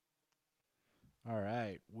All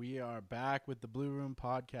right, we are back with the Blue Room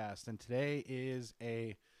podcast, and today is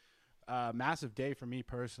a massive day for me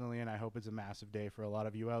personally, and I hope it's a massive day for a lot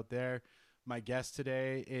of you out there. My guest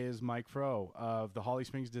today is Mike Froh of the Holly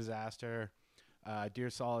Springs Disaster, Dear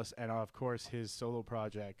Solace, and of course his solo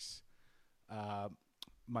projects, uh,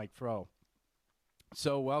 Mike Froh.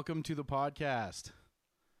 So, welcome to the podcast.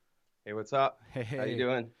 Hey, what's up? How you Hey,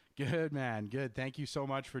 doing? good man, good. Thank you so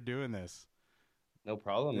much for doing this. No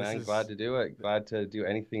problem, This man. Glad is to do it. Glad to do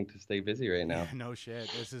anything to stay busy right Yeah, now. no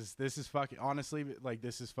shit. This is fucking honestly like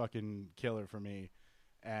this is fucking killer for me,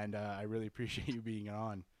 and I really appreciate you being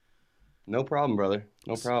on. No problem, brother.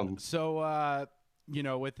 No S- problem. So,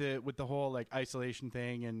 with the whole like isolation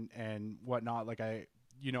thing and whatnot, like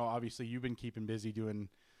obviously you've been keeping busy doing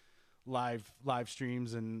live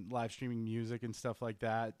streams and live streaming music and stuff like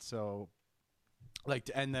that. So,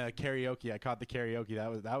 and the karaoke, I caught the karaoke.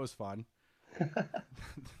 That was fun.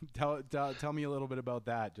 Tell me a little bit about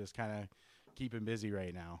that. Just kind of keeping busy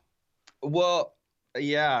right now. Well,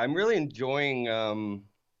 yeah, I'm really enjoying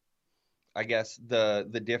I guess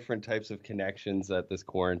the different types of connections that this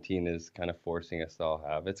quarantine is kind of forcing us to all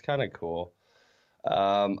have. It's kind of cool.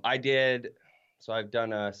 I did so I've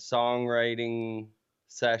done a songwriting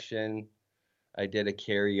session. I did a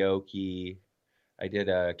karaoke. I did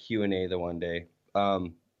a Q&A the one day.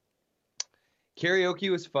 Um, Karaoke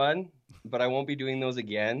was fun, but I won't be doing those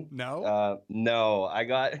again. No. No, I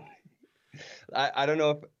got. I don't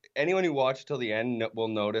know if anyone who watched till the end will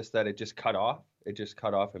notice that it just cut off. It just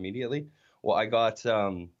cut off immediately. Well, I got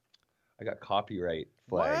copyright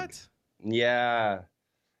flagged. What? Yeah,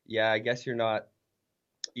 yeah. I guess you're not,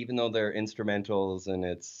 even though they're instrumentals and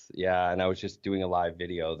and I was just doing a live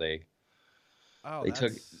video. Oh, They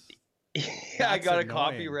took. Yeah, I that's got a annoying.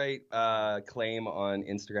 copyright claim on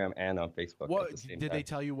Instagram and on Facebook at What the same did they time.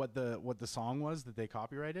 tell you what the song was that they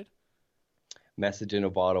copyrighted? Message in a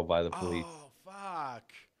bottle by the police. Oh, fuck.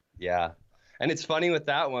 Yeah. And it's funny with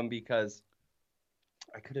that one because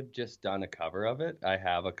I could have just done a cover of it. I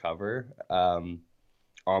have a cover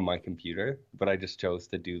on my computer, but I just chose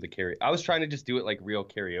to do the karaoke. I was trying to just do it like real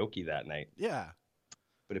karaoke that night, Yeah.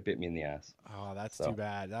 but it bit me in the ass. Oh, that's too So,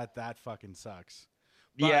 bad. That fucking sucks.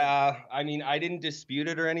 But yeah, I mean, I didn't dispute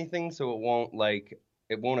it or anything, so it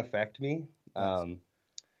won't affect me. that's Um,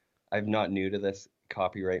 I'm not new to this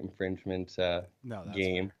copyright infringement no, that's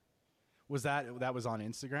game. fair. That was on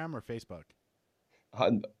Instagram or Facebook?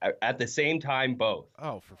 At the same time, both.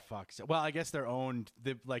 Oh, for fuck's sake. Well, I guess they're owned.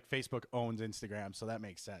 Like Facebook owns Instagram, so that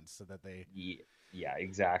makes sense. So that they. Yeah, yeah,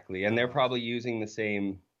 exactly. And they're Oh, probably using the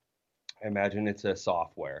same, I imagine it's a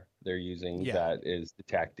software they're using yeah. that is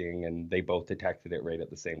detecting, and they both detected it right at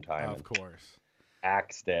the same time Of and course.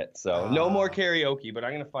 axed it. So no more Ah. karaoke, but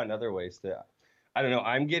I'm gonna find other ways to. I don't know.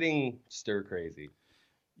 I'm getting stir crazy.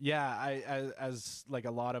 Yeah, as like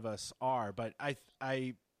a lot of us are, but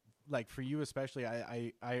I like for you especially,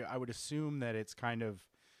 I would assume that it's kind of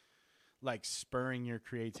like spurring your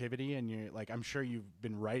creativity, and you're like, I'm sure you've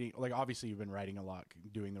been writing, like obviously you've been writing a lot,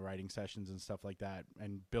 doing the writing sessions and stuff like that,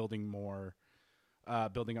 and building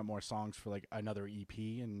up more songs for like another EP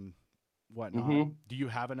and whatnot. Hmm. Do you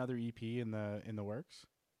have another EP in the works?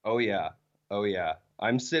 Oh yeah. Oh yeah.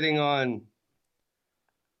 I'm sitting on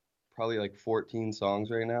probably like 14 songs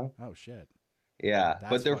right now. Oh shit, Yeah, that's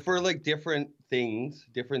but they're for fucking like different things,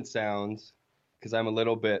 different sounds, because I'm a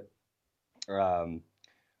little bit um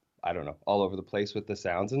I don't know, all over the place with the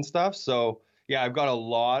sounds and stuff. So yeah, I've got a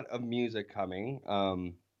lot of music coming.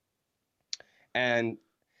 And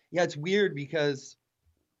yeah, it's weird because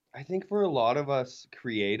I think for a lot of us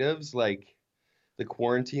creatives, like the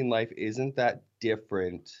quarantine life isn't that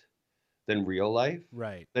different than real life,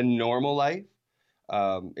 right. than normal life.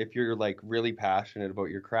 If you're like really passionate about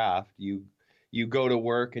your craft, you go to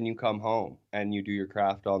work and you come home and you do your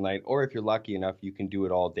craft all night. Or if you're lucky enough, you can do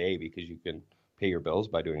it all day because you can pay your bills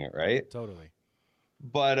by doing it, right? Totally.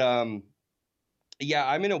 But yeah,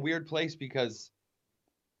 I'm in a weird place because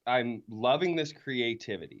I'm loving this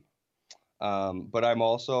creativity. But I'm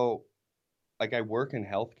also like I work in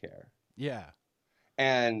healthcare Yeah.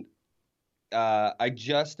 and I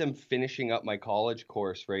just am finishing up my college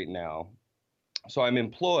course right now. So I'm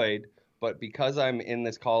employed, but because I'm in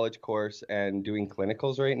this college course and doing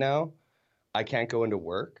clinicals right now, I can't go into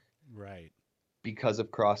work Right. because of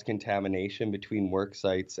cross contamination between work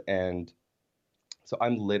sites. And so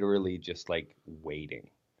I'm literally just like waiting.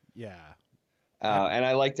 Yeah. I And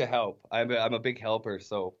I like to help. I'm a big helper.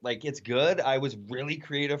 So, like, it's good. I was really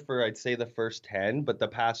creative for, I'd say, the first 10, but the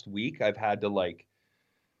past week, I've had to, like,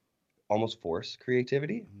 almost force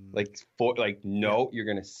creativity. Mm, yeah. No, you're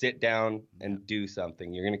gonna sit down Yeah. and do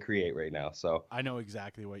something. You're gonna create right now. So I know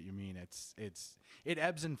exactly what you mean. It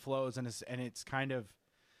ebbs and flows, and it's kind of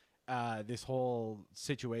this whole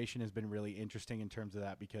situation has been really interesting in terms of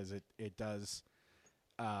that, because it does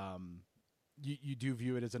um you do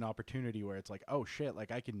view it as an opportunity where it's like, oh shit,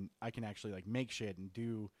 like I can actually like make shit and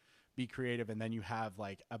be creative, and then you have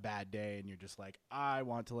like a bad day and you're just like, I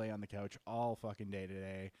want to lay on the couch all fucking day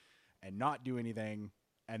today and not do anything,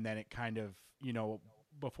 and then it kind of,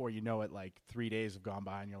 before you know it, like 3 days have gone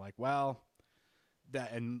by and you're like, well,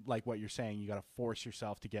 that, and like what you're saying, you got to force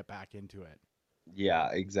yourself to get back into it. yeah,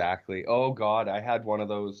 exactly. Oh God, I had one of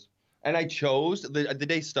those, and I chose the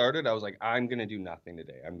day started. I was like, I'm gonna do nothing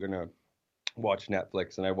today. I'm gonna watch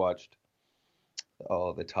Netflix, and I watched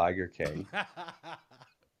the Tiger King.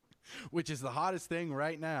 Which is the hottest thing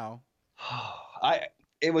right now. I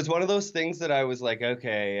it was one of those things that I was like,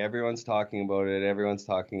 okay, everyone's talking about it, everyone's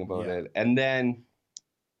talking about Yeah. it, and then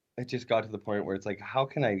it just got to the point where it's like, how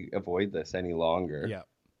can I avoid this any longer? Yeah.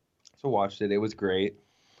 So watched it. It was great,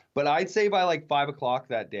 but I'd say by like 5 o'clock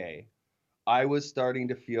that day, I was starting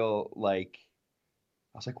to feel like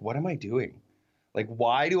I was like, what am I doing? Like,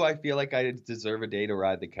 why do I feel like I deserve a day to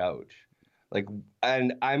ride the couch? Like,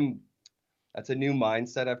 and that's a new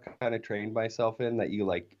mindset I've kind of trained myself in, that you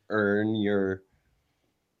like earn your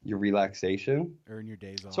relaxation. Earn your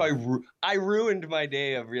days So off. I ruined my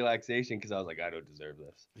day of relaxation because I was like, I don't deserve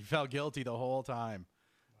this. You felt guilty the whole time.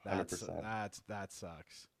 That's 100%. that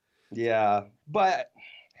sucks. Yeah, but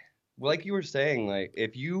like you were saying, like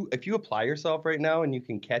if you apply yourself right now and you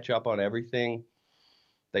can catch up on everything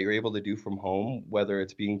that you're able to do from home, whether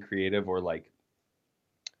it's being creative or like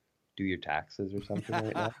do your taxes or something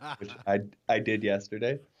right now, which I did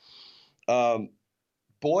yesterday. Um,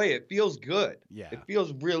 boy, it feels good. Yeah. It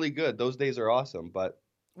feels really good. Those days are awesome, but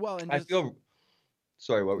Well, and I just feel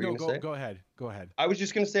sorry, what were you no, gonna go say? go ahead. Go ahead. I was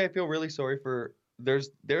just gonna say I feel really sorry for there's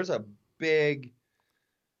a big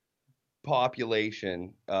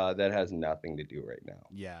population that has nothing to do right now.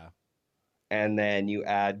 Yeah. And then you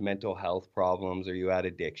add mental health problems or you add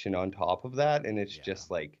addiction on top of that, and it's Yeah.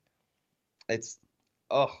 just like it's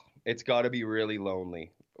oh, it's got to be really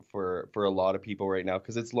lonely for a lot of people right now,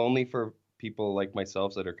 because it's lonely for people like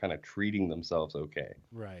myself that are kind of treating themselves okay,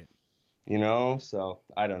 Right. so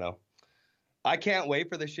I don't know. I can't wait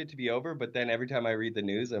for this shit to be over, but then every time I read the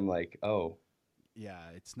news I'm like, oh Yeah,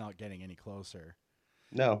 it's not getting any closer.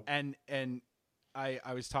 no. And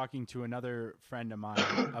I was talking to another friend of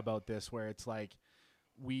mine about this, where it's like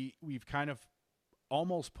we've kind of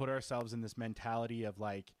almost put ourselves in this mentality of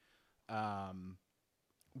like, um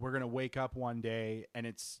we're going to wake up one day and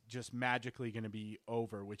it's just magically going to be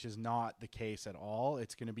over, which is not the case at all.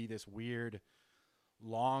 It's going to be this weird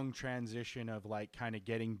long transition of like kind of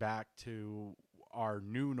getting back to our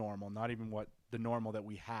new normal, not even what the normal that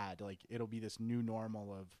we had. Like it'll be this new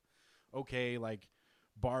normal of, okay, like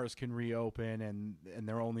bars can reopen and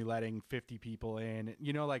they're only letting 50 people in.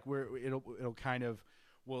 Like it'll kind of,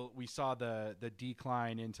 well, we saw the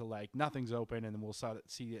decline into like nothing's open, and then we'll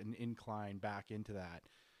see an incline back into that,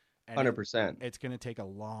 and 100%. it's gonna take a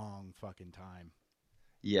long fucking time.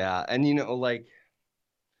 Yeah, and like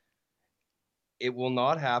it will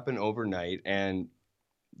not happen overnight, and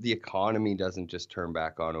the economy doesn't just turn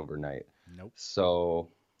back on overnight. Nope. So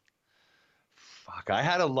fuck, I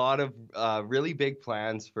had a lot of really big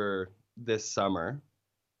plans for this summer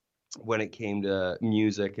when it came to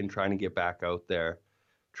music and trying to get back out there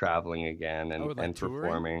traveling again Oh, like and touring.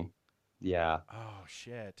 performing. Yeah. Oh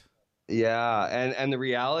shit. Yeah, and the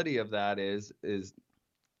reality of that is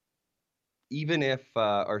even if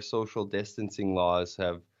our social distancing laws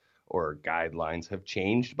have or guidelines have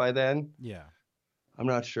changed by then, Yeah. I'm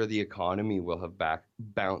not sure the economy will have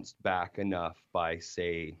bounced back enough by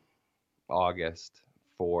say August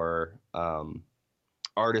for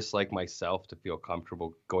artists like myself to feel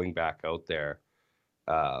comfortable going back out there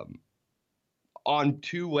um, on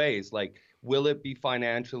two ways. Like, will it be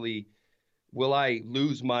financially? Will I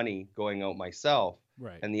lose money going out myself?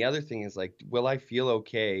 Right. And the other thing is like, will I feel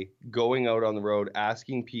okay going out on the road,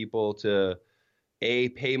 asking people to A,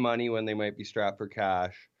 pay money when they might be strapped for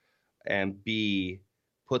cash, and B,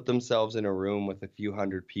 put themselves in a room with a few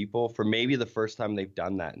hundred people for maybe the first time they've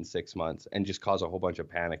done that in 6 months and just cause a whole bunch of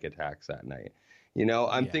panic attacks that night. I'm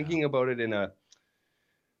Yeah. thinking about it in a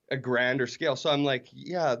grander scale. So I'm like,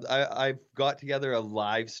 yeah, I've got together a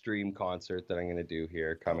live stream concert that I'm going to do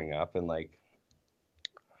here Oh. coming up. And like,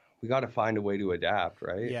 we got to find a way to adapt,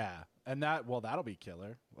 right? Yeah. And that'll be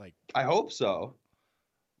killer. Like, I hope so.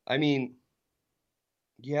 I mean,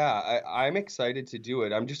 yeah, I'm excited to do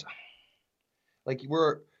it. I'm just like,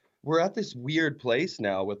 we're at this weird place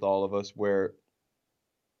now with all of us where,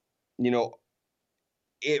 you know,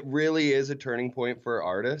 it really is a turning point for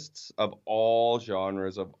artists of all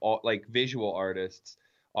genres, of all like visual artists,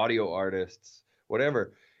 audio artists,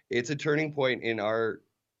 whatever. It's a turning point in our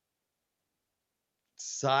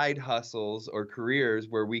side hustles or careers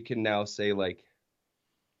where we can now say like,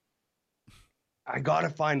 I gotta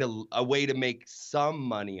find a way to make some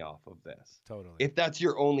money off of this. Totally. If that's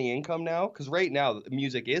your only income now, because right now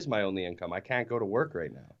music is my only income. I can't go to work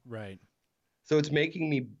right now. Right. So it's making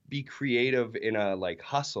me be creative in a like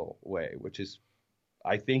hustle way, which is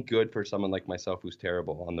I think good for someone like myself who's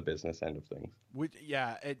terrible on the business end of things.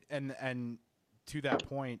 Yeah, and to that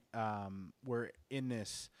point, we're in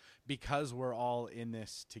this because we're all in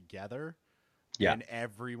this together, Yeah. and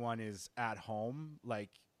everyone is at home. Like,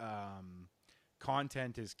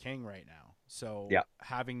 content is king right now. So Yeah.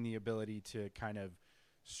 having the ability to kind of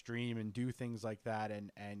stream and do things like that,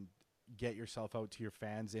 and get yourself out to your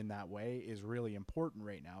fans in that way is really important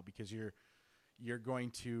right now, because you're going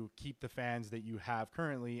to keep the fans that you have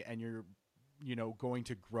currently, and you're going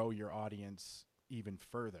to grow your audience even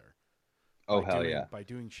further Oh hell yeah. by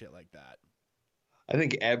doing shit like that. I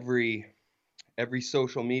think every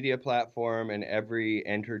social media platform and every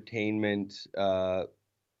entertainment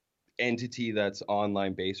entity that's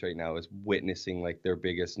online based right now is witnessing like their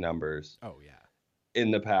biggest numbers Oh yeah. in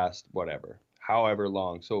the past whatever however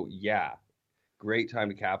long. So yeah, great time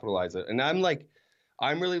to capitalize it. And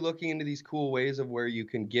I'm really looking into these cool ways of where you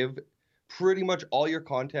can give pretty much all your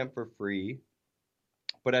content for free,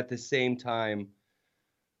 but at the same time,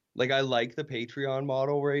 like I like the Patreon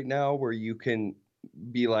model right now where you can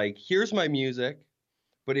be like, here's my music,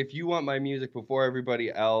 but if you want my music before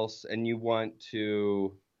everybody else and you want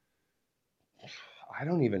to, I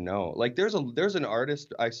don't even know. Like there's an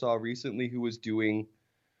artist I saw recently who was doing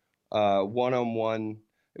one-on-one.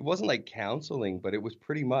 It wasn't like counseling, but it was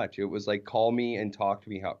pretty much. It was like call me and talk to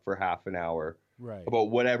me for half an hour Right. about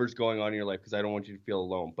whatever's going on in your life because I don't want you to feel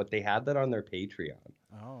alone. But they had that on their Patreon.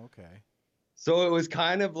 Oh, okay. So it was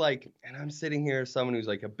kind of like, and I'm sitting here as someone who's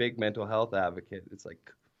like a big mental health advocate. It's like,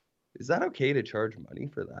 is that okay to charge money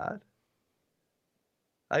for that?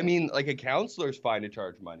 I mean, like a counselor's fine to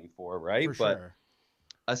charge money for, right? For But sure.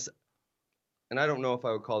 us, and I don't know if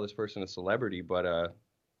I would call this person a celebrity, but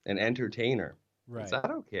an entertainer. Is Right. that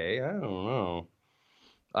okay? I don't know.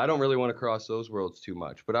 I don't really want to cross those worlds too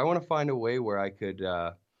much, but I want to find a way where I could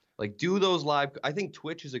like do those live. I think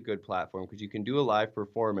Twitch is a good platform because you can do a live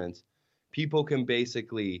performance. People can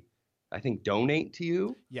basically, I think, donate to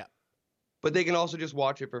you, Yeah. but they can also just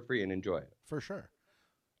watch it for free and enjoy it. For sure.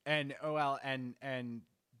 And and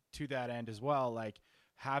to that end as well, like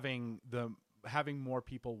having more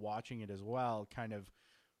people watching it as well kind of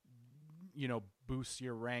boosts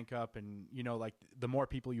your rank up, and like the more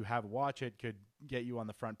people you have watch it could get you on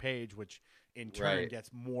the front page, which in turn Right. gets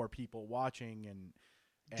more people watching. And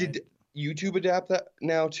Did YouTube adapt that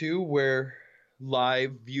now too, where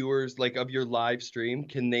live viewers like of your live stream,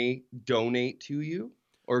 can they donate to you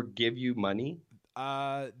or give you money?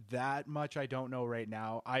 that much I don't know right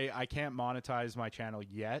now. I can't monetize my channel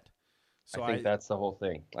yet, I so think I that's the whole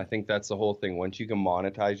thing. I think that's the whole thing. Once you can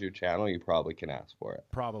monetize your channel, you probably can ask for it.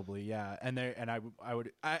 probably, yeah. And there, and I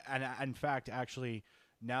would, in fact, actually,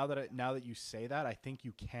 now that you say that, I think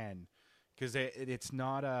you can, because it's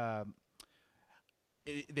not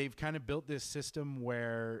they've kind of built this system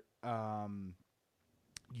where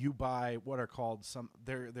you buy what are called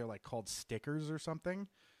they're like called stickers or something.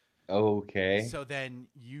 Okay. So then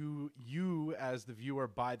you as the viewer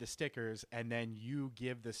buy the stickers, and then you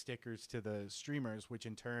give the stickers to the streamers, which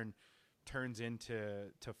in turn turns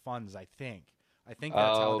into funds. I think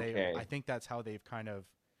that's how Okay. they've kind of.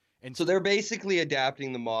 And So they're basically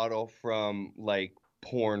adapting the model from like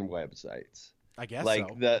porn websites. I guess Like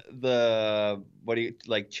so. the what do you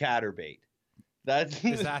like Chatterbait. That's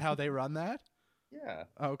Is that how they run that? yeah.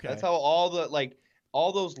 That's Okay. how all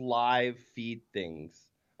those live feed things.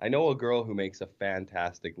 I know a girl who makes a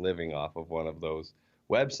fantastic living off of one of those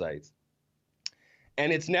websites.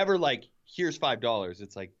 And it's never like here's $5.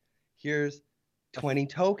 It's like here's 20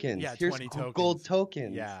 tokens. Yeah, Here's 20 gold tokens.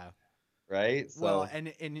 tokens, Yeah. right? Well, So and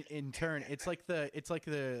in turn, it's like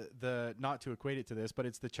the not to equate it to this, but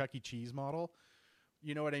it's the Chuck E. Cheese model.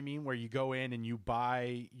 You know what I mean? Where you go in and you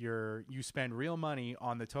spend real money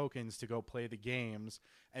on the tokens to go play the games,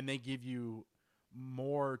 and they give you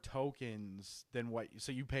more tokens than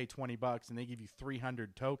so you pay $20 and they give you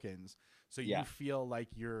 300 tokens. So yeah. you feel like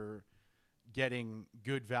you're getting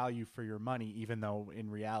good value for your money, even though in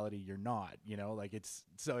reality you're not, like it's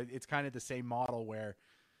kind of the same model where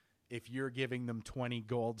if you're giving them 20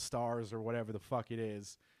 gold stars or whatever the fuck it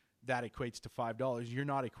is, that equates to $5. You're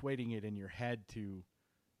not equating it in your head to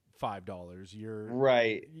 $5.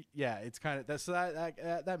 Right. Yeah, it's kind of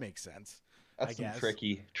that makes sense. I That's some guess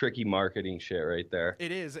tricky marketing shit right there.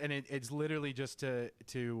 it is, and it's literally just to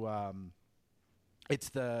it's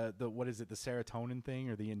the what is it, the serotonin thing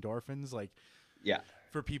or the endorphins, like Yeah.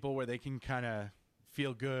 for people where they can kind of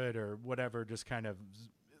feel good or whatever, just kind of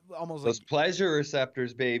almost Those like pleasure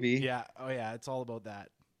receptors, baby. yeah, oh yeah, it's all about that.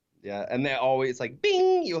 Yeah, and they always like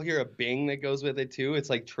bing. You'll hear a bing that goes with it too.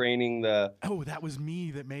 It's like training the. Oh, that was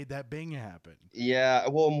me that made that bing happen. Yeah,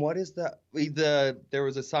 well, and what is that? There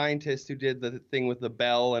was a scientist who did the thing with the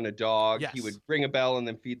bell and a dog. He Yes. would ring a bell and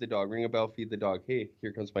then feed the dog. Ring a bell, feed the dog. Hey,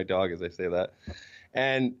 here comes my dog, as I say that.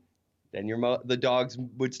 And then the dogs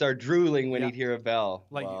would start drooling when Yeah. he'd hear a bell.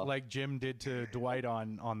 Like Jim did to Dwight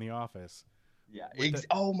on The Office. Yeah.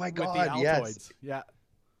 Oh my with the God, Altoids. yes. Yeah.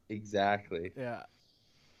 Exactly. Yeah.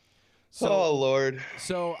 Oh Lord.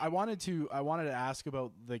 So I wanted to ask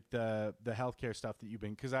about like the healthcare stuff that you've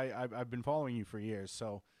been, because I've been following you for years.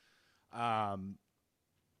 So,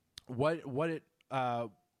 what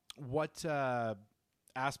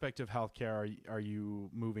aspect of healthcare are you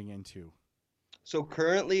moving into? So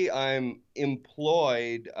currently, I'm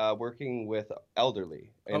employed working with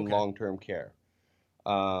elderly in Okay. long-term care.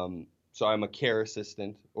 So I'm a care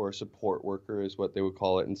assistant or a support worker, is what they would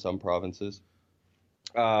call it in some provinces.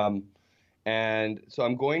 And so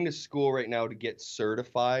I'm going to school right now to get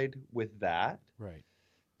certified with that, Right.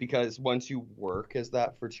 because once you work as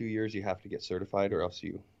that for 2 years, you have to get certified, or else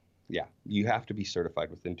you have to be certified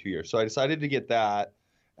within 2 years. So I decided to get that,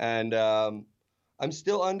 and I'm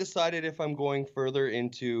still undecided if I'm going further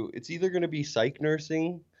into. It's either going to be psych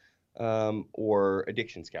nursing, or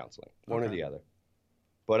addictions counseling, one or Okay. the other.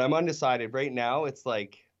 But I'm undecided right now. It's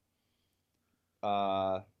like,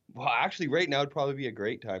 well, actually, right now would probably be a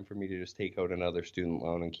great time for me to just take out another student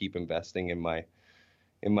loan and keep investing in my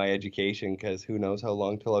education, because who knows how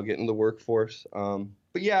long till I'll get in the workforce.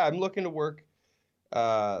 But yeah, I'm looking to work,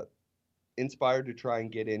 inspired to try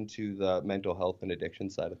and get into the mental health and addiction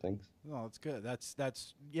side of things. Oh, that's good.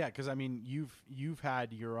 That's yeah, because I mean you've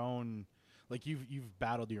had your own, like you've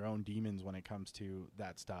battled your own demons when it comes to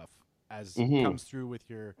that stuff, as comes through with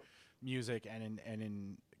your music and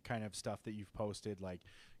in kind of stuff that you've posted, like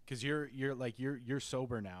because you're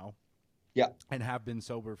sober now. Yeah. And have been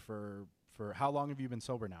sober for how long have you been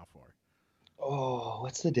sober now for? Oh,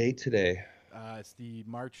 what's the date today? It's the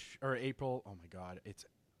March or April. Oh my God, it's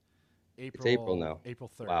April now.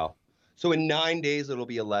 April 3rd. Wow. So in 9 days it'll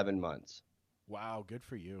be 11 months. Wow, good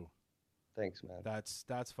for you. Thanks, man.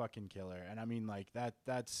 That's fucking killer. And I mean, like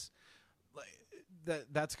that's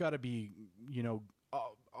got to be,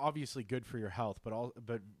 obviously good for your health,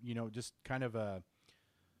 but just kind of a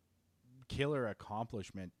killer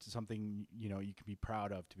accomplishment, something you can be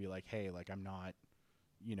proud of, to be like, hey, like I'm not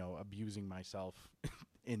abusing myself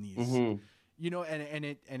in these and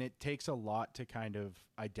it takes a lot to kind of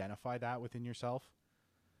identify that within yourself.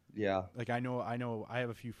 Yeah. Like I know I have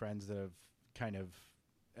a few friends that have kind of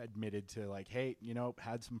admitted to, like, hey,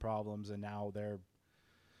 had some problems, and now they're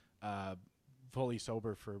fully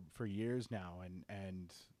sober for years now,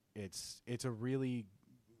 and it's a really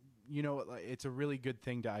it's a really good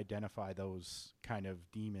thing to identify those kind of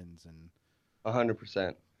demons. And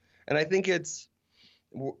 100%. And I think it's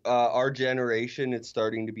our generation. It's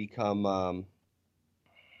starting to become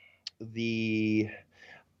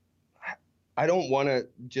I don't want to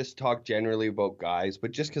just talk generally about guys,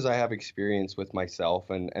 but just because I have experience with myself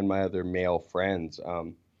and my other male friends,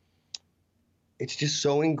 it's just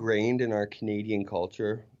so ingrained in our Canadian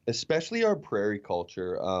culture, especially our prairie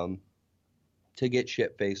culture, to get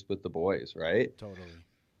shit-faced with the boys, right? Totally.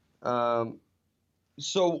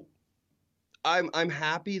 So I'm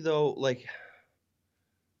happy though, like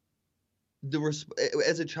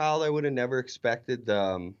as a child I would have never expected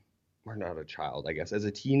or not a child, I guess. As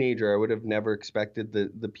a teenager, I would have never expected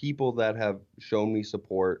the people that have shown me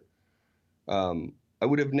support. I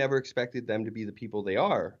would have never expected them to be the people they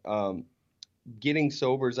are. Getting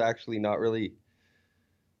sober is actually not really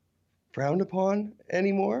frowned upon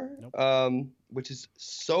anymore, Nope. Which is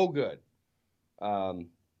so good. And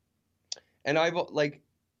I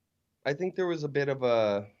think there was a bit of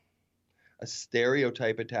a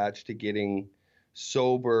stereotype attached to getting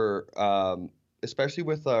sober, especially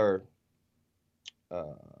with our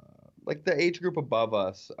like the age group above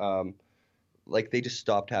us. Like they just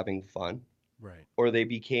stopped having fun, Right. or they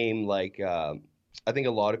became like. I think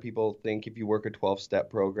a lot of people think if you work a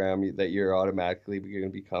 12-step program that you're automatically going to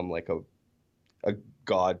become like a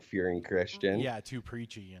God-fearing Christian. Yeah, too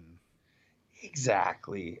preachy and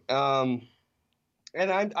exactly. And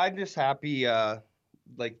I'm just happy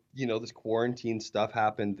like, this quarantine stuff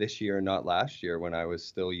happened this year, not last year when I was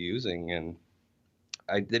still using. And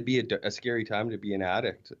I did be a scary time to be an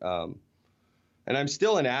addict. And I'm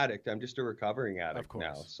still an addict. I'm just a recovering Of addict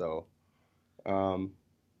now. course. So,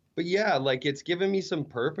 but yeah, like it's given me some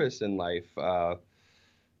purpose in life,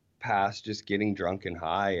 past just getting drunk and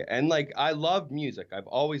high. And like, I love music. I've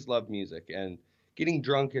always loved music, and getting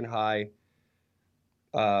drunk and high.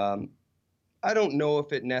 Um, I don't know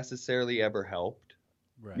if it necessarily ever helped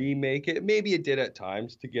Right. me make it. Maybe it did at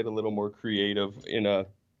times to get a little more creative in a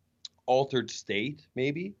altered state,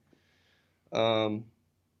 maybe. Um,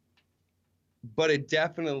 but it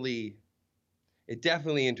definitely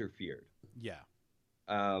interfered. Yeah.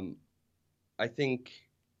 Um, I think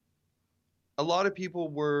a lot of people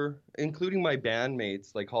were, including my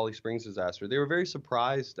bandmates, like Holly Springs Disaster, they were very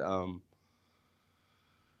surprised.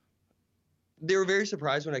 They were very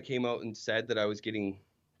surprised when I came out and said that I was getting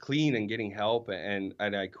clean and getting help, and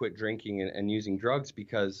I quit drinking and using drugs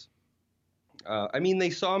because, I mean, they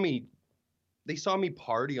saw me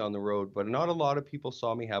party on the road, but not a lot of people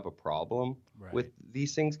saw me have a problem with Right.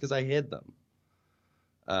 these things because I hid them.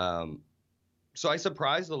 Um, so I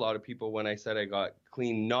surprised a lot of people when I said I got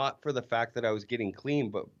clean, not for the fact that I was getting clean,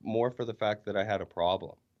 but more for the fact that I had a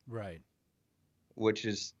problem, Right. which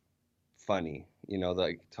is funny.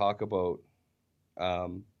 Like talk about,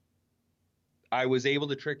 um, I was able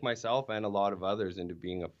to trick myself and a lot of others into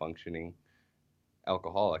being a functioning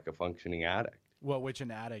alcoholic, a functioning addict. Well, which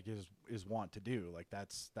an addict is want to do. Like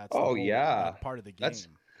that's the Oh whole yeah, part of the that's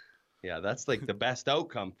game. yeah, that's like the best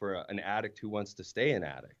outcome for an addict who wants to stay an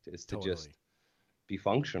addict is to just Totally. be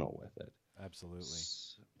functional with it. Absolutely.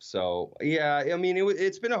 So yeah, I mean,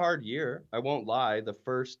 it's been a hard year. I won't lie. The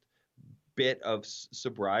first bit of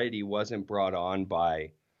sobriety wasn't brought on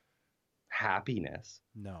by happiness.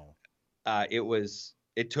 No.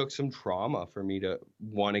 It took some trauma for me to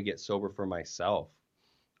want to get sober for myself.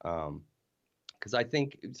 Because I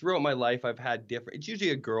think throughout my life I've had different. It's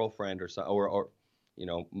usually a girlfriend or so, or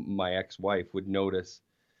my ex-wife would notice.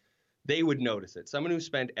 They would notice it. Someone who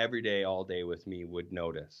spent every day, all day with me would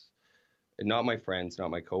notice. And not my friends, not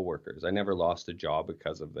my coworkers. I never lost a job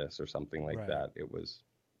because of this or something like Right. that. It was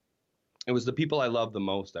the people I love the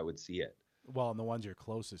most that would see it. Well, and the ones you're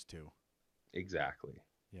closest to. Exactly.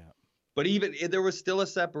 Yeah. But even there was still a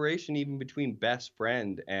separation even between best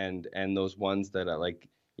friend and those ones that are like,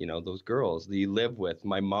 those girls that you live with,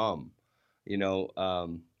 my mom,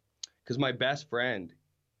 because my best friend,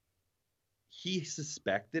 he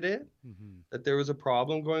suspected it, Hmm. that there was a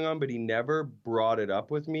problem going on, but he never brought it up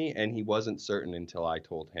with me, and he wasn't certain until I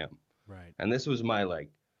told him. Right. And this was my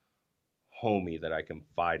like homie that I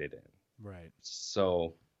confided in. Right.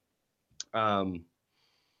 So, um,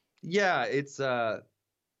 yeah,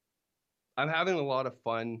 I'm having a lot of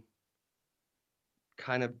fun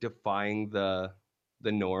kind of defying the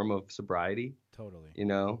norm of sobriety, Totally. you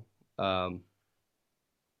know. Um,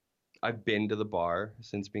 I've been to the bar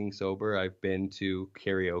since being sober. I've been to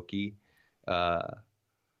karaoke, uh,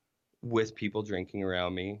 with people drinking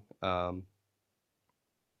around me.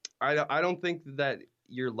 I don't think that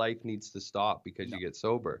your life needs to stop because No. you get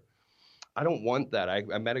sober. I don't want that. I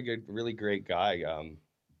met a really great guy.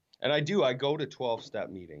 And I do. I go to 12-step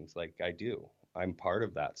meetings. Like I do. I'm part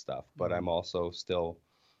of that stuff, but I'm Hmm. also still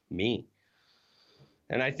me.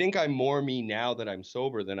 And I think I'm more me now that I'm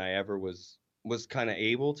sober than I ever was kind of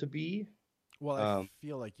able to be. Well, I Um,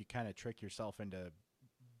 feel like you kind of trick yourself into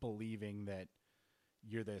believing that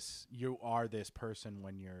you are this person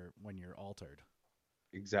when you're altered.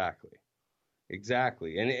 exactly.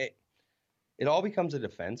 Exactly. And it all becomes a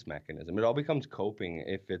defense mechanism. It all becomes coping.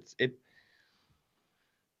 If it's it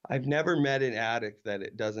I've never met an addict that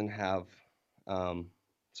it doesn't have, um,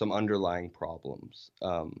 some underlying problems.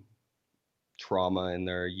 Trauma in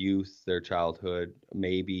their youth, their childhood,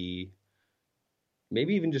 maybe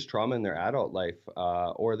even just trauma in their adult life,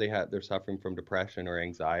 or they're suffering from depression or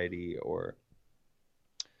anxiety or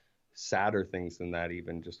sadder things than that,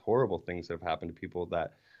 even just horrible things that have happened to people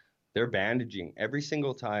that they're bandaging every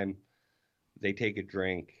single time they take a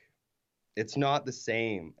drink. It's not the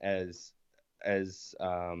same as as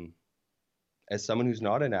someone who's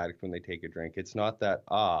not an addict when they take a drink. It's not that,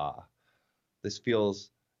 this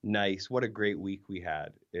feels nice. What a great week we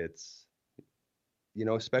had. It's,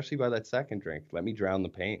 especially by that second drink. Let me drown the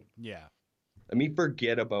pain. Yeah. Let me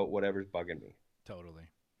forget about whatever's bugging me. Totally.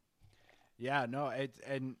 Yeah. No. It's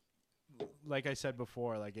and like I said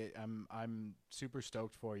before, like I'm super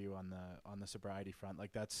stoked for you on the sobriety front.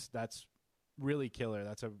 Like that's really killer.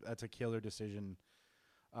 That's a killer decision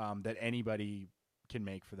that anybody can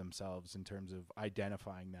make for themselves in terms of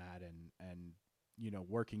identifying that and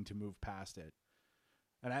working to move past it.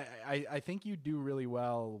 And I think you do really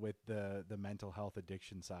well with the mental health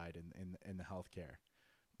addiction side in the healthcare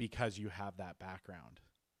because you have that background.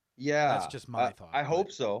 That's Yeah, just my thought, I but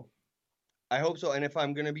hope so. I hope so. And if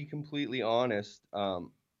I'm going to be completely honest,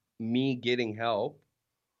 me getting help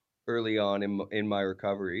early on in my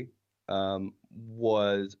recovery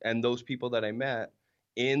was, and those people that I met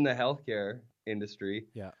in the healthcare industry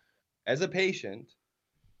yeah, as a patient.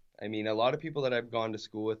 I mean, a lot of people that I've gone to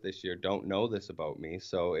school with this year don't know this about me.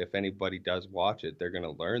 So if anybody does watch it, they're going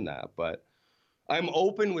to learn that. But I'm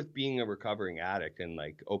open with being a recovering addict and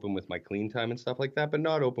like open with my clean time and stuff like that, but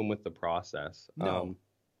not open with the process. no,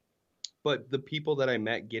 But the people that I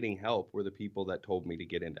met getting help were the people that told me to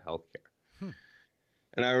get into healthcare. hmm.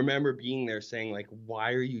 And I remember being there saying, like,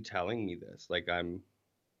 why are you telling me this? Like, at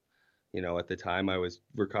the time I was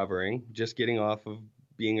recovering, just getting off of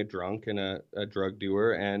being a drunk and a drug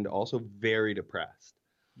doer and also very depressed.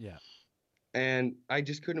 Yeah, And I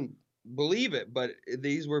just couldn't believe it. But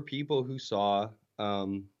these were people who saw,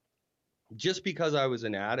 just because I was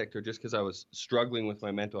an addict or just because I was struggling with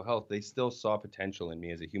my mental health, they still saw potential in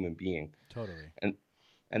me as a human being. totally. And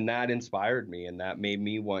and that inspired me and that made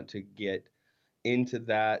me want to get into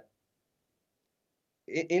that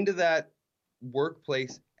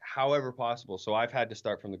workplace however possible. So I've had to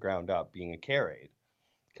start from the ground up being a care aide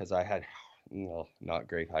because I had not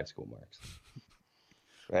great high school marks,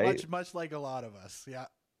 right? Much like a lot of us. Yeah.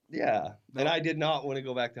 Yeah. And Nope. I did not want to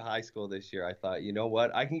go back to high school this year. I thought, you know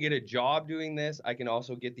what? I can get a job doing this. I can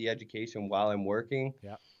also get the education while I'm working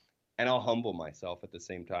Yeah. and I'll humble myself at the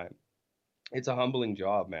same time. It's a humbling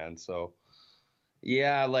job, man. So,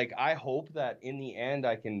 yeah, like I hope that in the end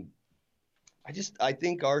I think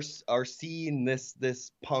our scene,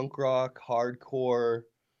 this punk rock, hardcore,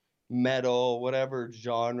 metal, whatever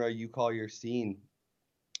genre you call your scene,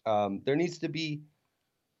 there needs to be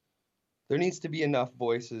enough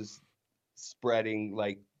voices spreading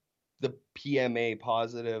like the PMA,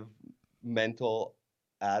 positive mental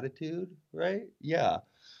attitude, right? Yeah.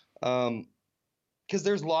 Because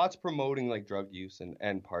there's lots promoting like drug use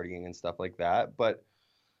and partying and stuff like that. But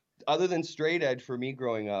other than straight edge for me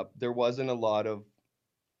growing up, there wasn't a lot of,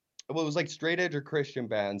 well, it was like straight edge or Christian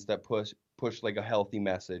bands that push like a healthy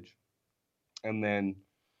message, and then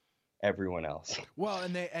everyone else. Well,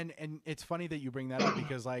 and it's funny that you bring that up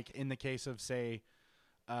because like in the case of say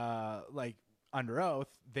like Under Oath,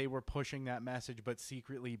 they were pushing that message but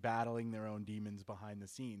secretly battling their own demons behind the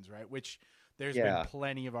scenes, right? Which there's been Yeah,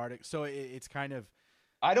 plenty of articles. So it's kind of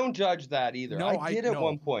I don't judge that either. I no, I did at no,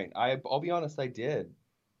 one point. I'll be honest, I did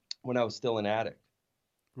when I was still an addict.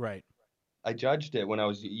 right. I judged it when I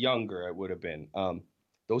was younger. It would have been.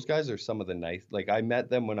 Those guys are some of the nice. Like I met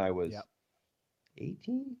them when I was Yeah.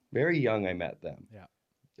 18, very young. I met them. Yeah.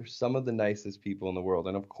 They're some of the nicest people in the world,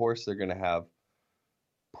 and of course they're gonna have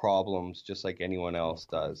problems just like anyone Well, else of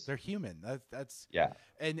course. does. They're human. That's Yeah.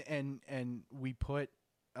 and we put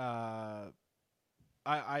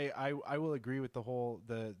I will agree with the whole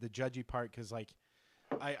the judgy part because like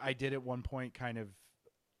I did at one point kind of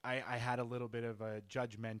I had a little bit of a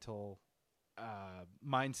judgmental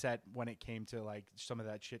mindset when it came to like some of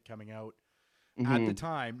that shit coming out at the Hmm.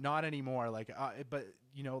 time. Not anymore. Like, but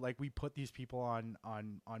you know, like we put these people on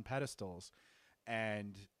pedestals,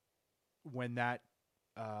 and when that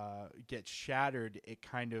gets shattered, it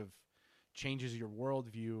kind of changes your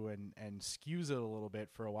worldview and skews it a little bit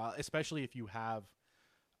for a while, especially if you have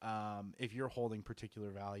if you're holding particular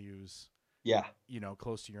values, Yeah. you know,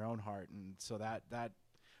 close to your own heart. And so that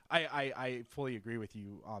I fully agree with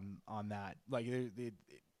you on that. Like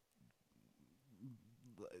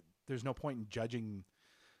there's no point in judging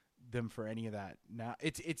them for any of that. Now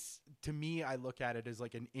it's to me, I look at it as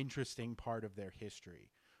like an interesting part of their history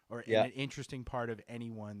or Yeah. an interesting part of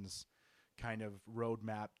anyone's kind of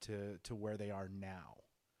roadmap to where they are now.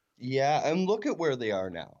 Yeah. And look at where they are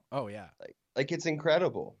now. Oh yeah. Like it's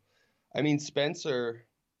incredible. I mean, Spencer,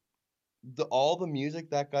 all the music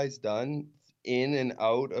that guy's done in and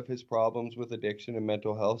out of his problems with addiction and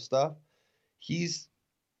mental health stuff, he's,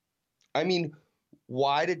 I mean,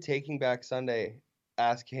 why did Taking Back Sunday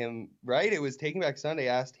ask him, right? It was Taking Back Sunday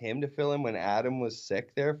asked him to fill in when Adam was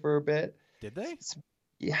sick there for a bit. Did they?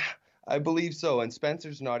 Yeah, I believe so. And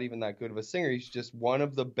Spencer's not even that good of a singer. He's just one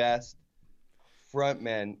of the best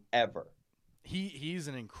frontmen ever. He's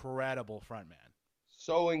an incredible frontman.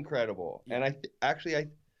 So incredible. Yeah. And actually I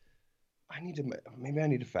need to, maybe I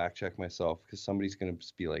need to fact check myself because somebody's going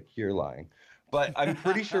to be like, you're lying. But I'm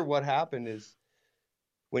pretty sure what happened is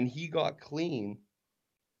when he got clean,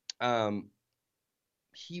 um,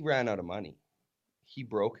 he ran out of money. He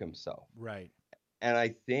broke himself. Right. And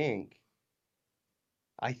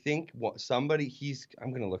I think I'm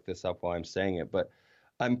going to look this up while I'm saying it, but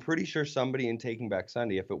I'm pretty sure somebody in Taking Back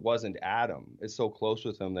Sunday, if it wasn't Adam, is so close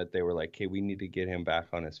with him that they were like, "Okay, we need to get him back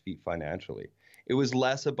on his feet financially." It was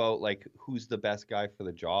less about like who's the best guy for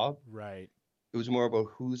the job. Right. It was more about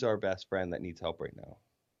who's our best friend that needs help right now.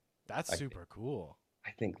 That's I think. super cool.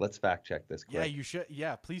 I think let's fact check this Yeah, quick. you should.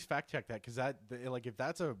 Yeah, please fact check that because like if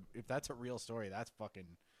that's a real story, that's fucking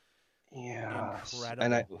Yeah,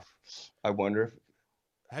 and I incredible. I wonder if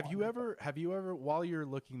Have you ever while you're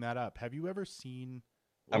looking that up, have you ever seen?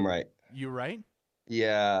 I'm Well, right. you right?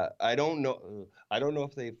 Yeah, I don't know. I don't know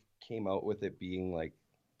if they came out with it being like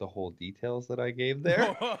the whole details that I gave there.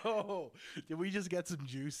 Whoa! Did we just get some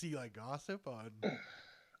juicy like gossip on?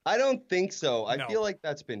 I don't think so. I No. feel like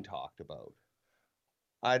that's been talked about.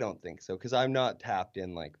 I don't think so because I'm not tapped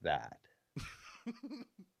in like that.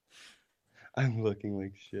 I'm looking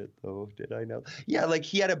like shit though. Did I know? Yeah, like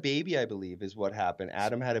he had a baby, I believe, is what happened.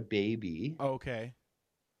 Adam had a baby. Okay.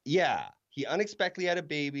 Yeah, he unexpectedly had a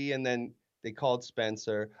baby, and then they called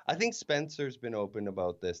Spencer. I think Spencer's been open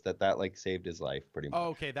about this, that like saved his life pretty Oh,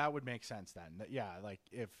 much. okay, that would make sense then. Yeah, like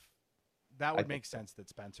if that I would think make so. sense that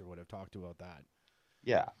Spencer would have talked about that.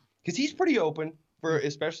 Yeah, because he's pretty open for, Mm.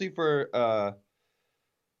 especially for.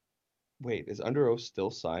 Wait, is Under Oath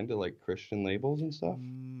still signed to like Christian labels and stuff?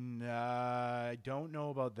 I don't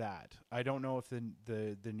know about that. I don't know if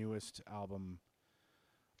the newest album.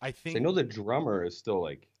 I Because I think know the drummer is still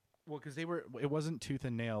like well because they were. It wasn't Tooth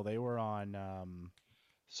and Nail. They were on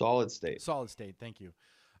Solid State. Solid State. Thank you.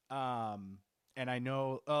 Um, and I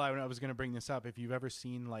know. Oh, I was going to bring this up. If you've ever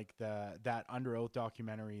seen like that Under Oath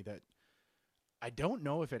documentary, that I don't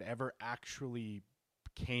know if it ever actually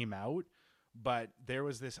came out, but there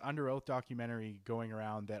was this Under Oath documentary going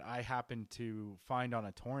around that I happened to find on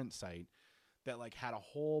a torrent site that like had a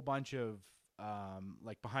whole bunch of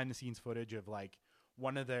like behind the scenes footage of like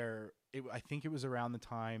one of I think it was around the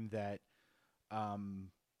time that um,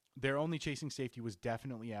 their Only Chasing Safety was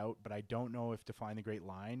definitely out, but I don't know if Define the Great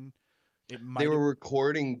Line. It They might were have.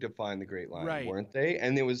 recording Define the Great Line, Right. weren't they?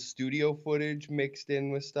 And there was studio footage mixed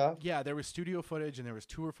in with stuff. Yeah, there was studio footage and there was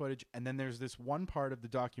tour footage, and then there's this one part of the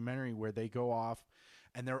documentary where they go off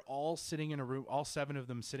and they're all sitting in a room, all seven of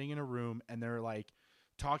them sitting in a room, and they're like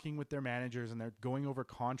talking with their managers and they're going over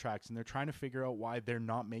contracts and they're trying to figure out why they're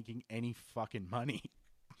not making any fucking money.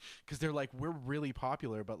 Because they're like, we're really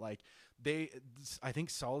popular, but like I think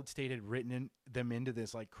Solid State had them into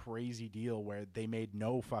this like crazy deal where they made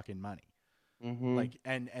no fucking money. Mm-hmm. Like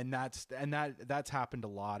that's happened a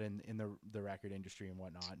lot in the record industry and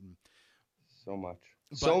whatnot. And So much.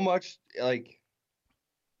 but So much like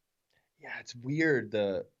yeah, it's weird.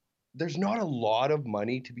 There's not a lot of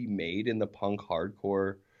money to be made in the punk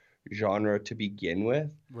hardcore genre to begin with.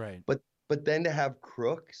 right, But then to have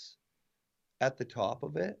Crooks at the top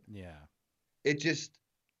of it, yeah, it just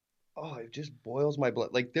it just boils my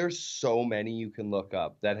blood. Like there's so many you can look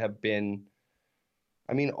up that have been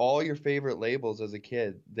I mean, all your favorite labels as a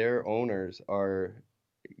kid, their owners are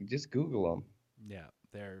just Google them. yeah,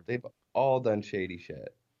 they're They've all done shady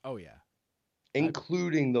shit, oh yeah, I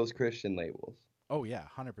including those Christian labels. oh yeah,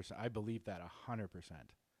 100%. I believe that 100%.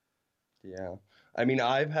 Yeah. I mean,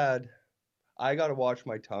 I got to watch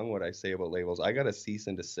my tongue what I say about labels. I got a cease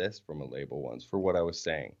and desist from a label once for what I was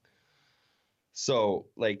saying. So,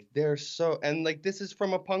 like, and like, this is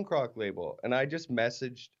from a punk rock label. And I just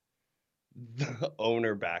messaged the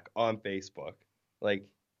owner back on Facebook, like,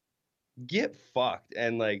 get fucked.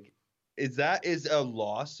 And like, is a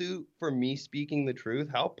lawsuit for me speaking the truth?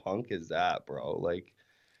 How punk is that, bro? Like,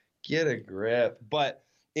 get a grip. But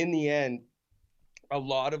in the end, a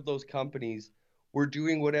lot of those companies were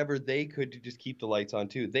doing whatever they could to just keep the lights on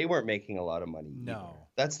too. They weren't making a lot of money either. No,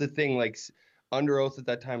 That's the thing. Like Under Oath at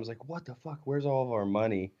that time was like, what the fuck? Where's all of our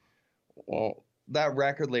money? Well, that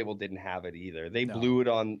record label didn't have it either. They no, blew it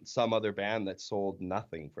on some other band that sold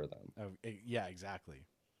nothing for them. yeah, exactly.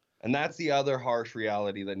 And that's the other harsh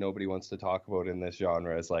reality that nobody wants to talk about in this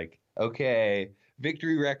genre is like, okay,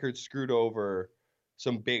 Victory Records screwed over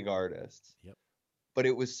some big artists, Yep. but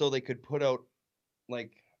it was so they could put out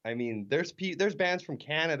like I mean, there's bands from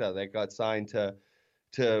Canada that got signed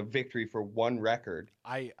to Victory for one record.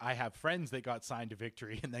 I have friends that got signed to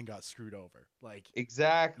Victory and then got screwed over. Like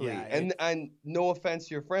Exactly. yeah, And no offense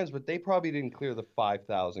to your friends, but they probably didn't clear the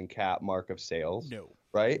 5,000 cap mark of sales, no.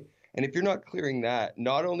 right? And if you're not clearing that,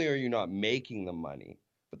 not only are you not making them money,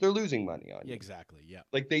 but they're losing money on Yeah, you. exactly. Yeah.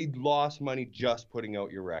 Like they lost money just putting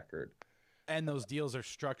out your record. And those deals are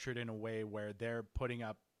structured in a way where they're putting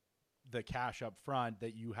up the cash up front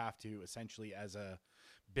that you have to essentially as a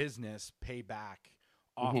business pay back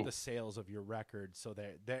off Mhm. the sales of your record. So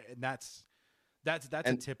and That's a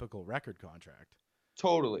And typical record contract.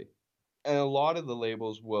 totally. And a lot of the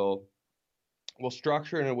labels will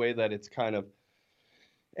structure in a way that it's kind of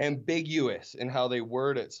ambiguous in how they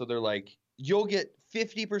word it. So they're like, you'll get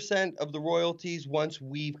 50% of the royalties once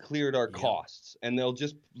we've cleared our Yep. costs. And they'll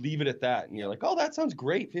just leave it at that. And you're Yep. like, oh, that sounds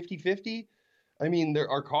great. 50-50. I mean,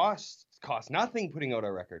 our costs cost nothing putting out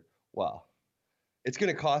our record. Well, it's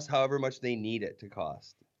going to cost however much they need it to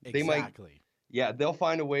cost. They might, Exactly. yeah, they'll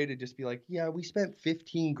find a way to just be like, yeah, we spent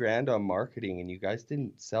 15 grand on marketing and you guys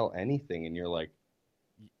didn't sell anything. And you're like,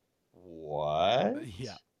 what?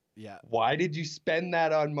 Yeah. Yeah. Why did you spend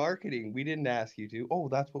that on marketing? We didn't ask you to. Oh,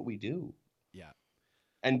 that's what we do. Yeah.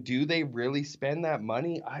 And do they really spend that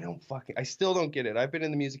money? I still don't get it. I've been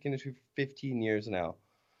in the music industry for 15 years now,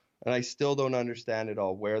 and I still don't understand it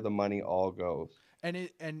all, where the money all goes. And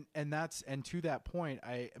to that point,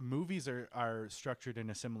 movies are structured in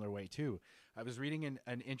a similar way too. I was reading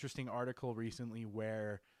an interesting article recently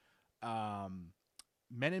where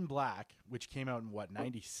Men in Black, which came out in what,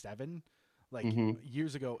 97, like Mm-hmm.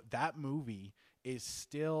 years ago, that movie is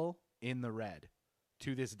still in the red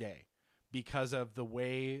to this day because of the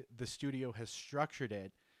way the studio has structured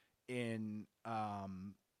it in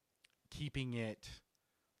keeping it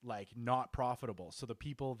like not profitable. So the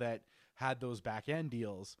people that had those back end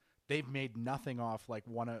deals, they've made nothing off like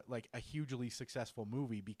like a hugely successful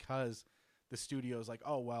movie because the studio's like,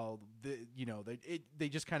 oh well, they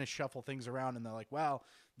just kind of shuffle things around and they're like, well,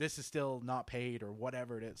 this is still not paid or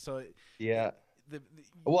whatever it is. So Yeah. the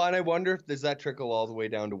Well, and I wonder if does that trickle all the way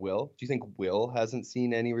down to Will? Do you think Will hasn't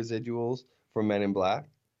seen any residuals from Men in Black?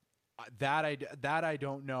 that I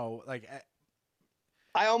don't know. Like,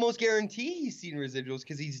 I almost guarantee he's seen residuals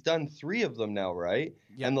because he's done 3 of them now, right?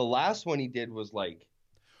 yeah, And the last one he did was like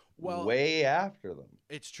well, way after them.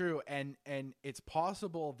 it's true, and it's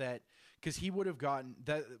possible that because he would have gotten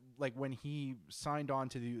that, like when he signed on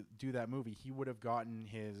to do that movie, he would have gotten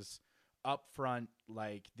his upfront,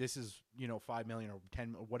 like, this is 5 million or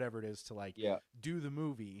 10 or whatever it is to like Yeah. do the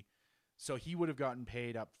movie, so he would have gotten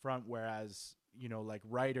paid up front, whereas like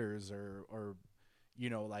writers or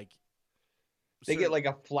like They get like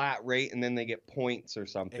a flat rate and then they get points or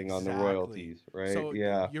something on the exactly. royalties, right? So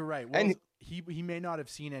Yeah. you're right. Well, And he may not have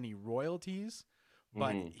seen any royalties,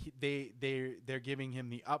 but mhm. they're giving him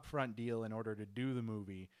the upfront deal in order to do the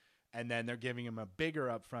movie, and then they're giving him a bigger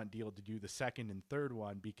upfront deal to do the second and third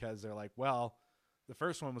one because they're like, well, the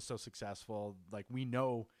first one was so successful, like we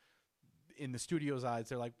know in the studio's eyes,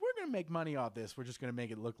 they're like, we're gonna make money off this. We're just gonna make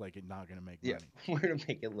it look like it's not gonna make Yeah, money. we're gonna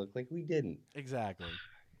make it look like we didn't. Exactly.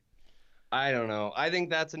 I don't know. I think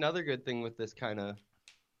that's another good thing with this kind of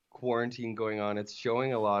quarantine going on. It's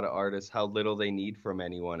showing a lot of artists how little they need from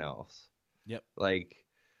anyone else. Yep. Like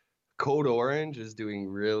Code Orange is doing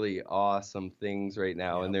really awesome things right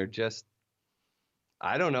now, and Yep. they're just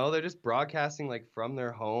I don't know, they're just broadcasting like from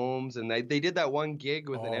their homes, and they did that one gig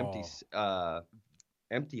with an Oh,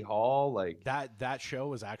 empty hall. Like that show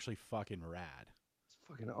was actually fucking rad. it's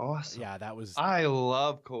fucking awesome. Yeah, that was. I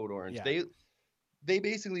love Code Orange. Yeah. They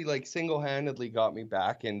basically like single-handedly got me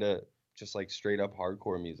back into just like straight up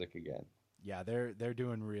hardcore music again. Yeah, they're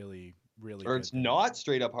doing really really Or good it's things. not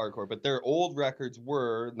straight up hardcore, but their old records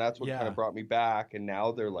were, and that's what kind Yeah. of brought me back. And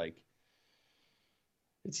now they're like,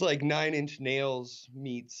 it's like Nine Inch Nails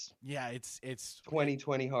meets Yeah, it's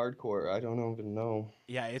 2020 hardcore. I don't even know.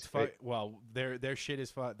 yeah, it's fun. Well, their shit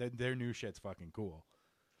is fun. Their new shit's fucking cool.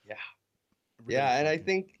 Yeah. Really Yeah, and I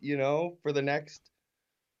fucking- think, for the next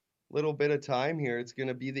little bit of time here, it's going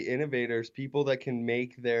to be the innovators, people that can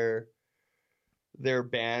make their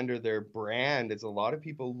band or their brand. Is a lot of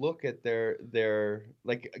people look at their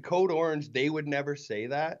like Code Orange, they would never say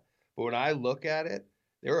that, but when I look at it,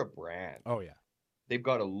 they're a brand. Oh yeah. They've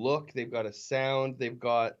got a look, they've got a sound, they've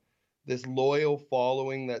got this loyal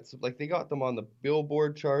following that's like they got them on the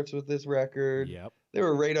Billboard charts with this record. Yep. They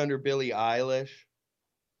were right under Billie Eilish.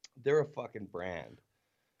 They're a fucking brand.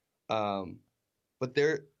 But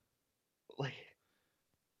they're like,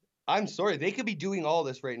 I'm sorry, they could be doing all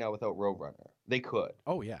this right now without Roadrunner. They could.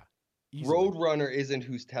 Oh yeah. Easily. Roadrunner isn't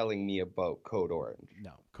who's telling me about Code Orange.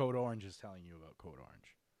 No, Code Orange is telling you about Code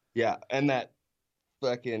Orange. Yeah, and that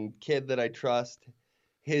fucking kid that I trust,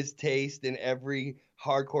 his taste in every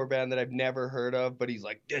hardcore band that I've never heard of, but he's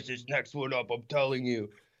like, this is next one up, I'm telling you.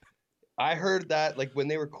 I heard that, like, when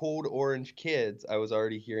they were Code Orange kids, I was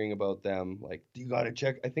already hearing about them. Like, you gotta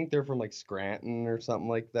check. I think they're from, like, Scranton or something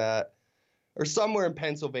like that. Or somewhere in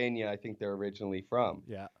Pennsylvania, I think they're originally from.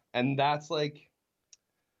 Yeah. And that's, like,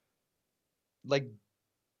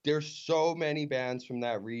 there's so many bands from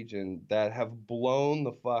that region that have blown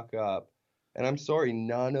the fuck up. And I'm sorry,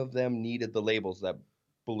 none of them needed the labels that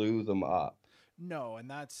blew them up. No, and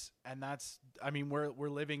that's I mean we're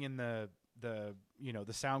living in the the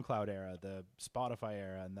SoundCloud era, the Spotify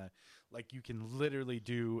era, and the like you can literally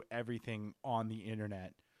do everything on the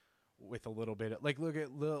internet with a little bit of, like look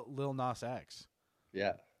at Lil Nas X.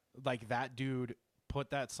 Yeah. Like that dude put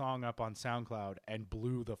that song up on SoundCloud and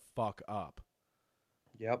blew the fuck up.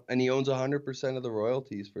 Yep. And he owns 100% of the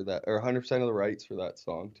royalties for that, or 100% of the rights for that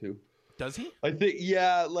song too. Does he? I think,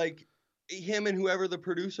 yeah, like him and whoever the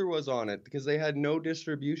producer was on it, because they had no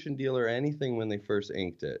distribution deal or anything when they first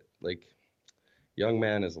inked it. Like, young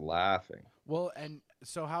man is laughing. Well, and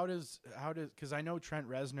so how does because I know Trent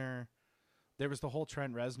Reznor, there was the whole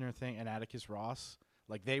Trent Reznor thing and Atticus Ross.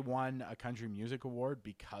 Like they won a country music award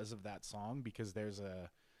because of that song, because there's a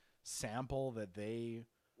sample that they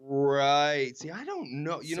Right. See, I don't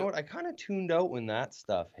know. You know so what? I kind of tuned out when that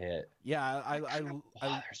stuff hit. yeah That kind of I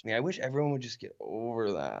bothers me. I wish everyone would just get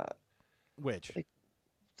over that. which Like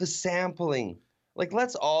the sampling. Like,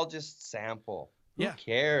 let's all just sample. Who yeah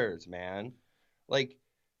cares, man? Like,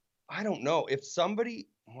 I don't know. If somebody,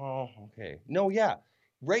 well, okay. No, yeah.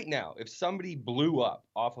 Right now, if somebody blew up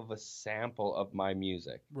off of a sample of my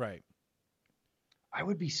music, right I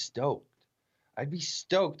would be stoked. I'd be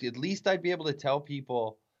stoked. At least I'd be able to tell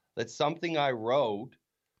people that something I wrote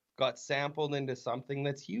got sampled into something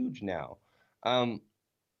that's huge now. Um,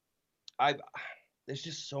 I there's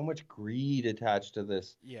just so much greed attached to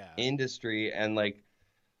this yeah industry, and like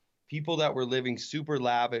people that were living super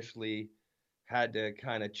lavishly had to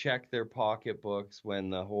kind of check their pocketbooks when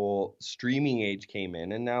the whole streaming age came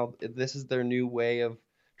in, and now this is their new way of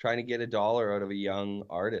trying to get a dollar out of a young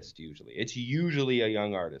artist. It's usually a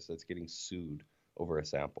young artist that's getting sued over a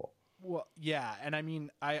sample. well yeah, and I mean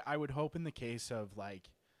I would hope in the case of like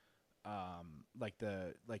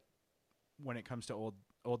the like when it comes to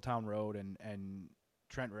Old Town Road and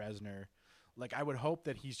Trent Reznor, like I would hope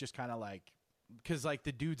that he's just kind of like, because like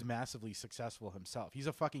the dude's massively successful himself. He's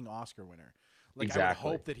a fucking Oscar winner. Like I would Exactly.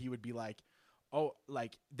 hope that he would be like, oh,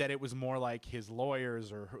 like that it was more like his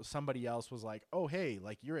lawyers or somebody else was like, oh hey,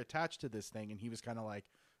 like you're attached to this thing, and he was kind of like,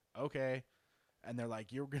 okay, and they're like,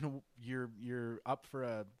 you're up for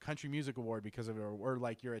a country music award because of it, or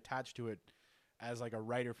like you're attached to it as like a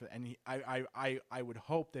writer for, and I would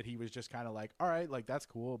hope that he was just kind of like, all right, like that's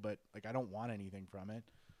cool, but like I don't want anything from it.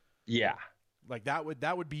 Yeah. Like that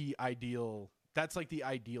would be ideal. That's like the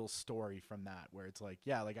ideal story from that, where it's like,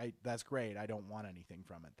 yeah, like that's great, I don't want anything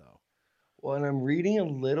from it though. Well, and I'm reading a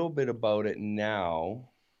little bit about it now,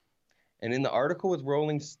 and in the article with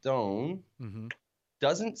Rolling Stone, Mm-hmm.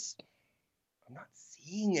 doesn't I'm not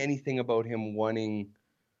seeing anything about him wanting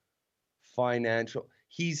financial.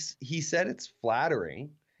 He said it's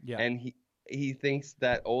flattering, Yeah, and he thinks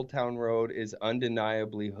that Old Town Road is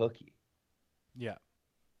undeniably hooky. yeah,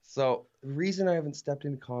 So the reason I haven't stepped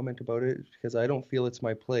in to comment about it is because I don't feel it's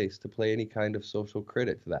my place to play any kind of social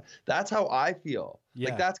credit to that. That's how I feel. Like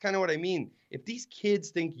yeah, that's kind of what I mean. If these kids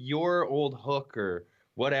think your old hook or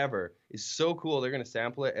whatever is so cool, they're gonna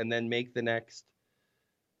sample it and then make the next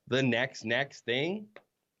thing.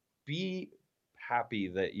 Be happy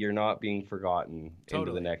that you're not being forgotten into the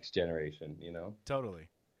totally, next generation. You know? totally.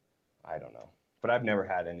 I don't know, but I've never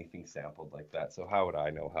had anything sampled like that. So how would I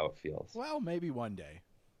know how it feels? Well, maybe one day.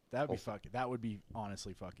 That would be Hopefully. fucking. That would be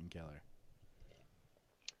honestly fucking killer.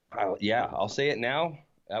 Yeah, I'll say it now.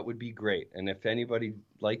 That would be great. And if anybody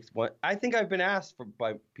likes what I think I've been asked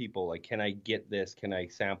by people, like, can I get this? Can I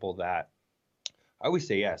sample that? I always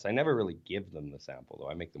say yes. I never really give them the sample though.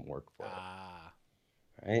 I make them work for Ah,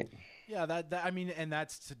 it. Right? yeah. That I mean, and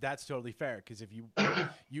that's totally fair, because if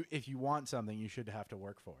if you want something, you should have to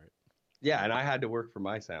work for it. Yeah, and I had to work for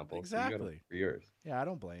my sample, so you got to work Exactly. for yours. Yeah, I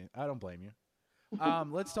don't blame you.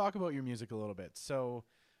 Let's talk about your music a little bit. So,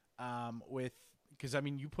 with because I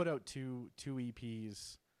mean, you put out two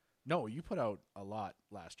EPs. No, you put out a lot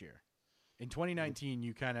last year. In 2019,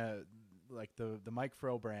 you kind of like the Mike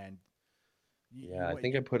Froh brand. Yeah, I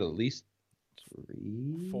think I put at least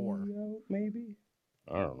four. 3 out, maybe.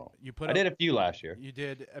 I don't know. You put I out, did a few last year. you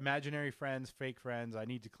did Imaginary Friends, Fake Friends, I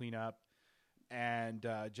Need to Clean Up, and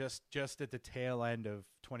just at the tail end of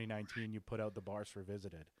 2019, you put out The Bars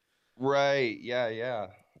Revisited. Right. Yeah, yeah.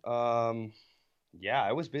 Yeah,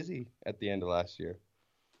 I was busy at the end of last year.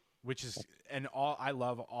 Which is, and I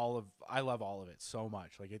love all of it so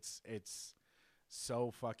much. Like it's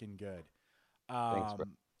so fucking good. Thanks, bro.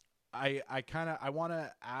 I kind of I want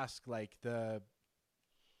to ask like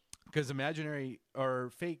because Imaginary or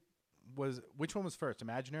Fake was, which one was first,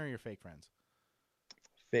 Imaginary or Fake Friends?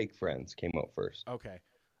 Fake Friends came out first. Okay,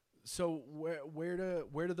 so where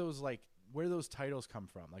do those like, where do those titles come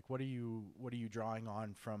from? Like what are you drawing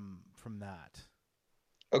on from that?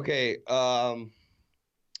 Okay,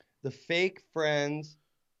 the fake friends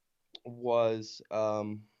was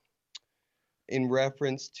in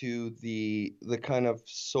reference to the kind of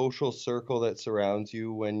social circle that surrounds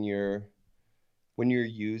you when you're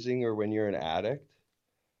using or when you're an addict,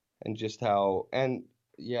 and just how and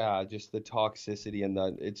yeah, just the toxicity and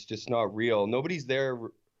the it's just not real. Nobody's there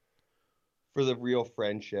for the real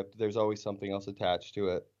friendship. There's always something else attached to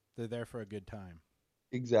it. They're there for a good time.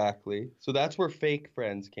 Exactly. So that's where fake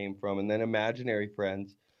friends came from, and then imaginary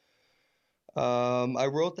friends. I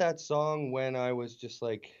wrote that song when I was just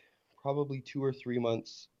like probably 2 or 3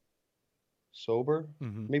 months sober,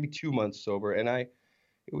 Mm-hmm. maybe 2 months sober, and it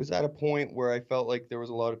was at a point where I felt like there was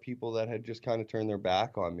a lot of people that had just kind of turned their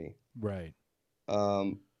back on me. Right.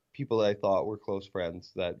 Um, People that I thought were close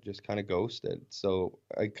friends that just kind of ghosted. So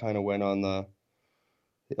I kind of went on the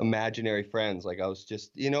imaginary friends. Like I was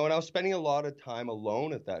just, and I was spending a lot of time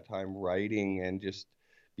alone at that time, writing and just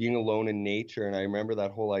being alone in nature. And I remember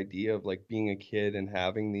that whole idea of like being a kid and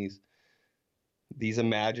having these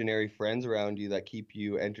imaginary friends around you that keep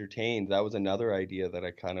you entertained. That was another idea that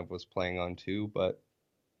I kind of was playing on too. But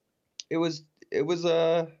it was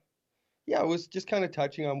yeah, it was just kind of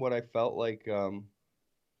touching on what I felt like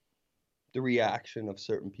the reaction of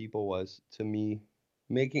certain people was to me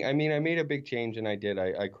making. I mean, I made a big change, and I did.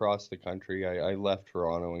 I crossed the country. I left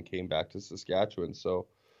Toronto and came back to Saskatchewan. So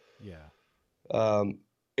Yeah. um,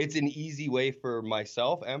 it's an easy way for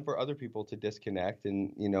myself and for other people to disconnect.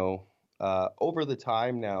 And over the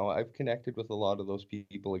time now, I've connected with a lot of those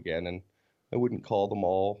people again, and I wouldn't call them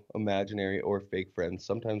all imaginary or fake friends.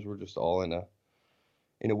 Sometimes we're just all in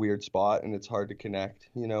a weird spot, and it's hard to connect.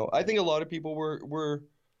 I think a lot of people were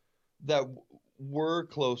that were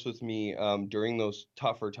close with me during those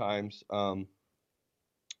tougher times.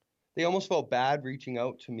 They almost felt bad reaching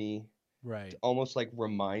out to me, Right. almost like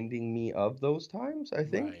reminding me of those times. I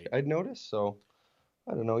think Right. I'd noticed. So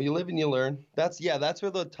I don't know. You live and you learn. That's where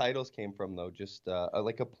the titles came from, though. Just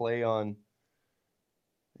like a play on.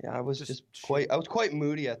 Yeah, Just shit. I was quite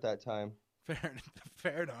moody at that time. Fair.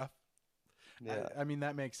 Fair enough. Yeah. I mean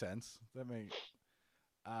that makes sense. That make.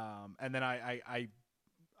 And then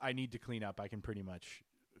I need to clean up. I can pretty much.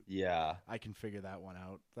 Yeah. I can figure that one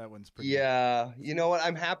out. That one's pretty. Yeah. You know what?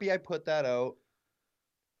 I'm happy I put that out.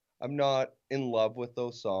 I'm not in love with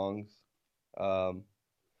those songs. Um,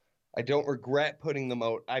 I don't regret putting them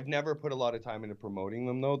out. I've never put a lot of time into promoting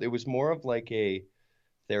them though. It was more of like a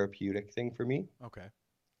therapeutic thing for me. Okay.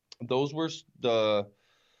 Those were the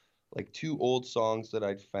like two old songs that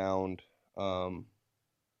I'd found. Um,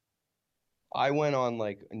 I went on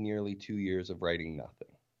like nearly 2 years of writing nothing.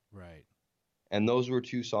 Right. And those were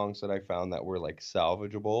two songs that I found that were like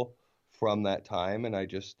salvageable from that time. And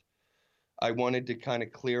I wanted to kind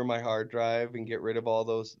of clear my hard drive and get rid of all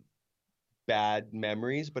those bad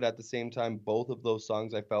memories. But at the same time, both of those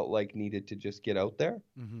songs I felt like needed to just get out there.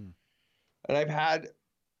 Mm-hmm. And I've had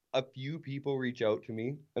a few people reach out to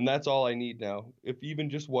me, and that's all I need now. If even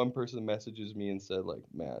just one person messages me and said, like,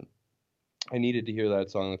 man, I needed to hear that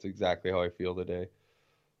song. That's exactly how I feel today.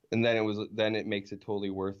 And then it makes it totally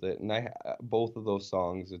worth it. And both of those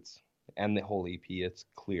songs, and the whole EP, it's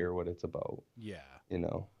clear what it's about. Yeah.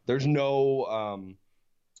 There's no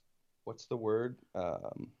what's the word?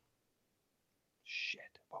 Shit,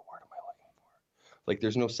 what word am I looking for? Like,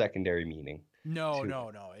 there's no secondary meaning No. to it. No.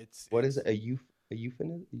 No. What is It's it? A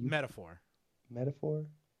euphemism? metaphor. Metaphor?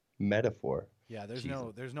 Metaphor. Yeah.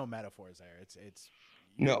 Jesus. There's no metaphors there. It's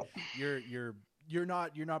you're No. you're you're you're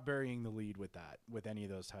not burying the lead with that with any of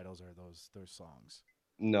those titles or those songs.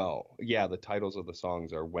 No. Yeah, the titles of the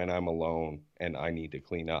songs are When I'm Alone and I Need to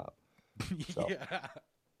Clean Up. So Yeah.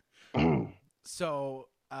 So,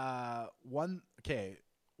 one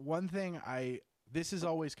thing this has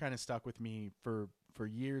always kind of stuck with me for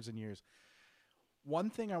years and years. One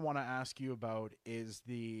thing I want to ask you about is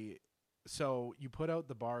so you put out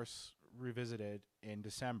the Barce Revisited in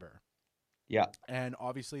December, yeah. and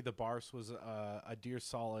obviously the Barce was a Dear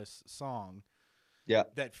Solace song Yeah.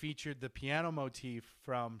 that featured the piano motif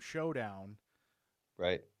from Showdown,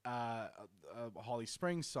 Right. a Holly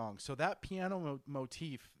Springs song. So that piano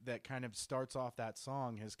motif that kind of starts off that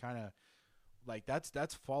song has kind of like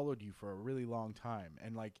that's followed you for a really long time.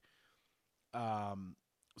 And like,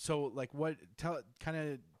 so like what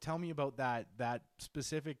tell me about that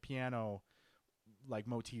specific piano like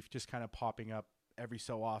motif just kind of popping up every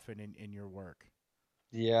so often in your work,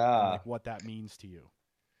 and Yeah. like what that means to you.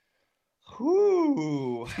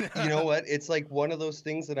 Whoo. You know what? It's like one of those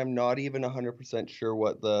things that I'm not even 100% sure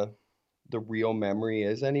what the real memory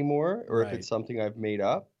is anymore, or if Right. it's something I've made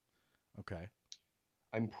up. Okay.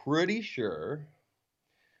 I'm pretty sure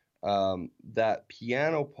That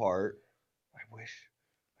piano part, I wish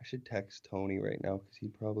I should text Tony right now because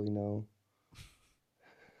he'd probably know.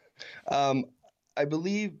 Um, I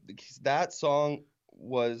believe that song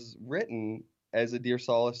was written as a Dear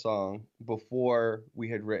Solace song before we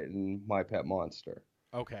had written My Pet Monster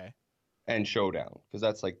Okay. and Showdown, because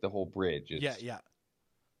that's like the whole bridge. Yeah, It's yeah.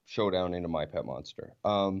 Showdown into My Pet Monster.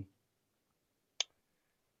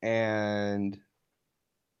 And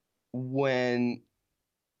when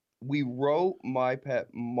we wrote My Pet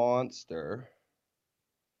Monster,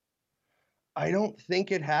 I don't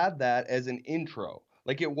think it had that as an intro.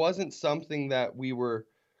 Like it wasn't something that we were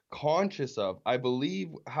conscious of. I believe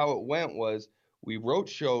how it went was we wrote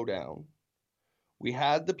Showdown. We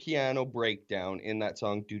had the piano breakdown in that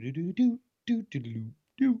song do do do do do do do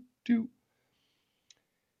do do.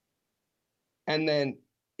 And then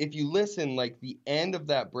if you listen like the end of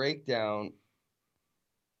that breakdown,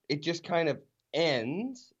 it just kind of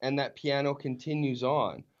ends and that piano continues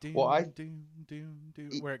on. Well, Doom, doom, doom,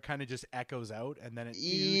 doom. Where it kind of just echoes out and then it do, do,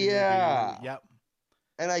 do. Yeah. Yep.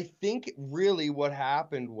 And I think really what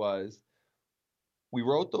happened was we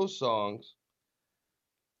wrote those songs.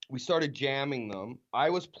 We started jamming them. I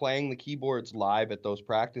was playing the keyboards live at those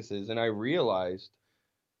practices, and I realized,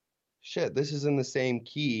 shit, this is in the same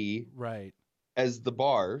key Right. as the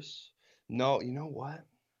bars. No, you know what?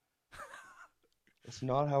 That's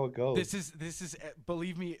not how it goes. This is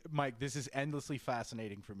believe me, Mike, this is endlessly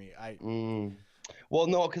fascinating for me. I Mm. Well,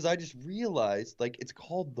 no, because I just realized, like, it's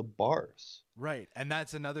called the bars. Right. And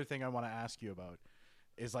that's another thing I want to ask you about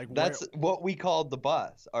is like where That's what we called the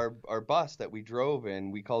bus. Our bus that we drove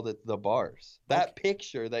in, we called it the bars. okay, That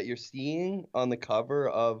picture that you're seeing on the cover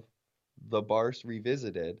of the Bars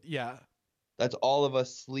Revisited, yeah, that's all of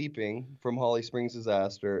us sleeping from Holly Springs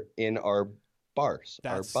disaster in our bars,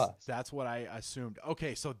 our bus. that's what I assumed.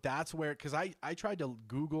 Okay, so that's where cuz I tried to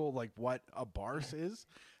Google like what a barse is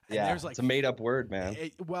and Yeah, there's like it's a made up word, man.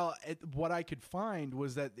 what I could find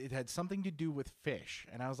was that it had something to do with fish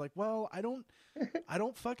and I was like, well, I don't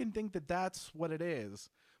fucking think that that's what it is.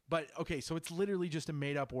 But okay, so it's literally just a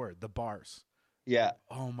made up word, the barse. Yeah,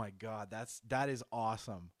 Oh my god, that is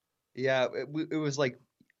awesome. yeah. It was like,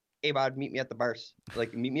 hey, bud, meet me at the bars.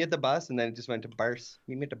 Like, meet me at the bus, and then it just went to bars.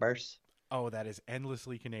 Meet me at the bars. Oh, that is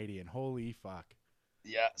endlessly Canadian. Holy fuck.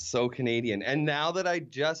 Yeah, so Canadian. And now that I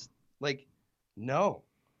just like, no,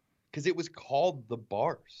 because it was called the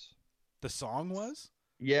bars. The song was?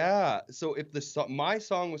 Yeah. So if my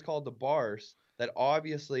song was called the bars, that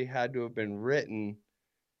obviously had to have been written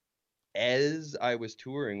as I was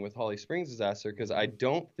touring with Holly Springs Disaster, because I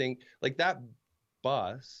don't think like that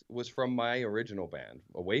bus was from my original band,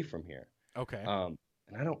 Away From Here. Okay.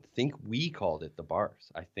 And I don't think we called it the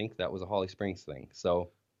bars. I think that was a Holly Springs thing.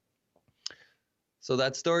 So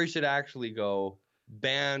that story should actually go,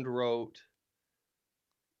 band wrote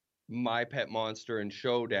My Pet Monster and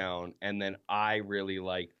Showdown, and then I really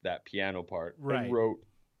liked that piano part Right. and wrote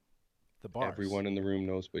The bars. Everyone in the Room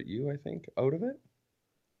Knows But You, I think, out of it.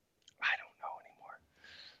 I don't know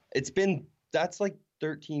anymore. That's like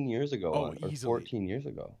 13 years ago, Oh, or easily. 14 years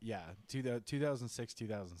ago. Yeah, 2006,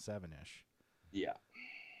 2007-ish. Yeah.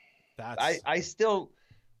 That's I still,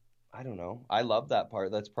 I don't know. I love that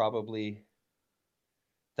part. That's probably,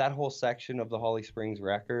 that whole section of the Holly Springs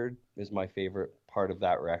record is my favorite part of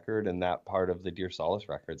that record, and that part of the Dear Solace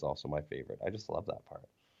record is also my favorite. I just love that part.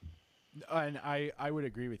 and I would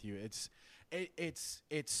agree with you. It's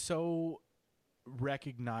so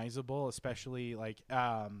recognizable, especially like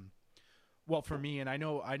well for me and I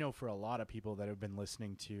know for a lot of people that have been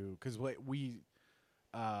listening to cuz we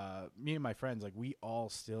me and my friends like we all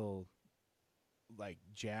still like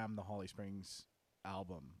jam the Holly Springs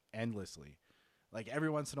album endlessly. Like every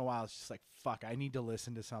once in a while it's just like fuck, I need to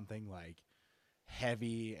listen to something like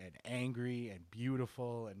heavy and angry and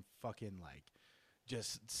beautiful and fucking like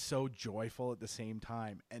just so joyful at the same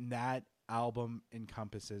time. And that album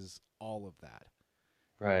encompasses all of that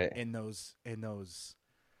Right. in those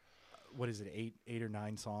what is it, eight or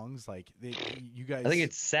nine songs? Like you guys, I think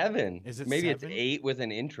it's 7. is it Maybe 7? it's 8 with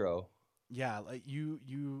an intro. Yeah, like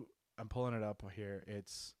you I'm pulling it up here.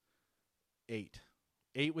 It's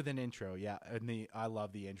 8 with an intro. Yeah, and I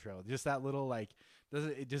love the intro. Just that little like does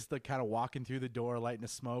it just the kind of walking through the door, lighting a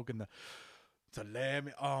smoke, and the to let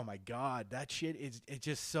me. Oh my god, that shit is it's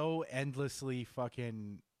just so endlessly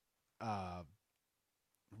fucking uh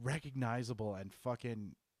recognizable and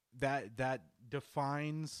fucking that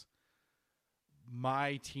defines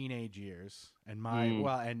my teenage years and my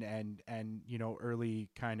well and you know early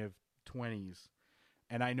kind of 20s,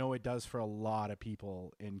 and I know it does for a lot of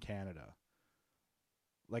people in Canada.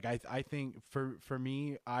 Like I think for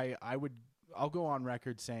me I would I'll go on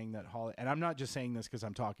record saying that Holly, and I'm not just saying this because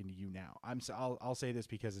I'm talking to you now. I'll say this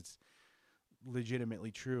because it's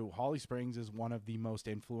legitimately true. Holly Springs is one of the most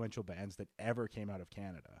influential bands that ever came out of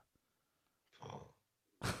Canada.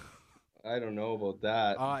 I don't know about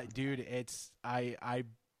that. Dude, it's I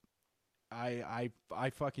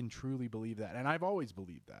fucking truly believe that, and I've always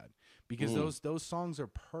believed that because those songs are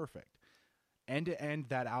perfect. End to end,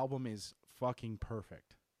 that album is fucking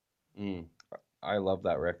perfect. I love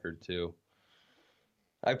that record too.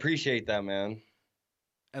 I appreciate that, man.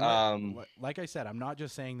 And like I said, I'm not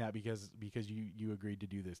just saying that because you agreed to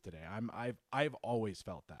do this today. I've always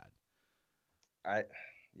felt that. I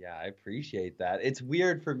appreciate that. It's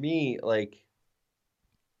weird for me, like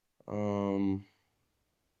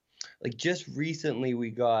just recently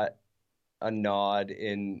we got a nod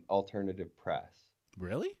in alternative press.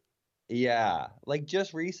 Really? Yeah, like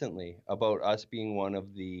just recently about us being one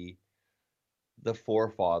of the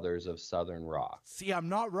forefathers of Southern rock. See, I'm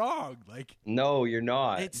not wrong. Like, no, you're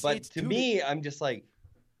not. But to dude, me, I'm just like,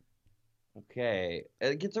 okay,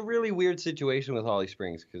 it gets a really weird situation with Holly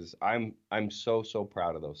Springs because I'm so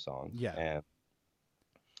proud of those songs. Yeah.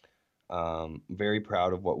 And very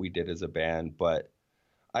proud of what we did as a band. But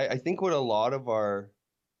I think what a lot of our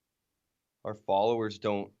followers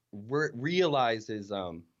don't realize is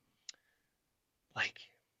like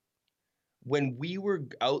when we were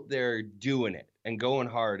out there doing it and going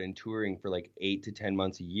hard and touring for like 8 to 10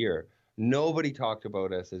 months a year, nobody talked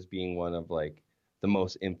about us as being one of like the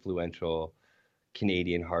most influential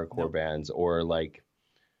Canadian hardcore bands, or like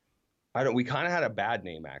we kind of had a bad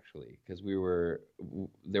name actually because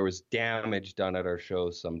there was damage done at our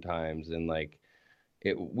shows sometimes, and like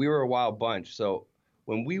we were a wild bunch. So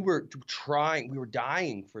when we were we were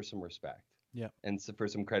dying for some respect, and for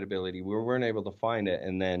some credibility. We weren't able to find it,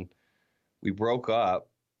 and then we broke up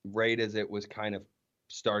right as it was kind of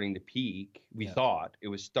starting to peak. We thought it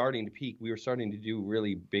was starting to peak. We were starting to do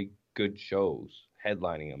really big, good shows,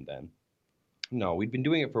 headlining them then. No, we'd been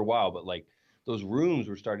doing it for a while, but like those rooms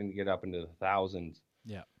were starting to get up into the thousands.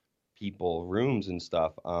 People rooms and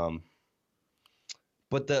stuff.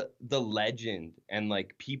 But the legend and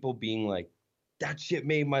like people being like, that shit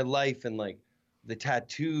made my life, and like the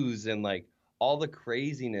tattoos and like all the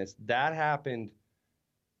craziness that happened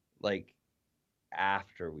like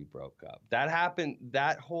after we broke up.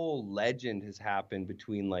 That whole legend has happened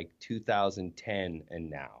between like 2010 and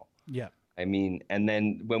now. I mean, and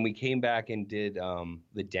then when we came back and did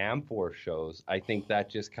the Danforth shows, I think that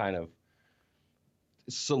just kind of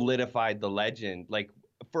solidified the legend, like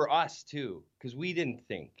for us too, because we didn't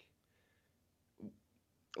think,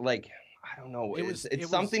 like, I don't know, it's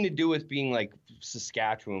something to do with being like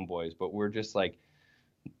Saskatchewan boys, but we're just like,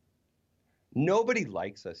 nobody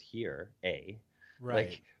likes us here, right?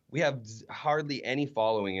 Like we have hardly any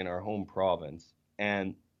following in our home province,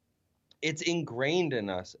 and it's ingrained in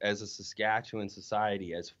us as a Saskatchewan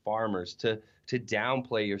society, as farmers, to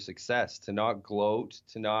downplay your success, to not gloat,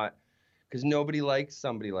 to not, because nobody likes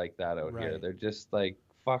somebody like that out here. They're just like,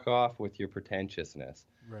 fuck off with your pretentiousness.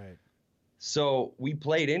 Right. So we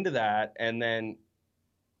played into that, and then,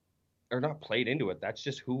 or not played into it, that's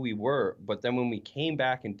just who we were. But then when we came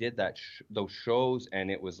back and did those shows, and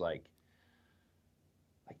it was like,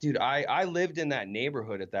 dude, I lived in that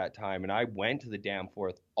neighborhood at that time, and I went to the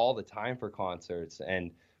Danforth all the time for concerts. And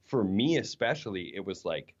for me especially, it was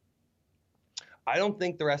like, I don't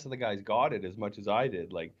think the rest of the guys got it as much as I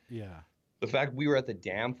did. Like, the fact we were at the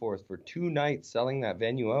Danforth for 2 nights selling that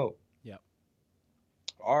venue out.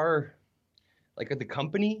 Like at the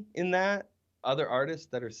company in that, other artists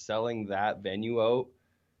that are selling that venue out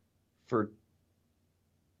for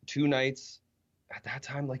 2 nights at that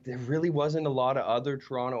time, like there really wasn't a lot of other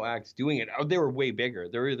Toronto acts doing it. They were way bigger.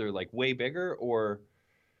 They're either like way bigger, or,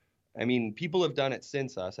 I mean, people have done it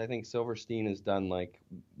since us. I think Silverstein has done like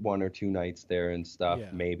 1 or 2 nights there and stuff,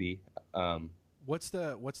 maybe. What's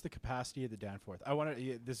the capacity of the Danforth?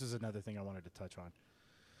 This is another thing I wanted to touch on.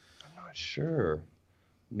 I'm not sure.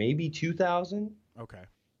 Maybe 2,000. Okay.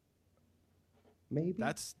 Maybe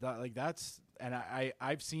that's, and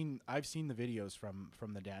I've seen the videos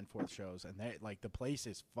from the Danforth shows, and they, like, the place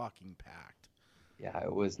is fucking packed. Yeah,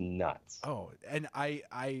 it was nuts. Oh, and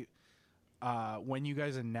I when you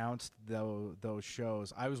guys announced those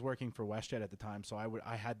shows, I was working for WestJet at the time, so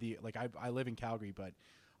I had the, like, I live in Calgary, but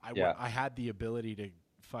I had the ability to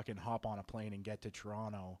fucking hop on a plane and get to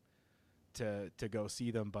Toronto to go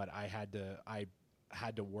see them, but I had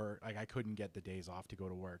to work. Like, I couldn't get the days off to go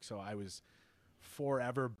to work, so I was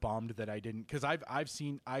forever bummed that I didn't, because I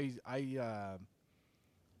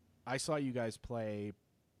saw you guys play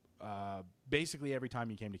basically every time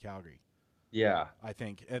you came to Calgary. Yeah. I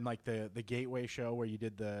think, and like the Gateway show where you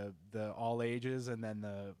did the all ages, and then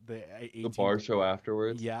the The 18. bar show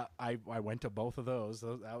afterwards. Yeah, I went to both of those.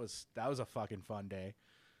 That was a fucking fun day.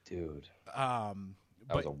 Dude, Um,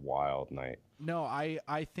 that was but a wild night. no, I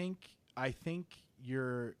think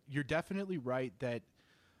you're definitely right that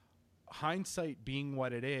hindsight being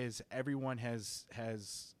what it is, everyone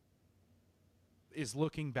is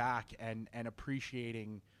looking back and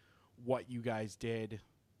appreciating what you guys did.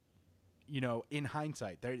 In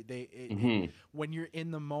hindsight, when you're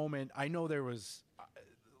in the moment, I know there was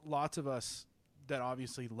lots of us that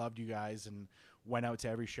obviously loved you guys and went out to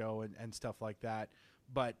every show and stuff like that.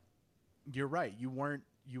 But you're right, you weren't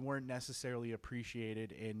necessarily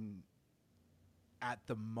appreciated at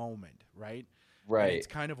the moment, right? And Right. it's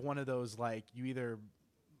kind of one of those, like, you either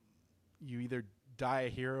die a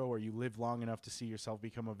hero or you live long enough to see yourself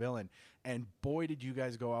become a villain. And boy, did you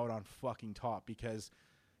guys go out on fucking top, because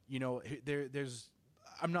there's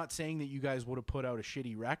I'm not saying that you guys would have put out a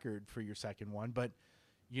shitty record for your second one, but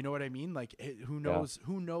you know what I mean? Like, who knows? Yeah.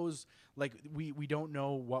 Who knows? Like, we don't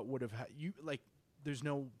know what would have there's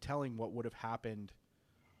no telling what would have happened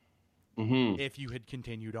Mm-hmm. if you had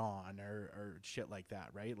continued on, or shit like that,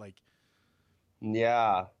 right? Like,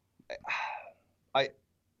 Yeah. I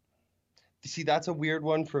see that's a weird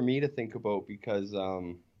one for me to think about because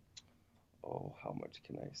oh, how much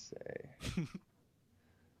can I say?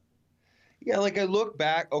 Yeah, like I look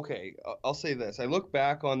back, okay, I'll say this. I look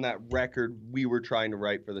back on that record we were trying to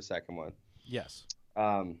write for the second one. yes,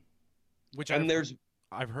 Um which and there's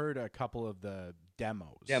I've heard a couple of the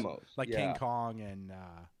demos, like King yeah. Kong and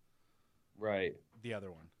Right. the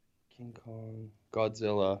other one, King Kong,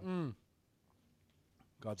 Godzilla.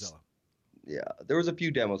 Godzilla. Yeah, there was a few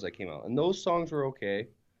demos that came out, and those songs were okay.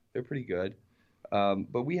 They're pretty good.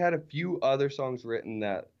 But we had a few other songs written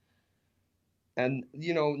that, and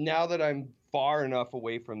now that I'm far enough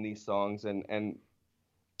away from these songs and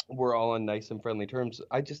we're all on nice and friendly terms,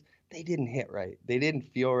 they didn't hit right. They didn't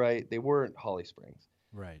feel right. They weren't Holly Springs.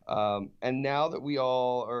 Right. And now that we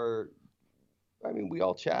all are, I mean, we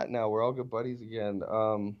all chat now. We're all good buddies again.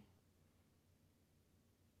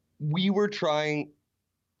 We were trying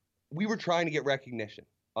to get recognition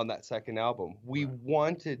on that second album. We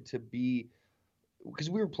wanted to be, because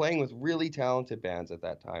we were playing with really talented bands at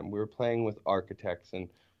that time. We were playing with Architects and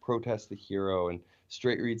Protest the Hero and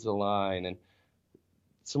Straight Reads the Line and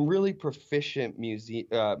some really proficient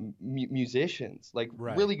musicians, like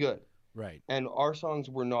really good. Right. And our songs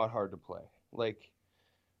were not hard to play. Like,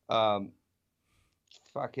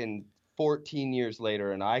 fucking 14 years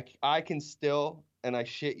later, and I can still, and I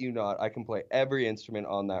shit you not, I can play every instrument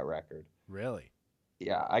on that record. Really?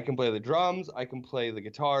 Yeah, I can play the drums, I can play the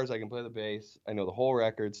guitars, I can play the bass. I know the whole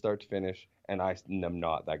record start to finish, and I am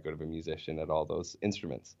not that good of a musician at all those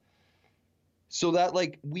instruments. So that,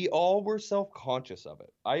 like, we all were self-conscious of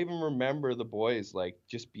it. I even remember the boys, like,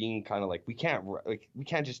 just being kind of like, we can't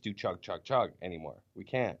just do chug chug chug anymore. We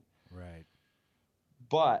can't. Right.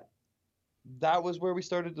 But that was where we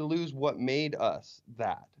started to lose what made us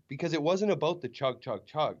that, because it wasn't about the chug chug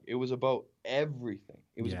chug. It was about everything.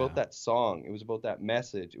 It was about that song. It was about that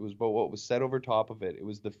message. It was about what was said over top of it. It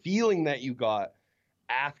was the feeling that you got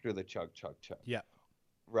after the chug chug chug. Yeah.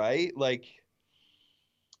 Right? Like,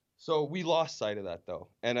 so we lost sight of that though.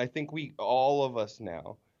 And I think all of us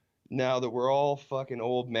now that we're all fucking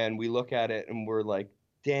old men, we look at it and we're like,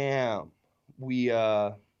 damn, we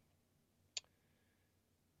were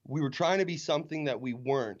trying to be something that we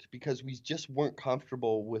weren't, because we just weren't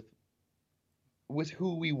comfortable with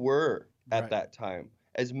who we were at that time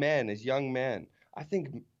as men, as young men. I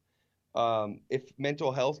think if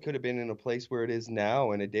mental health could have been in a place where it is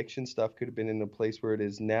now, and addiction stuff could have been in a place where it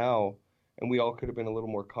is now, and we all could have been a little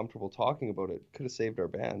more comfortable talking about it, could have saved our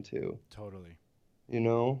band too. Totally.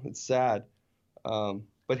 It's sad.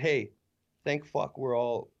 But hey, thank fuck we're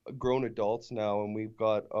all grown adults now, and we've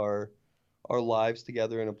got our lives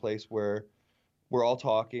together in a place where we're all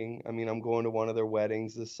talking. I mean, I'm going to one of their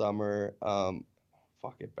weddings this summer.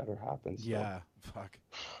 Fuck, it better happen. So. Yeah, fuck.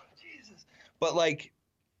 Jesus. But like,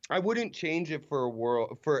 I wouldn't change it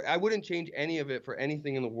I wouldn't change any of it for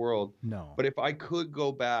anything in the world. No. But if I could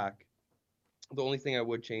go back, the only thing I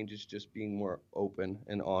would change is just being more open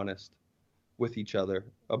and honest with each other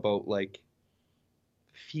about, like,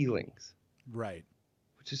 feelings. Right.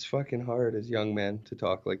 Which is fucking hard as young men to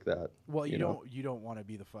talk like that. Well, you don't want to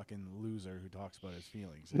be the fucking loser who talks about his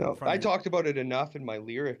feelings. No, I talked about it enough in my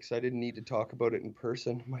lyrics. I didn't need to talk about it in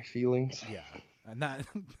person, my feelings. Yeah, and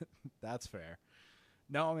that's fair.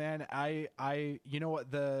 No, man, I you know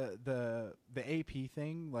what, the AP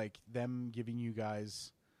thing, like them giving you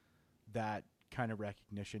guys that kind of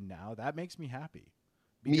recognition now, that makes me happy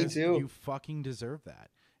Me because you too. fucking deserve that.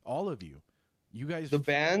 All of you. You guys The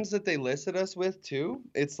bands that they listed us with too,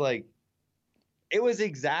 it's like it was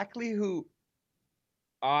exactly who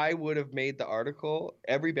I would have made the article.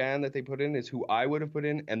 Every band that they put in is who I would have put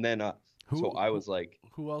in, and then us. So who I who was like,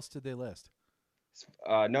 who else did they list?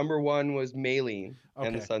 number one was Maylene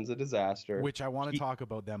and the Okay. Sons of Disaster. Which I want to He, talk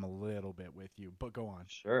about them a little bit with you, but go on.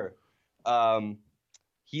 sure. Um,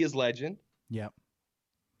 he is Legend. Yep.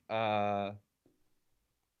 Uh,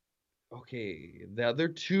 okay, the other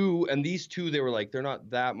two, and these two, they were like, they're not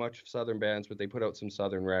that much Southern bands, but they put out some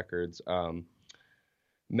Southern records.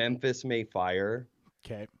 Memphis May Fire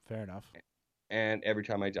Okay, fair enough. and Every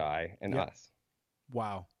Time I Die and Yep. us.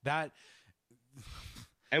 Wow. That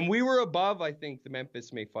And we were above, I think, the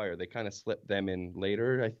Memphis May Fire. They kind of slipped them in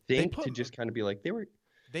later, I think, put to just kind of be like, they were.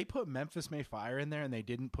 they put Memphis May Fire in there and they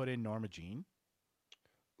didn't put in Norma Jean.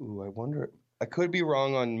 Ooh, I wonder. I could be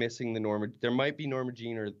wrong on missing the Norma. There might be Norma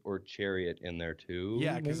Jean or Chariot in there too.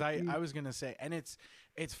 Yeah, because I maybe? was gonna say, and it's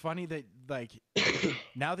funny that like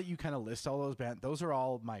now that you kind of list all those bands, those are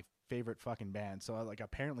all my favorite fucking bands. So like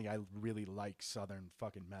apparently I really like Southern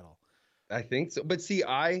fucking metal. I think so. But see,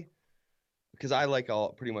 because I like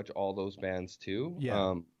pretty much all those bands too.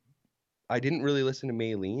 Yeah. I didn't really listen to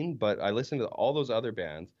Maylene, but I listened to all those other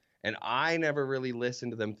bands, and I never really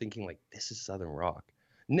listened to them thinking like this is Southern rock.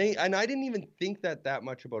 And I didn't even think that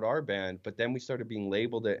much about our band, but then we started being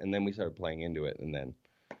labeled it, and then we started playing into it, and then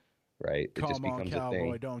right, it just Come on, becomes a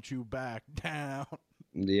cowboy, thing. don't you back down.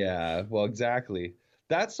 Yeah, well, exactly.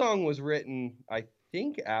 That song was written, I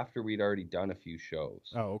think, after we'd already done a few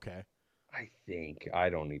shows. Oh, okay. I think. I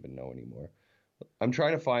don't even know anymore. I'm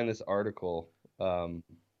trying to find this article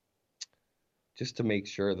just to make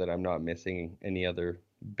sure that I'm not missing any other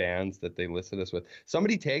bands that they listed us with.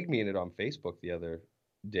 Somebody tagged me in it on Facebook the other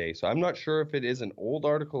day, so I'm not sure if it is an old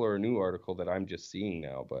article or a new article that I'm just seeing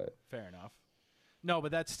now, but Fair enough. No,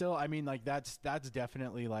 but that's still, I mean, like that's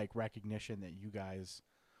definitely like recognition that you guys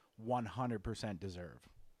 100% deserve.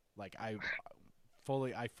 Like I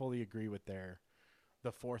fully agree with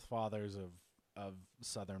the fourth fathers of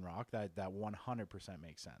Southern rock. That 100%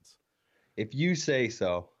 makes sense. if you say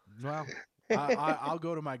so. Well, I'll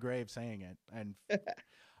go to my grave saying it. And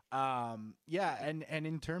yeah, and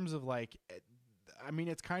in terms of like, I mean,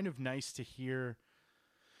 it's kind of nice to hear.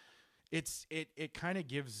 It kind of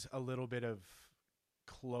gives a little bit of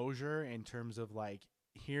closure in terms of like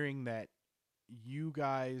hearing that you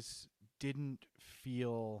guys didn't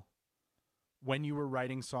feel when you were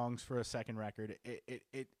writing songs for a second record.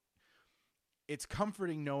 It's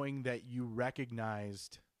comforting knowing that you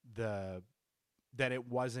recognized that it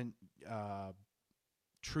wasn't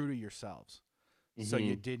true to yourselves. So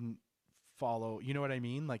you Mhm. didn't follow, you know what I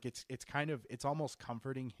mean? Like it's kind of, it's almost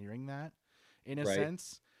comforting hearing that in a Right.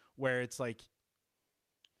 sense where it's like,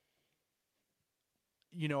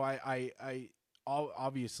 you know,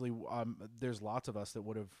 obviously there's lots of us that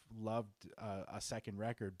would have loved a second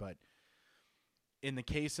record, but in the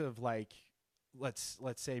case of like, let's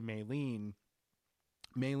say Maylene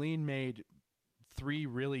made 3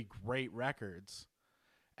 really great records.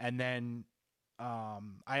 And then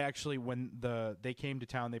I actually, when they came to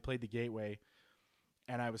town, they played the Gateway,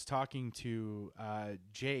 and I was talking to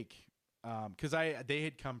Jake because they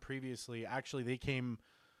had come previously. Actually, they came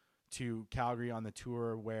to Calgary on the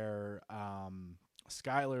tour where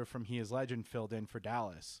Skylar from He Is Legend filled in for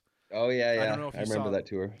Dallas. Oh yeah, I don't yeah. know if I you remember saw. that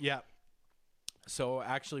tour. Yeah. So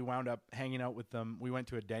actually wound up hanging out with them. We went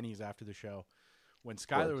to a Denny's after the show when Of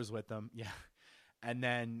Skylar course. was with them. Yeah. And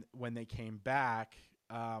then when they came back,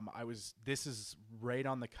 this is right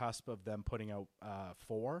on the cusp of them putting out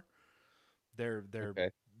Four, their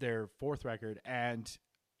Okay. their fourth record, and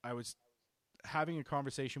I was having a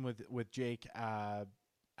conversation with Jake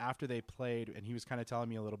after they played, and he was kind of telling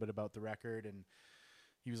me a little bit about the record, and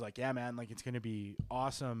he was like, "Yeah, man, like it's gonna be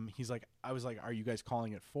awesome." He's like, "I was like, are you guys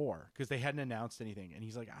calling it Four?" Because they hadn't announced anything, and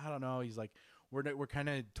he's like, "I don't know." He's like, "We're kind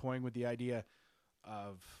of toying with the idea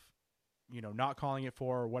of, you know, not calling it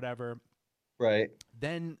Four or whatever." Right.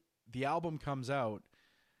 Then the album comes out,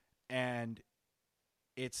 and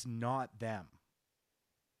it's not them.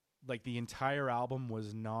 Like the entire album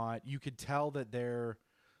was not. You could tell that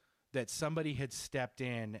somebody had stepped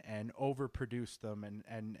in and overproduced them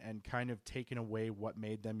and kind of taken away what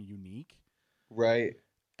made them unique. Right.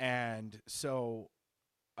 And so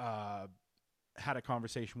had a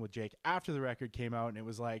conversation with Jake after the record came out, and it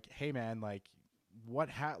was like, "Hey man, like what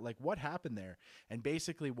happened there?" And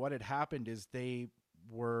basically what had happened is they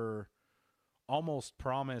were almost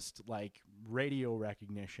promised like radio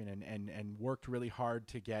recognition and worked really hard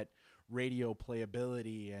to get radio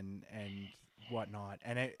playability and whatnot,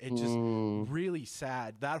 and it just Mm, really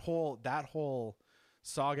sad. That whole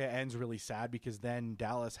saga ends really sad because then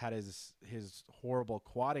Dallas had his horrible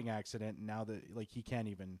quadding accident, and now that like he can't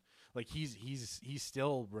even like he's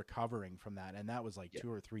still recovering from that, and that was like yeah,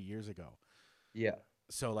 2 or 3 years ago. yeah,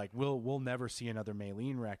 So like we'll never see another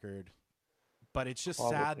Maylene record, but it's just sad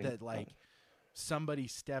probably that not. like somebody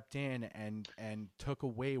stepped in and took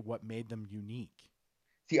away what made them unique.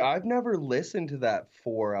 See, I've never listened to that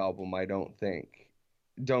four album, I don't think.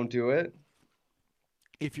 Don't do it.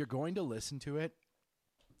 If you're going to listen to it,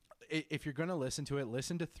 if you're going to listen to it,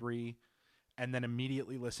 listen to 3 and then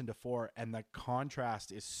immediately listen to 4, and the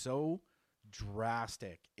contrast is so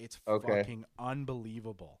drastic. It's Okay. fucking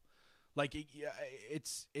unbelievable. Like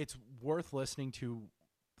it's worth listening to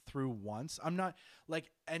through once. I'm not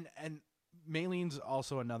like and Maylene's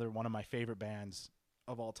also another one of my favorite bands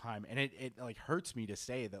of all time, and it like hurts me to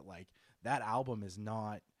say that like that album is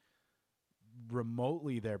not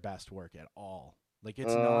remotely their best work at all. Like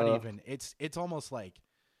it's not Uh, even it's almost like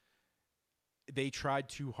they tried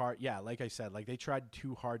too hard. Yeah, like I said, like they tried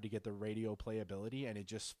too hard to get the radio playability, and it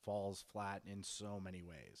just falls flat in so many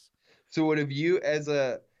ways. so what have you, as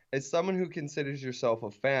someone who considers yourself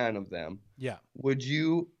a fan of them, Yeah, would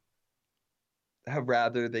you have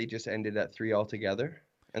rather they just ended at three altogether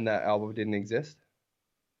and that album didn't exist?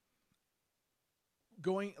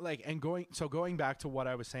 going back to what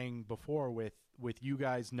I was saying before with you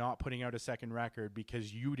guys not putting out a second record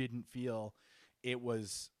because you didn't feel it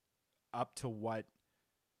was up to what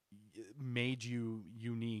made you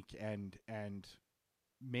unique and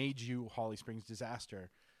made you Holly Springs Disaster.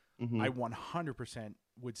 Hmm. I 100%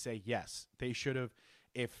 would say yes. They should have.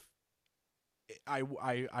 If I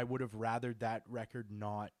would have rathered that record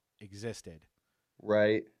not existed.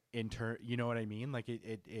 Right, You know what I mean? Like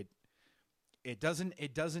it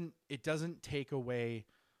doesn't take away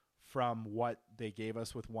from what they gave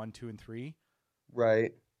us with 1, 2, and 3,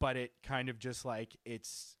 right, but it kind of just like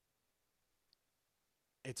it's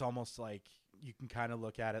almost like you can kind of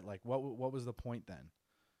look at it like what was the point then?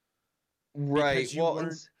 right. Because you Well, and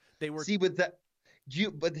weren't they were see, with that,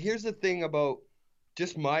 but here's the thing about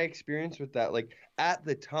just my experience with that. Like at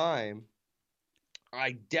the time,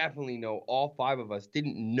 I definitely know all five of us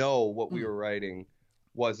didn't know what we were writing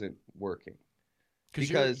wasn't working because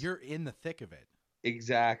because you're in the thick of it.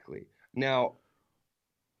 exactly. Now,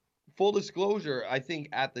 full disclosure, I think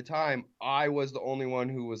at the time I was the only one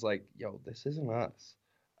who was like, "Yo, this isn't us."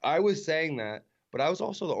 I was saying that, but I was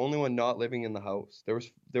also the only one not living in the house.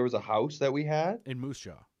 There was a house that we had. In Moose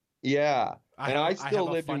Jaw. Yeah, I and have I I have still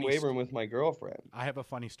a lived in funny Weyburn with my girlfriend. I have a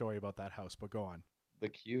funny story about that house, but go on. The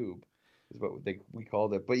Cube is what we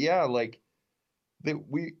called it. But yeah, like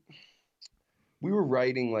we were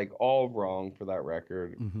writing like all wrong for that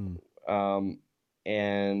record. Mm-hmm. Um,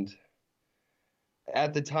 and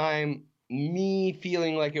at the time, me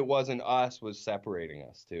feeling like it wasn't us was separating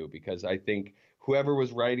us too, because I think whoever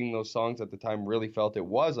was writing those songs at the time really felt it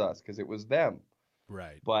was us because it was them.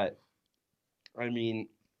 Right. But I mean,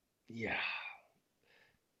 yeah,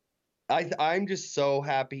 I'm just so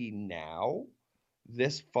happy now.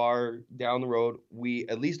 This far down the road, we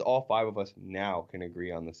at least all five of us now can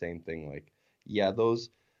agree on the same thing. Like, yeah, those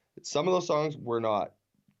some of those songs were not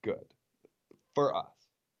good for us.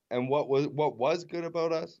 And what was good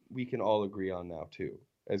about us, we can all agree on now too,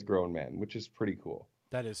 as grown men, which is pretty cool.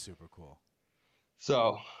 That is super cool.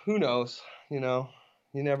 So who knows? You know,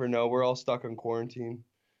 you never know. We're all stuck on quarantine.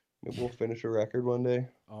 Maybe we'll finish a record one day.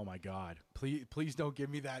 Oh my god. Please don't give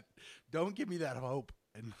me that hope.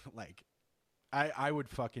 And like I would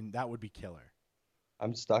fucking that would be killer.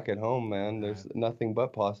 I'm stuck at home, man. Uh, There's nothing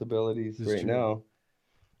but possibilities this is right true.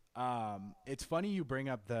 now. It's funny you bring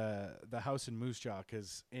up the house in Moose Jaw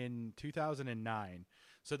because in 2009,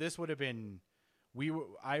 so this would have been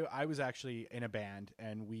I was actually in a band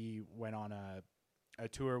and we went on a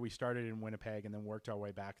tour. We started in Winnipeg and then worked our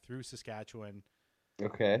way back through Saskatchewan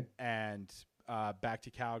Okay. and back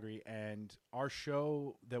to Calgary. And our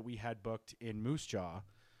show that we had booked in Moose Jaw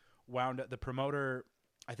wound up, the promoter,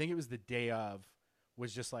 I think it was the day of,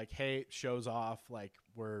 was just like, hey, show's off. Like,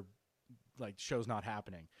 we're like, show's not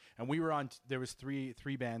happening. And we were on, there was three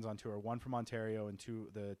bands on tour, one from Ontario and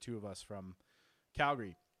the two of us from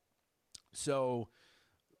Calgary. So,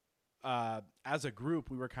 as a group,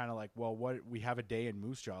 we were kind of like, well, we have a day in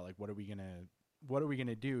Moose Jaw. Like, what are we going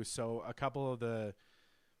to do? So a couple of the,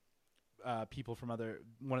 people from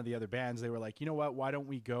one of the other bands, they were like, you know what, why don't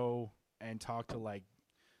we go and talk to like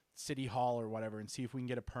City Hall or whatever and see if we can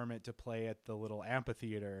get a permit to play at the little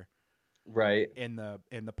amphitheater Right. in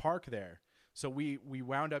the park there. So we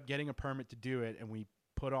wound up getting a permit to do it, and we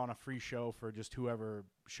put on a free show for just whoever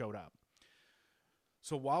showed up.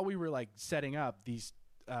 So while we were like setting up, these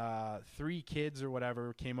 3 kids or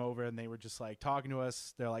whatever came over and they were just like talking to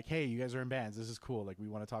us. They're like, "Hey, you guys are in bands. This is cool. Like, we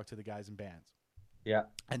want to talk to the guys in bands." Yeah.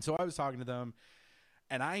 And so I was talking to them,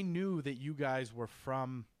 and I knew that you guys were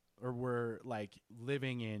from or were like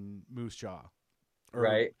living in Moose Jaw, or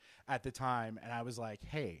Right. at the time. And I was like,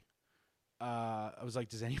 "Hey," I was like,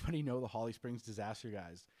 "Does anybody know the Holly Springs Disaster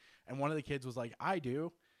guys?" And one of the kids was like, "I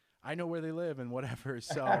do. I know where they live and whatever."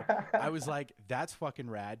 So I was like, "That's fucking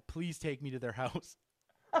rad. Please take me to their house."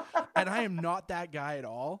 And I am not that guy at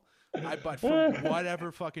all. But for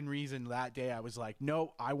whatever fucking reason that day, I was like,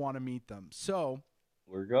 "No, I want to meet them." So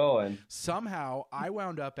We're going. somehow I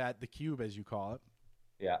wound up at the Cube, as you call it.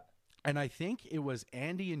 Yeah. And I think it was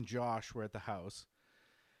Andy and Josh were at the house.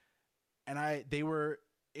 And they were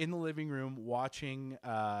in the living room watching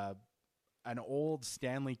an old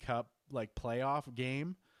Stanley Cup like playoff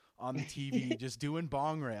game on the TV, just doing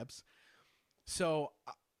bong rips. So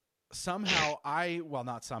somehow I wound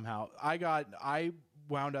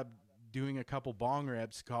up doing a couple bong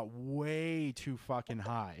rips, got way too fucking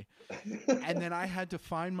high. And then I had to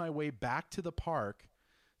find my way back to the park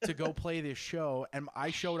to go play this show. And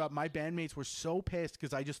I showed up. My bandmates were so pissed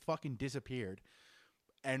because I just fucking disappeared.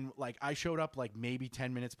 And like I showed up like maybe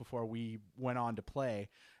 10 minutes before we went on to play.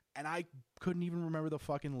 And I couldn't even remember the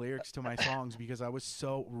fucking lyrics to my songs because I was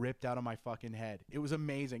so ripped out of my fucking head. It was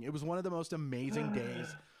amazing. It was one of the most amazing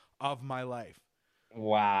days of my life.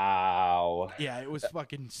 Wow. Yeah, it was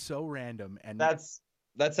fucking so random. And that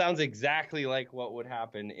sounds exactly like what would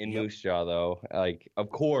happen in Moose Jaw, though. Like, of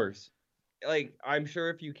course. Like, I'm sure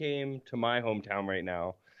if you came to my hometown right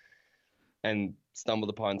now and stumbled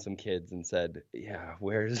upon some kids and said, "Yeah,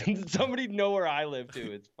 where's somebody know where I live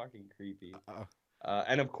too?" It's fucking creepy.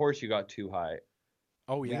 And of course, you got too high.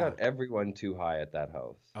 Oh yeah, we got everyone too high at that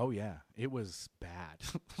house. Oh yeah, it was bad.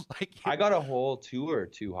 I got a whole tour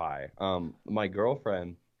too high. My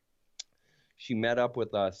girlfriend, she met up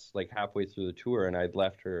with us like halfway through the tour, and I'd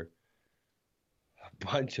left her a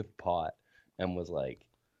bunch of pot and was like,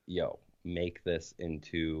 "Yo, make this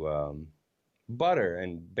into butter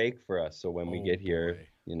and bake for us. So when we get here,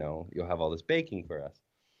 you know, you'll have all this baking for us."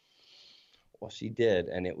 Well, she did,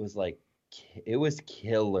 and it was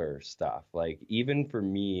killer stuff. Like, even for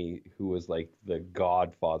me, who was like the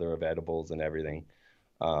godfather of edibles and everything,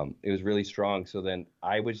 it was really strong. So then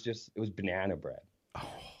it was banana bread. Oh.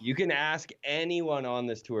 You can ask anyone on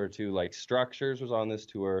this tour too. Like, Structures was on this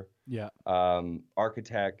tour. Yeah.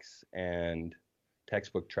 Architects and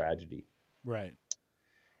Textbook Tragedy. Right.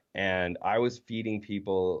 And I was feeding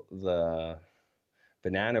people the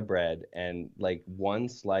banana bread, and like one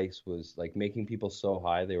slice was like making people so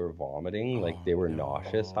high they were vomiting, like they were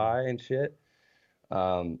nauseous high and shit.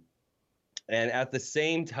 And at the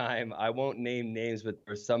same time, I won't name names, but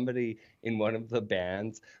there was somebody in one of the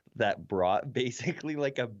bands that brought basically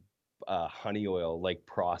like a honey oil like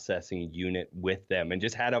processing unit with them, and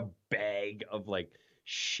just had a bag of like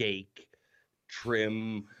shake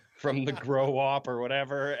trim from the grow op or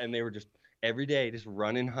whatever, and they were just every day just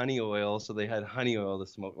running honey oil, so they had honey oil to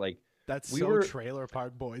smoke. Like, that's Trailer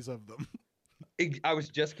Park Boys of them. I was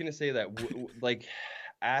just gonna say that like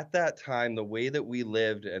at that time, the way that we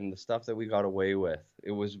lived and the stuff that we got away with,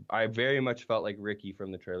 I very much felt like Ricky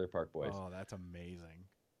from the Trailer Park Boys. Oh, that's amazing.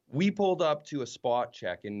 We pulled up to a spot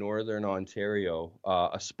check in Northern Ontario,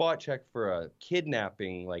 a spot check for a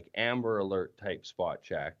kidnapping, like Amber Alert type spot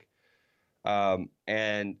check.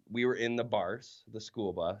 And we were in the bus, the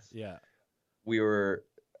school bus. Yeah.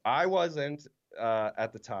 I wasn't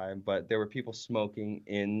at the time, but there were people smoking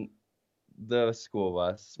in the school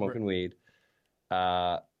bus, smoking weed.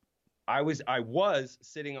 I was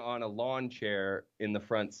sitting on a lawn chair in the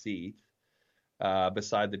front seat,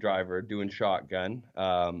 beside the driver doing shotgun.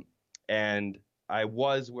 And I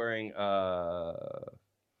was wearing a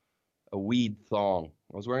weed thong.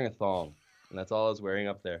 I was wearing a thong, and that's all I was wearing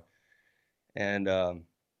up there. And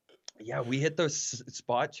yeah, we hit the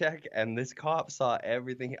spot check, and this cop saw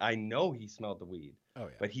everything. I know he smelled the weed. Oh,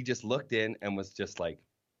 yeah. But he just looked in and was just like,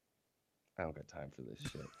 "I don't got time for this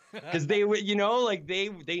shit." Because they were, you know, like they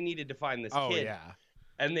needed to find this kid. Oh, yeah.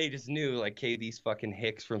 And they just knew, like, hey, these fucking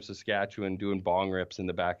hicks from Saskatchewan doing bong rips in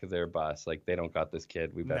the back of their bus. Like, they don't got this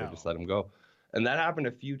kid. We better just let him go. And that happened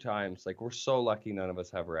a few times. Like, we're so lucky none of us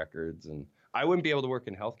have records. And I wouldn't be able to work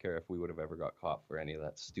in healthcare if we would have ever got caught for any of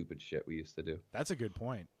that stupid shit we used to do. That's a good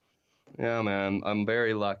point. Yeah, man. I'm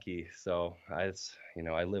very lucky. So, I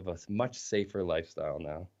live a much safer lifestyle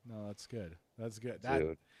now. No, that's good. That's good.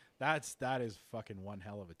 Dude. That is fucking one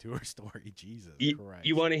hell of a tour story. Jesus Christ.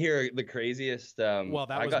 You want to hear the craziest? Well,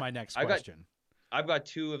 that was my next question. I've got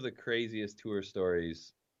two of the craziest tour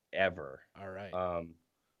stories ever. All right.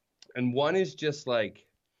 And one is just like,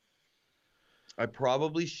 I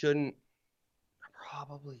probably shouldn't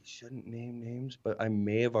name names, but I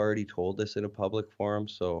may have already told this in a public forum.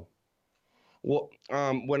 So, well,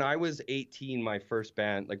 when I was 18, my first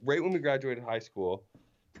band, like right when we graduated high school,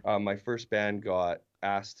 my first band got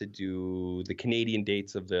asked to do the Canadian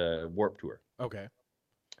dates of the Warp Tour. Okay.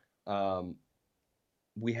 Um,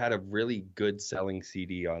 we had a really good selling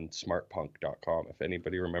CD on smartpunk.com, if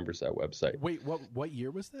anybody remembers that website. Wait, what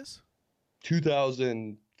year was this?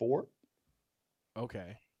 2004?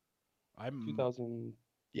 Okay. I'm 2000,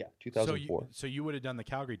 yeah, so you 2004. so you would have done the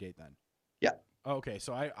Calgary date then. Yeah, Oh, okay,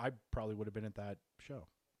 so I probably would have been at that show.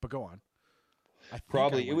 But go on. I think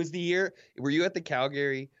probably. It was the year. Were you at the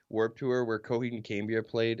Calgary Warp Tour where Coheed and Cambria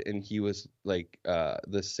played, and he was like,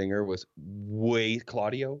 the singer was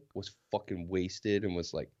Claudio was fucking wasted and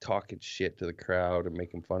was like talking shit to the crowd and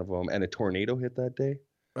making fun of him, and a tornado hit that day,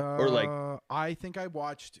 or like, I think I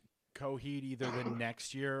watched Coheed either the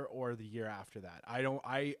next year or the year after that.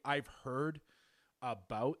 I've heard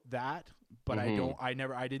about that, but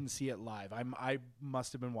I didn't see it live. I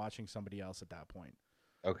must have been watching somebody else at that point.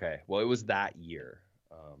 okay, well, it was that year.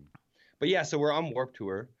 But yeah, so we're on Warp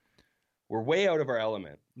Tour. We're way out of our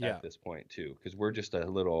element at this point too, because we're just a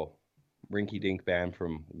little rinky-dink band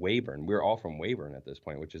from Weyburn. We're all from Weyburn at this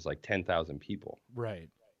point, which is like 10,000 people. Right.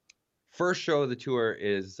 First show of the tour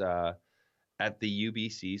is at the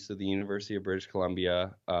UBC, so the University of British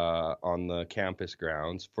Columbia, on the campus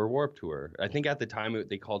grounds for Warp Tour. I think at the time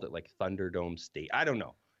they called it like Thunderdome State. I don't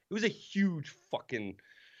know. It was a huge fucking.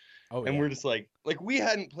 Oh, and yeah. we're just like we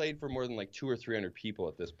hadn't played for more than like 200 or 300 people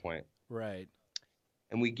at this point. Right.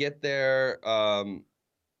 And we get there.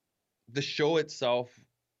 The show itself,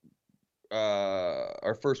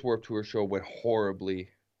 our first Warp Tour show went horribly.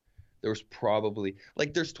 There was probably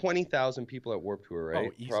there's 20,000 people at Warp Tour, right?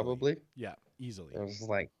 Oh, easily. Probably. Yeah, easily. There was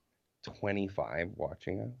like 25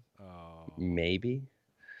 watching us. Oh. Maybe.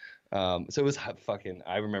 So it was fucking.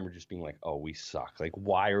 I remember just being like, "Oh, we suck. Like,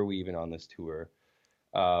 why are we even on this tour?"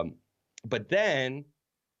 But then,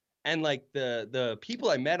 and like the people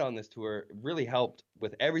I met on this tour really helped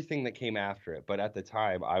with everything that came after it. But at the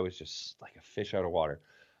time, I was just like a fish out of water.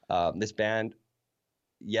 This band,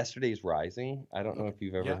 Yesterday's Rising. I don't know if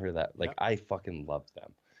you've ever heard of that. Like, I fucking loved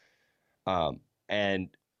them. And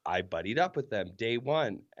I buddied up with them day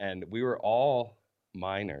one, and we were all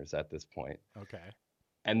minors at this point. Okay.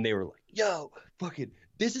 And they were like, "Yo, fucking,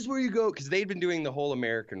 this is where you go," because they'd been doing the whole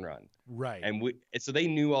American run. Right. And so they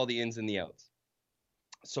knew all the ins and the outs.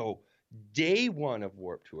 So day one of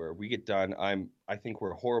Warp Tour, we get done. I think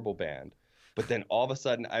we're a horrible band, but then all of a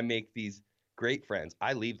sudden I make these great friends.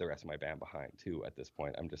 I leave the rest of my band behind too. At this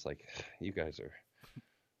point, I'm just like, you guys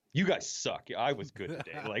suck. I was good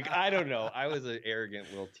today. Like, I don't know. I was an arrogant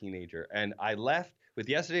little teenager, and I left with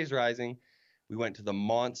Yesterday's Rising. We went to the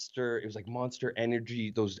Monster. It was like Monster Energy,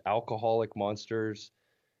 those alcoholic monsters.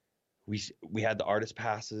 We had the artist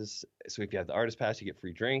passes. So if you had the artist pass, you get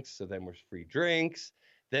free drinks. So then there's free drinks.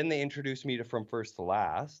 Then they introduced me to From First to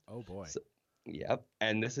Last. Oh, boy. So, yep.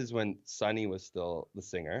 And this is when Sonny was still the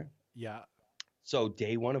singer. Yeah. So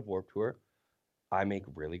day one of Warped Tour, I make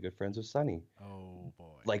really good friends with Sonny. Oh,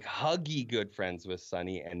 boy. Like huggy good friends with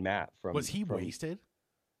Sonny and Matt. Was he wasted?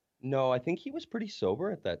 No, I think he was pretty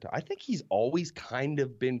sober at that time. I think he's always kind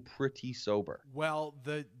of been pretty sober. Well,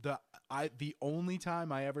 the only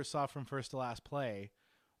time I ever saw From First to Last play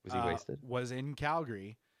was he wasted? Was in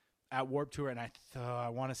Calgary at Warp Tour, and I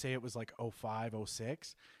want to say it was like 05,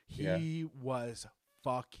 06. He was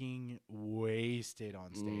fucking wasted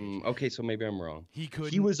on stage. Okay, so maybe I'm wrong.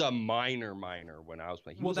 He was a minor when I was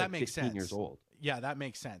playing. He was that like makes 15 sense. years old. Yeah, that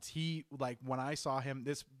makes sense. He, like, when I saw him,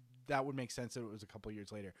 that would make sense that it was a couple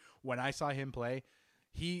years later. When I saw him play,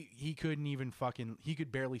 he couldn't even he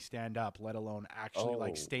could barely stand up, let alone actually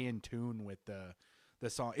like stay in tune with the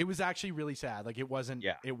song. It was actually really sad. Like, it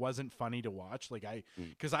wasn't funny to watch. Like,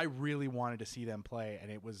 because I really wanted to see them play, and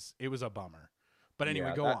it was a bummer. But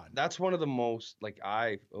anyway, go on. That's one of the most, like,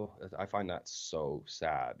 I find that so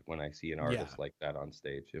sad when I see an artist like that on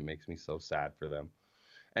stage. It makes me so sad for them,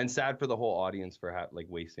 and sad for the whole audience for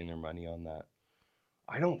wasting their money on that.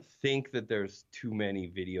 I don't think that there's too many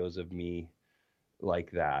videos of me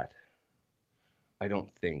like that. I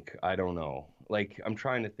don't know. Like, I'm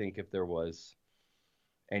trying to think if there was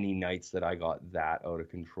any nights that I got that out of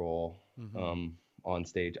control on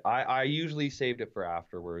stage. I usually saved it for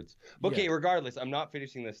afterwards. Okay, regardless, I'm not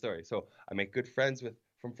finishing this story. So I make good friends with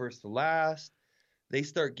From First to Last. They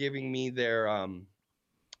start giving me their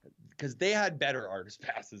because they had better artist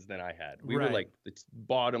passes than I had. We were like the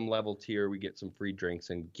bottom level tier. We get some free drinks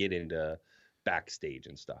and get into backstage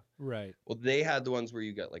and stuff. Right. Well, they had the ones where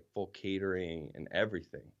you got like full catering and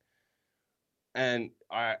everything. And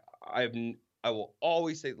I will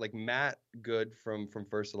always say, like, Matt Good from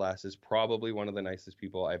First to Last is probably one of the nicest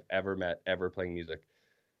people I've ever met, ever playing music.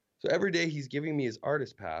 So every day he's giving me his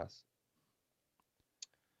artist pass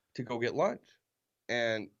to go get lunch.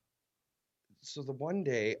 And so the one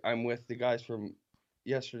day I'm with the guys from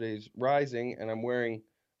yesterday's Rising, and I'm wearing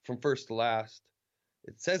From First to Last.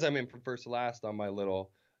 It says I'm in From First to Last on my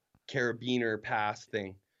little carabiner pass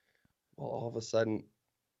thing. Well, all of a sudden,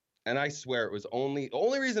 and I swear it was the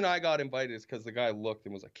only reason I got invited is because the guy looked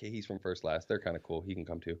and was like, "Okay, he's from First Last. They're kind of cool. He can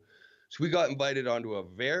come too." So we got invited onto a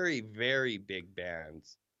very, very big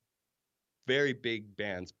band's,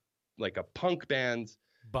 like a punk band's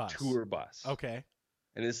Bus. tour bus. Okay.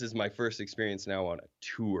 And this is my first experience now on a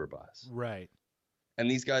tour bus. Right.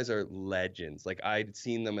 And these guys are legends. Like, I'd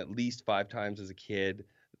seen them at least 5 times as a kid.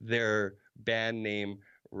 Their band name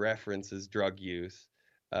references drug use.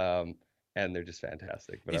 And they're just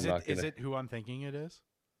fantastic. But Is it who I'm thinking it is?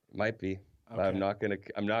 It might be. Okay. I'm not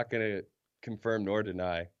gonna confirm nor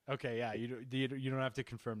deny. Okay, yeah, you don't have to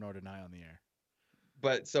confirm nor deny on the air.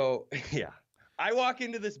 But so yeah, I walk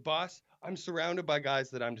into this bus. I'm surrounded by guys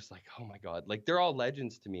that I'm just like, oh my god, like they're all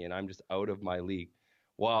legends to me, and I'm just out of my league.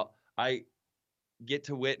 Well, I get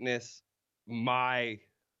to witness my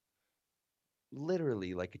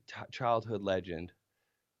literally like a childhood legend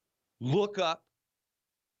look up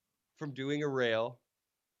from doing a rail,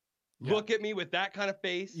 look at me with that kind of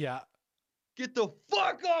face. Yeah. Get the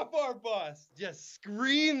fuck off our bus! Just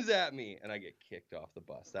screams at me, and I get kicked off the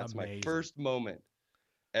bus. That's Amazing. my first moment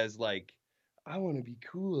as like, I want to be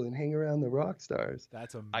cool and hang around the rock stars.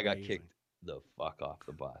 That's amazing. I got kicked the fuck off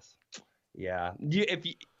the bus. Yeah.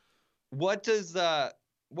 What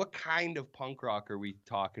kind of punk rock are we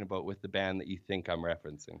talking about with the band that you think I'm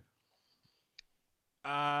referencing?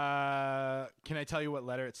 Can I tell you what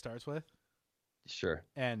letter it starts with? Sure.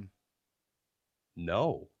 N.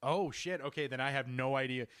 No. Oh shit. Okay, then I have no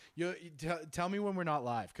idea. You tell me when we're not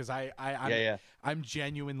live, because I'm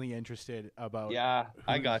genuinely interested about. Yeah,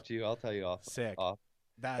 I got you. I'll tell you off. Sick. But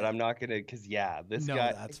I'm not gonna, because this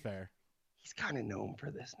guy. That's fair. He's kind of known for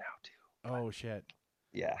this now too. Oh shit.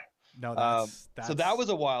 Yeah. No, that's so that was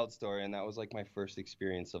a wild story, and that was like my first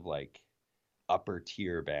experience of like upper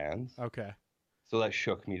tier bands. Okay. So that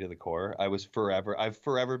shook me to the core. I've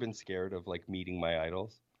forever been scared of like meeting my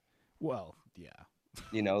idols. Well, yeah.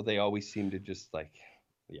 You know, they always seem to just like,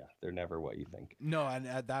 yeah, they're never what you think. No, and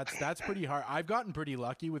that's pretty hard. I've gotten pretty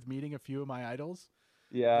lucky with meeting a few of my idols.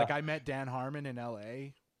 Yeah. Like I met Dan Harmon in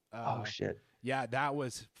LA. Oh shit. Yeah, that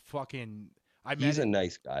was fucking. He's a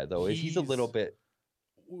nice guy though. He's a little bit.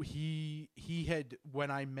 He had, when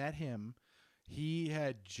I met him, he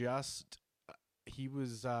had just. He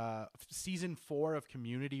was season 4 of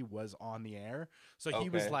Community was on the air, so he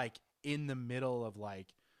was like in the middle of like,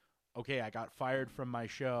 okay, I got fired from my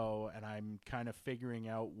show and I'm kind of figuring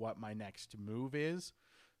out what my next move is.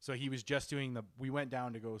 So he was just doing we went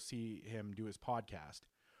down to go see him do his podcast,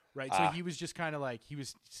 right? So he was just kind of like, he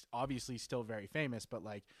was obviously still very famous, but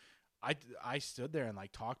like I stood there and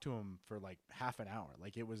like talked to him for like half an hour.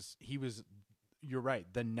 Like he was, you're right,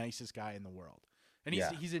 the nicest guy in the world. And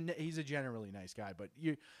he's a generally nice guy, but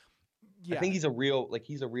I think he's a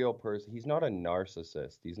real person. He's not a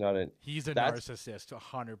narcissist. He's a narcissist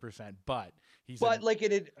 100%, but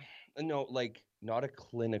not a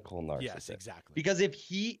clinical narcissist. Yes, exactly. Because if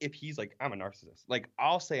he's like, I'm a narcissist, like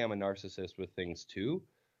I'll say I'm a narcissist with things too,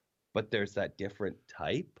 but there's that different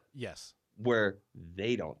type. Yes. Where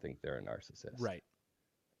they don't think they're a narcissist. Right.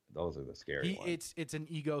 Those are the scary ones. It's an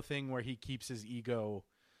ego thing where he keeps his ego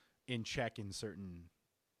in check in certain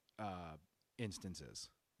instances.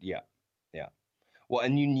 Yeah. Well,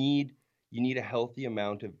 and you need a healthy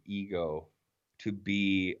amount of ego to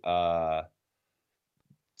be a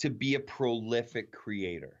prolific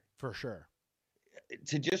creator. For sure.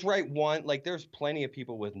 To just write one, like there's plenty of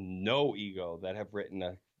people with no ego that have written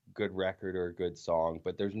a good record or a good song,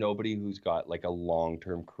 but there's nobody who's got like a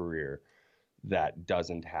long-term career that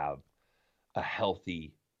doesn't have a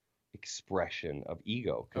healthy expression of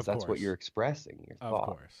ego, because that's what you're expressing, your thought.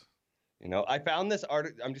 Of course. You know, I found this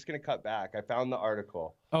article. I'm just going to cut back. I found the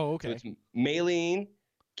article. Oh, okay. So it's Maylene,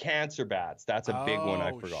 cancer bats. That's a big one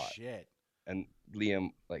I forgot. Oh, shit. And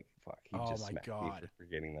Liam, like, fuck, he just smacked me for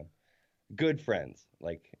forgetting them. Good friends,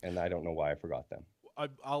 like, and I don't know why I forgot them.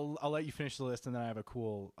 I'll let you finish the list, and then I have a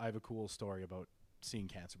cool story about seeing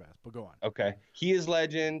cancer bats. But go on. Okay. He is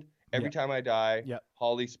legend. Every Time I Die. Yep.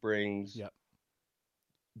 Holly Springs. Yep.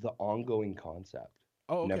 The ongoing concept.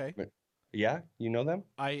 Oh, okay. Yeah, you know them?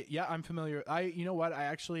 I'm familiar. You know what? I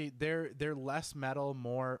actually they're less metal,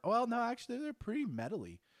 more. Well, no, actually they're pretty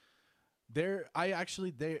metally. They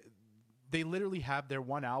literally have their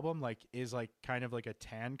one album like is like kind of like a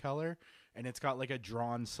tan color, and it's got like a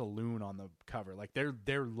drawn saloon on the cover. Like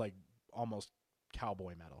they're like almost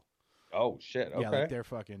cowboy metal. Oh shit. Yeah, like Okay. they're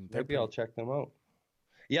Maybe I'll pretty. check them out.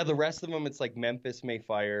 Yeah, the rest of them it's like Memphis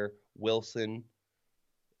Mayfire, Wilson,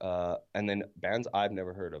 and then bands I've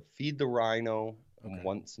never heard of. Feed the Rhino and Okay.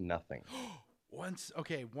 Once Nothing. Once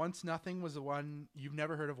Nothing was the one you've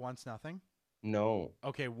never heard of. Once Nothing. No.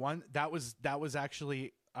 Okay, one that was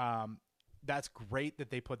actually that's great that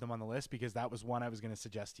they put them on the list because that was one I was going to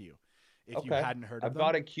suggest to you if you Okay. hadn't heard of I've them.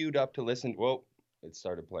 got it queued up to listen. Whoa, it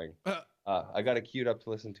started playing. I got it queued up to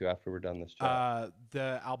listen to after we're done this chat.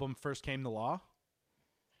 The album First Came the Law.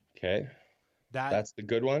 Okay. That That's the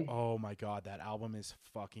good one. Oh my god, that album is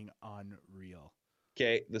fucking unreal.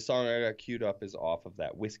 Okay. The song I got queued up is off of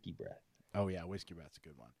that Whiskey Breath. Oh yeah, Whiskey Rat's a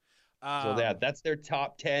good one. So that's their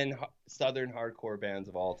top 10 Southern hardcore bands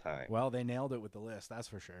of all time. Well, they nailed it with the list, that's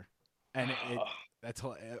for sure. And it that's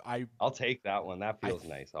I I'll take that one. That feels I,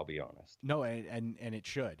 nice. I'll be honest. no, and it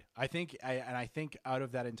should. I think out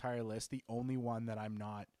of that entire list, the only one that I'm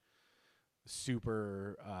not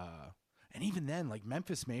super and even then, like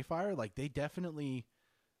Memphis Mayfire, like they definitely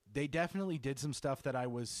did some stuff that I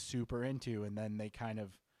was super into, and then they kind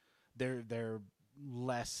of their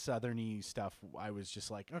less southerny stuff. I was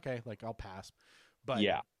just like, okay, like I'll pass, but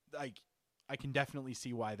Yeah. like I can definitely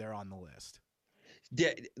see why they're on the list.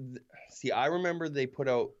 See, I remember they put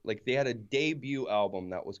out like they had a debut album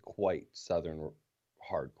that was quite Southern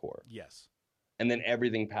hardcore, Yes. and then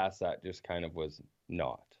everything past that just kind of was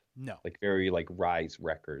not No. like very like Rise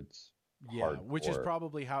Records Yeah, which is hardcore.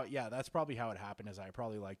 probably how. Yeah, that's probably how it happened. Is I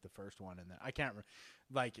probably liked the first one, and then I can't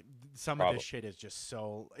like some of Probably. this shit is just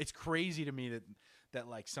so. It's crazy to me that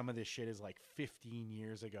like some of this shit is like 15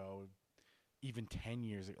 years ago, even 10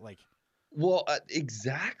 years ago. Like Well,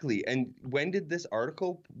 exactly. And when did this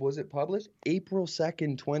article was it published? April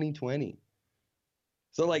 2nd, 2020.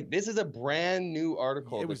 So like this is a brand new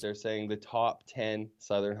article it that was. they're saying the top 10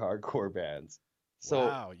 Southern hardcore bands. So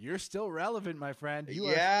Wow, you're still relevant, my friend. You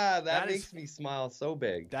are. yeah, that That is. makes me smile so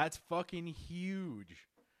big. That's fucking huge.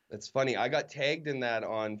 It's funny. I got tagged in that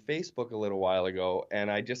on Facebook a little while ago,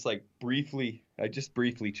 and I just briefly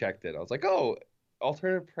checked it. I was like, oh,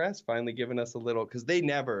 Alternative Press finally giving us a little, because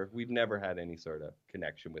we've never had any sort of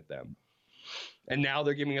connection with them. And now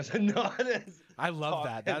they're giving us a nod as I love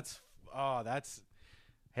top that. 10. That's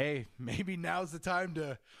hey, maybe now's the time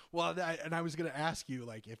to. Well, and I was gonna ask you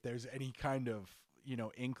like if there's any kind of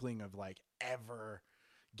inkling of like ever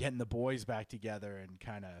getting the boys back together and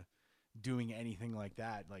kind of doing anything like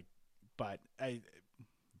that. Like, but I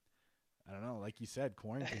don't know. Like you said,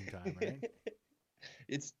 quarantine time, right?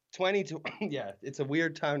 It's 22. Yeah, it's a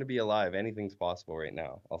weird time to be alive. Anything's possible right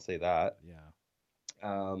now. I'll say that.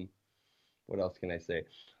 Yeah. What else can I say?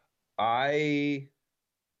 I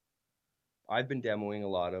I've been demoing a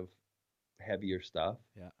lot of heavier stuff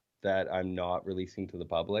Yeah. that I'm not releasing to the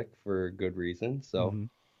public for good reason. So Mm-hmm.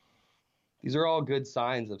 these are all good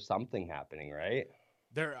signs of something happening, right?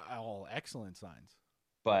 They're all excellent signs.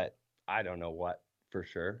 But I don't know what for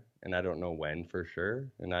sure, and I don't know when for sure,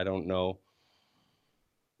 and I don't know.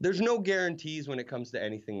 There's no guarantees when it comes to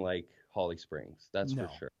anything like Holly Springs. That's No.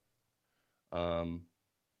 for sure.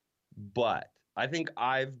 But I think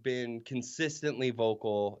I've been consistently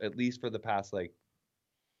vocal, at least for the past like.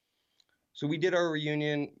 So we did our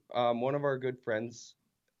reunion. One of our good friends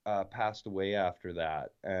passed away after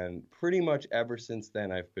that, and pretty much ever since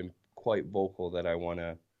then, I've been quite vocal that I want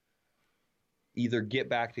to either get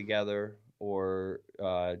back together or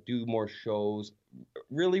do more shows.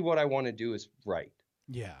 Really, what I want to do is write.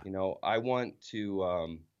 Yeah. I want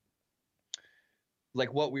to,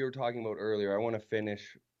 like what we were talking about earlier, I want to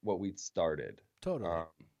finish what we'd started. Totally.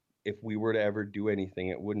 If we were to ever do anything,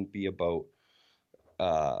 it wouldn't be about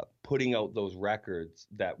putting out those records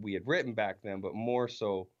that we had written back then, but more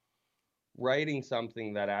so writing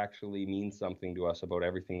something that actually means something to us about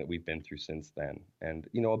everything that we've been through since then. And,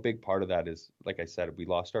 a big part of that is, like I said, we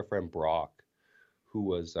lost our friend Brock, who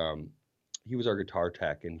was, he was our guitar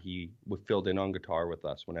tech, and he filled in on guitar with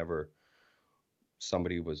us whenever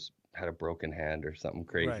somebody had a broken hand or something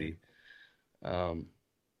crazy. Right.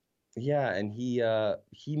 Yeah, and he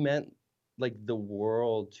meant like the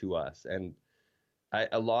world to us, and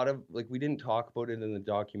a lot of like we didn't talk about it in the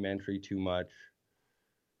documentary too much.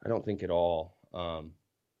 I don't think at all.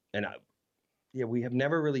 And we have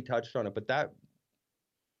never really touched on it, but that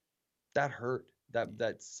hurt.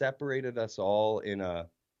 That separated us all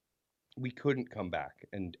we couldn't come back,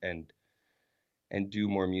 and and do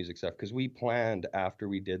more music stuff, because we planned after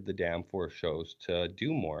we did the Damn Force shows to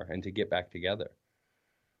do more and to get back together.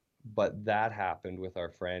 But that happened with our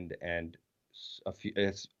friend, and a few.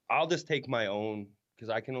 I'll just take my own, because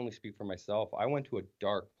I can only speak for myself. I went to a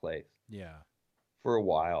dark place Yeah. for a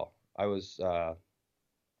while. I was.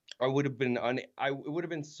 I would have been. It would have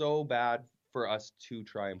been so bad for us to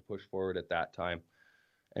try and push forward at that time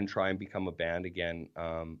and try and become a band again.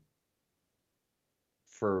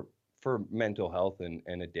 For mental health and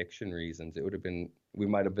addiction reasons, it would have been. We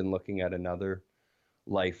might have been looking at another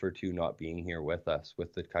life or two not being here with us,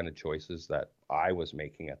 with the kind of choices that I was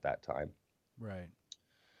making at that time. Right.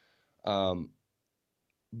 Um,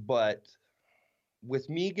 but with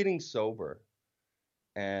me getting sober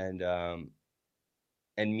and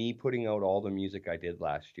me putting out all the music I did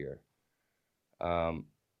last year, um,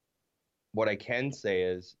 what I can say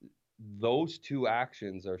is those two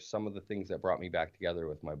actions are some of the things that brought me back together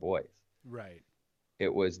with my boys. Right.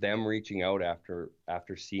 It was them reaching out after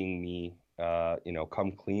seeing me,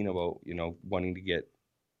 come clean about, wanting to get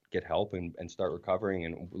help and start recovering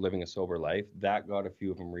and living a sober life. That got a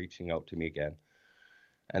few of them reaching out to me again.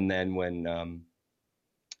 And then when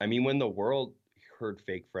the world heard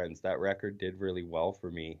Fake Friends, that record did really well for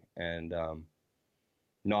me. And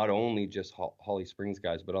not only just Holly Springs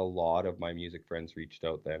guys, but a lot of my music friends reached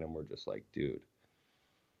out then and were just like, dude,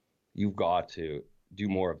 you've got to do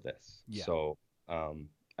more of this. Yeah. So,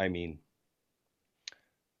 I mean,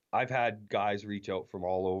 I've had guys reach out from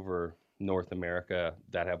all over North America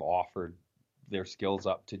that have offered their skills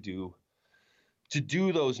up to do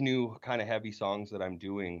those new kind of heavy songs that I'm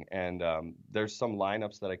doing. And there's some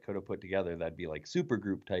lineups that I could have put together that'd be like super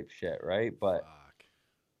group type shit, right? But Fuck.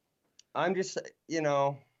 I'm just,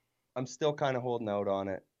 I'm still kind of holding out on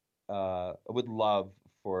it. I would love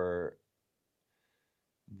for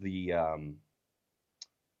the um,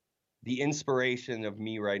 the inspiration of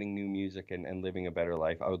me writing new music and living a better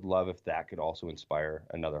life. I would love if that could also inspire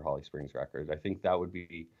another Holly Springs record. I think that would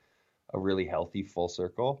be a really healthy full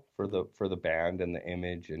circle for the band and the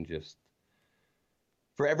image, and just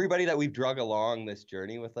for everybody that we've drug along this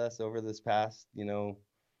journey with us over this past,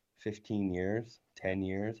 15 years, 10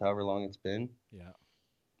 years, however long it's been. Yeah.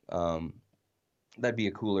 Um, that'd be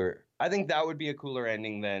a cooler. I think that would be a cooler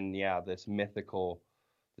ending than, yeah, this mythical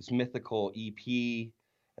EP,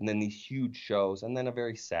 and then these huge shows, and then a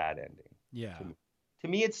very sad ending. Yeah. To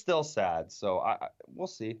me, it's still sad. So we'll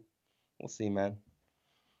see. We'll see, man.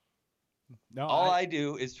 No, All I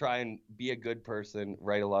do is try and be a good person,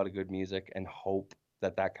 write a lot of good music, and hope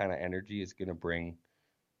that that kind of energy is going to bring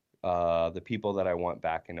the people that I want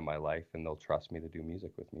back into my life, and they'll trust me to do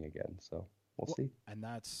music with me again. So we'll see. and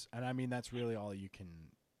I mean that's really all you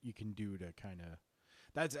can do to kind of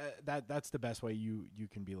that's the best way you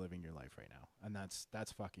can be living your life right now, and that's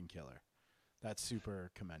fucking killer. That's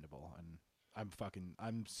super commendable, and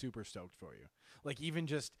I'm super stoked for you. Like, even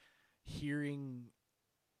just hearing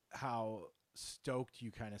how stoked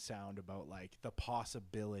you kind of sound about like the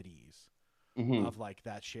possibilities Mm-hmm. of like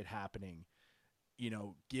that shit happening,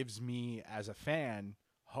 gives me as a fan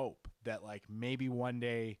hope that like maybe one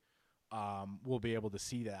day we'll be able to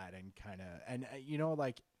see that and kind of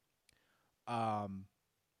um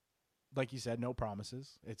like you said, no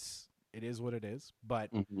promises. It is what it is,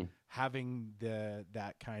 but Mm-hmm. having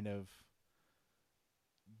that kind of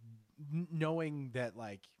knowing that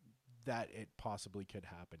like that it possibly could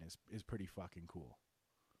happen is pretty fucking cool.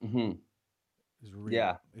 Mm-hmm.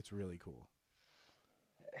 Yeah. It's really cool.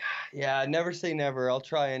 Yeah. Never say never. I'll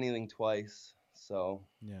try anything twice. So,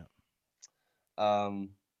 Yeah. um,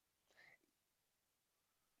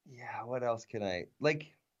 yeah. What else can I like?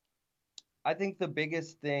 I think the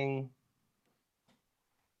biggest thing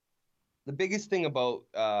about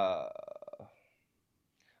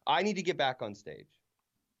I need to get back on stage.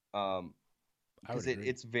 Um, I would because agree.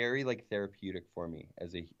 it's very like therapeutic for me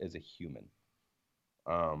as a human.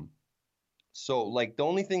 Um, so like the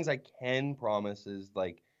only things I can promise is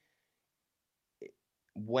like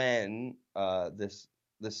when this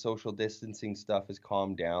social distancing stuff is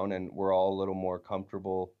calmed down and we're all a little more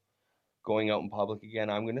comfortable going out in public again,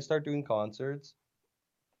 I'm going to start doing concerts,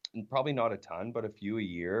 and probably not a ton, but a few a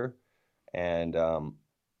year. And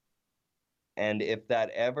if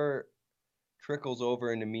that ever trickles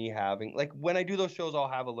over into me having, like, when I do those shows, I'll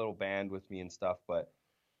have a little band with me and stuff, but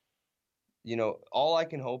all I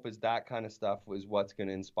can hope is that kind of stuff is what's going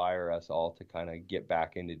to inspire us all to kind of get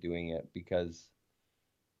back into doing it, because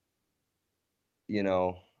you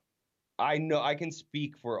know I know I can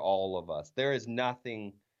speak for all of us. There is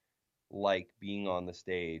nothing like being on the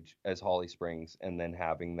stage as Holly Springs and then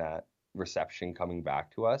having that reception coming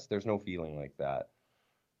back to us. There's no feeling like that.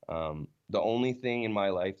 The only thing in my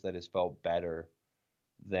life that has felt better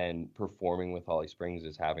than performing with Holly Springs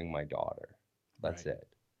is having my daughter. That's Right. it.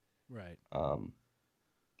 Right.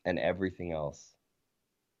 And everything else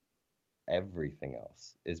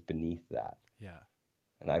is beneath that. Yeah.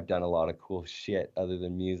 And I've done a lot of cool shit other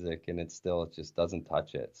than music, and it just doesn't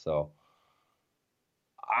touch it. So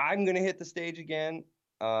I'm gonna hit the stage again.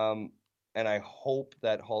 And I hope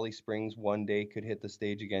that Holly Springs one day could hit the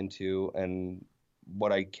stage again too. And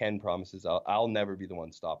what I can promise is I'll never be the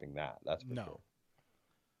one stopping that. That's for sure. No.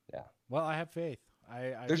 Yeah. Well, I have faith.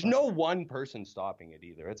 I There's no one person stopping it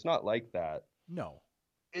either. It's not like that. No.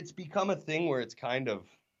 It's become a thing where it's a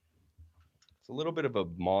little bit of a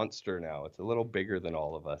monster now. It's a little bigger than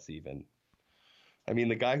all of us even. I mean,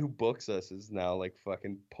 the guy who books us is now like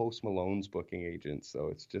fucking Post Malone's booking agent. So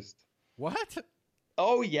it's just, What?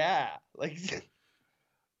 oh yeah. Like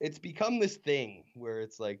it's become this thing where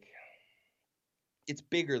it's like, it's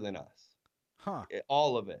bigger than us. Huh.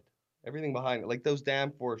 All of it. Everything behind it. Like those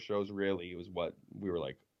damn four shows really was what we were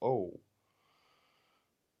like, oh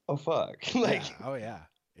fuck. Like, Yeah. Oh yeah.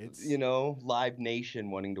 It's Live Nation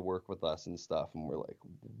wanting to work with us and stuff. And we're like,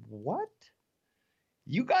 what?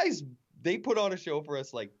 You guys, they put on a show for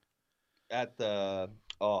us like at the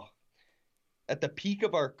peak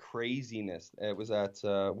of our craziness. It was at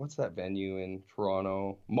what's that venue in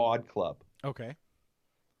Toronto? Mod Club. okay.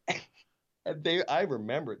 And I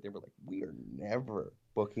remember it. They were like, we are never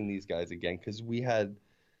booking these guys again because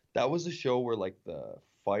that was a show where like the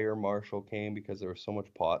fire marshal came because there was so much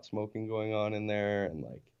pot smoking going on in there, and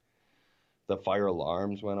like the fire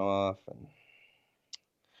alarms went off,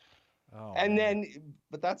 and then,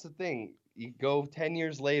 but that's the thing. You go 10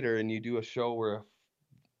 years later and you do a show where a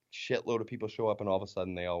shitload of people show up and all of a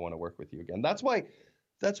sudden they all want to work with you again. That's why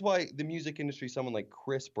the music industry, someone like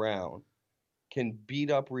Chris Brown can beat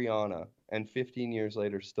up Rihanna and 15 years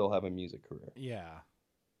later still have a music career. Yeah.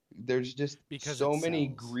 There's just Because so it many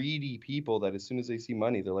sells. greedy people that as soon as they see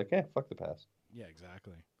money, they're like, fuck the past. Yeah,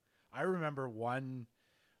 exactly. I remember one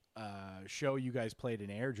show you guys played in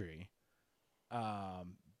Airdrie.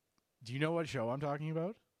 Do you know what show I'm talking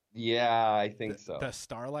about? Yeah, I think so. The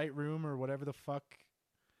Starlight Room or whatever the fuck.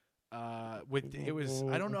 It was,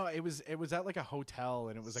 I don't know, it was at like a hotel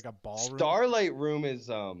and it was like a ballroom. Starlight Room is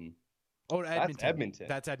Edmonton. That's Edmonton.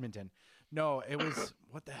 That's Edmonton. No, it was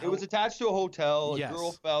what the hell? It was attached to a hotel. Yes. A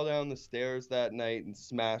girl fell down the stairs that night and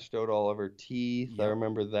smashed out all of her teeth. Yep. I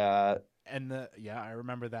remember that. And I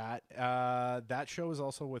remember that. That show was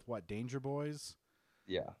also with Danger Boys.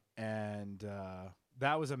 Yeah. And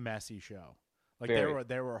that was a messy show. Like Very.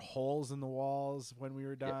 there were holes in the walls when we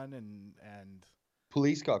were done, and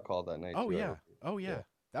police got called that night. Oh too, yeah. Oh yeah.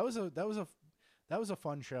 That was a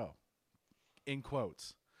fun show. In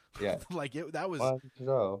quotes. Yeah. Like that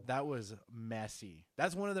was messy.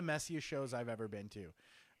 That's one of the messiest shows I've ever been to.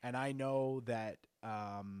 And I know that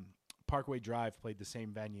Parkway Drive played the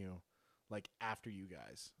same venue like after you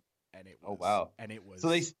guys. And it was, oh wow. And it was,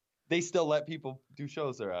 so they still let people do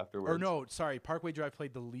shows there afterwards. Or no, sorry, Parkway Drive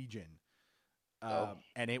played the Legion.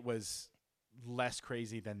 And it was less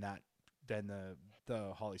crazy than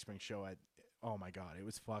the Holly Springs show at, oh my god, it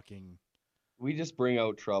was fucking. We just bring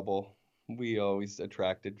out trouble. We always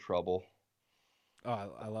attracted trouble.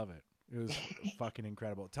 Oh, I love it. It was fucking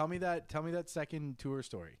incredible. Tell me that second tour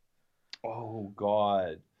story. Oh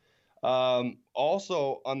god.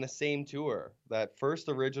 Also on the same tour, that first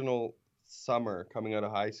original summer coming out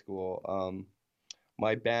of high school,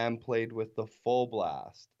 my band played with the Full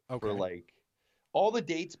Blast for like all the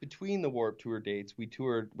dates between the Warped Tour dates. We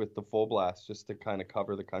toured with the Full Blast just to kind of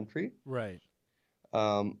cover the country. Right.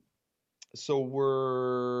 So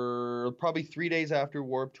we're probably 3 days after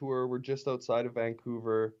Warped Tour. We're just outside of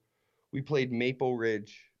Vancouver. We played Maple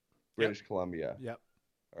Ridge, British Columbia. Yep.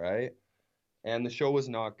 All right. And the show was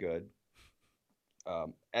not good.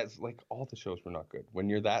 As like all the shows were not good. When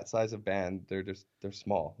you're that size of band, they're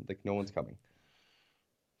small. Like no one's coming.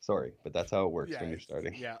 Sorry, but that's how it works when you're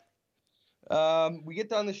starting. Yeah. We get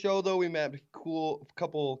done the show though. We met a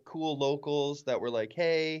couple cool locals that were like,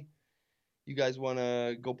 "Hey, you guys want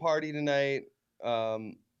to go party tonight?"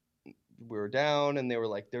 We were down, and they were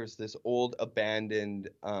like, "There's this old abandoned,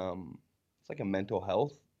 it's like a mental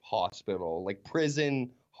health hospital, like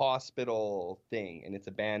prison hospital thing, and it's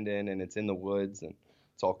abandoned, and it's in the woods, and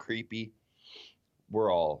it's all creepy."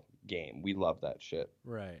 We're all game. We love that shit.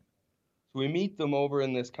 Right. So we meet them over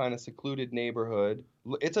in this kind of secluded neighborhood.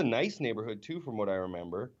 It's a nice neighborhood too, from what I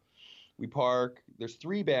remember. We park. There's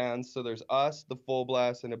 3 bands. So there's us, the Full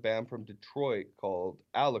Blast, and a band from Detroit called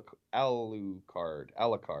Alucard.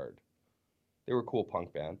 They were a cool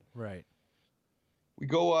punk band. Right. We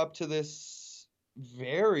go up to this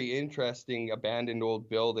very interesting abandoned old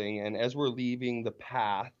building. And as we're leaving the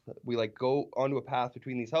path, we like go onto a path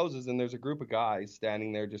between these houses, and there's a group of guys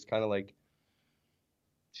standing there just kind of like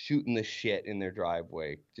shooting the shit in their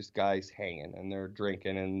driveway. Just guys hanging and they're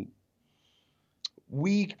drinking. And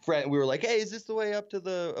we were like, hey, is this the way up to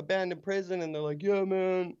the abandoned prison? And they're like, yeah,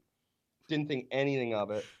 man. Didn't think anything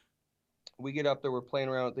of it. We get up there, we're playing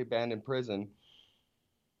around at the abandoned prison.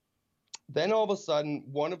 Then all of a sudden,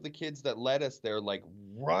 one of the kids that led us there like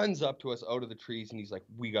runs up to us out of the trees and he's like,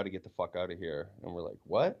 we got to get the fuck out of here. And we're like,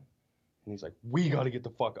 what? And he's like, we got to get the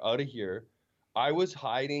fuck out of here. I was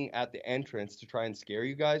hiding at the entrance to try and scare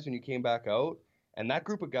you guys when you came back out. And that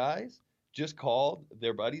group of guys just called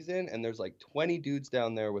their buddies in, and there's like 20 dudes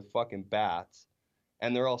down there with fucking bats,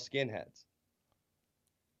 and they're all skinheads.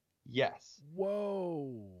 Yes.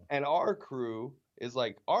 Whoa. And our crew is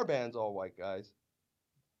like, our band's all white guys.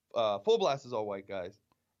 Full Blast is all white guys.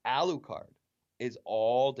 Alucard is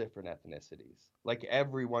all different ethnicities. Like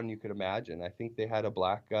everyone you could imagine. I think they had a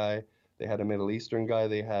black guy. They had a Middle Eastern guy.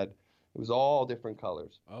 It was all different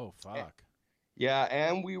colors. Oh, fuck. Yeah,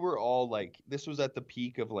 and we were all like, this was at the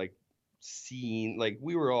peak of like scene. Like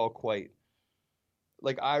we were all quite,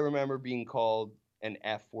 like I remember being called an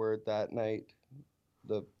F word that night.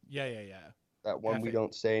 Yeah. That one F we it.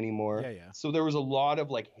 don't say anymore. Yeah. So there was a lot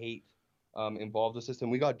of like hate involved with this,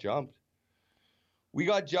 and we got jumped. We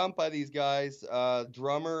got jumped by these guys.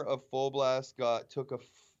 Drummer of Full Blast took a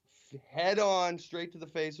head on straight to the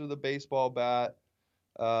face with a baseball bat.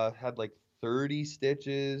 Had like 30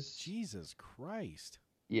 stitches. Jesus Christ.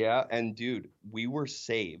 Yeah, and dude, we were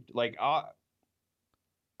saved. Like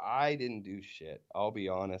I didn't do shit. I'll be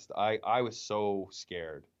honest. I was so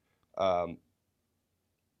scared.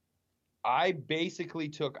 I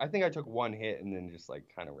basically I think I took one hit and then just like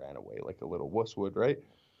kind of ran away like a little wuss would, right?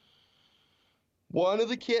 One of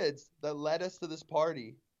the kids that led us to this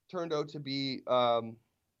party turned out to be,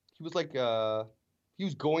 he was like, he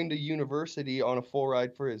was going to university on a full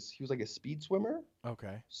ride he was like a speed swimmer.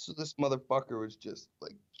 Okay. So this motherfucker was just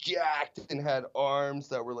like jacked and had arms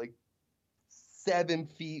that were like 7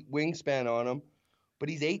 feet wingspan on him. But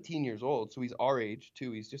he's 18 years old, so he's our age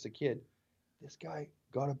too. He's just a kid. This guy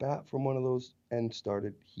got a bat from one of those and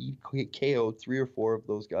he KO'd 3 or 4 of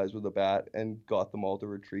those guys with a bat and got them all to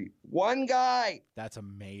retreat. One guy. That's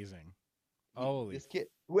amazing. Holy. This kid,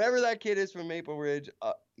 whoever that kid is from Maple Ridge,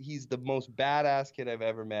 he's the most badass kid I've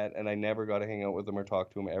ever met, and I never got to hang out with him or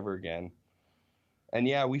talk to him ever again. And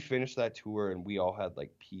yeah, we finished that tour and we all had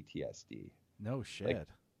like PTSD. No shit. Like,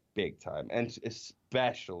 big time. And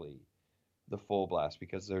especially the Full Blast,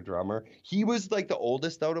 because their drummer, he was like the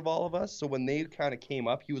oldest out of all of us. So when they kind of came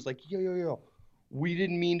up, he was like, yo, we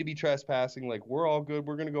didn't mean to be trespassing. Like, we're all good.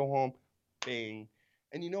 We're going to go home. Bang.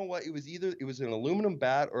 And you know what? It was an aluminum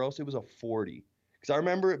bat or else it was a 40. Because I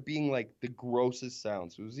remember it being like the grossest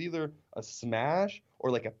sound. So it was either a smash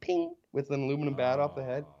or like a ping with an aluminum bat off the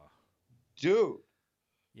head. Dude.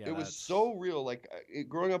 Yeah, it was so real. Like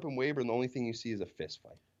growing up in Weyburn, the only thing you see is a fist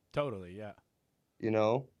fight. Totally, yeah. You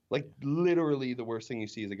know? Like, literally, the worst thing you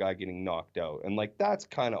see is a guy getting knocked out. And, like, that's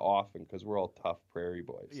kind of often because we're all tough prairie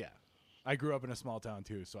boys. Yeah. I grew up in a small town,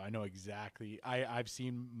 too, so I know exactly. I've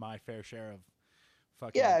seen my fair share of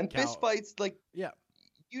fucking... Yeah, and fist fights, like... Yeah.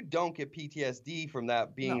 You don't get PTSD from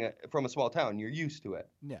that being from a small town. You're used to it.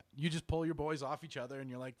 Yeah. You just pull your boys off each other, and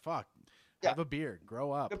you're like, fuck, have a beer,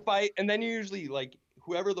 grow up. The fight, and then you usually, like...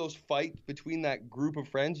 Whoever those fight between that group of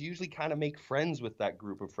friends, you usually kind of make friends with that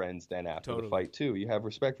group of friends then after the fight too. You have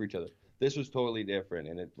respect for each other. This was totally different,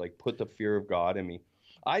 and it like put the fear of God in me.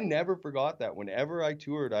 I never forgot that. Whenever I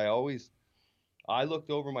toured, I looked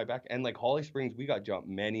over my back, and like Holly Springs, we got jumped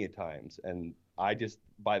many a times, and I just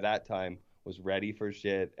by that time was ready for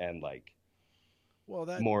shit and like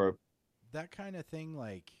that kind of thing,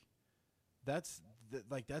 like that's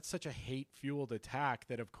such a hate fueled attack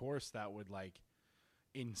that of course that would like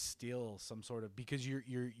instill some sort of, because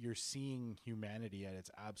you're seeing humanity at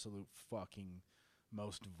its absolute fucking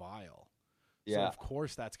most vile. Yeah. So of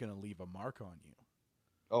course that's going to leave a mark on you.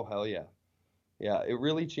 Oh hell yeah. Yeah, it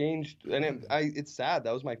really changed, and it's sad.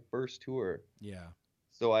 That was my first tour. Yeah.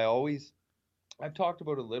 So I've talked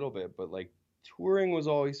about it a little bit, but like touring was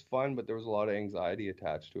always fun, but there was a lot of anxiety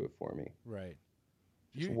attached to it for me. Right.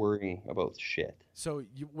 Just worrying about shit. So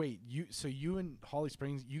you and Holly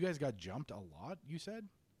Springs, you guys got jumped a lot, you said?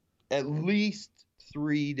 At least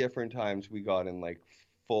 3 different times we got in like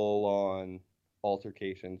full on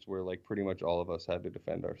altercations where like pretty much all of us had to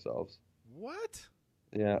defend ourselves. What?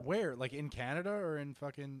 Yeah. Where? Like in Canada or in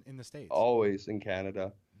fucking in the States? Always in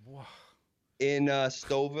Canada. Wow. In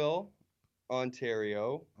Stouffville,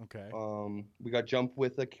 Ontario. Okay. We got jumped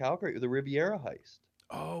with the Calgary, the Riviera heist.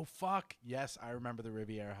 Oh fuck. Yes, I remember the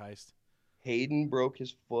Riviera heist. Hayden broke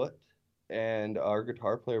his foot, and our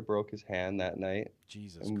guitar player broke his hand that night.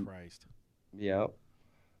 Jesus And Christ. yeah,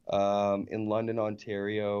 in London,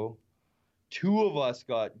 Ontario, two of us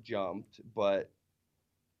got jumped, but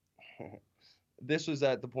this was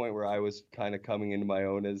at the point where I was kind of coming into my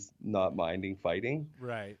own as not minding fighting.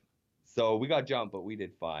 Right. So we got jumped, but we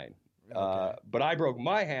did fine. Okay. But I broke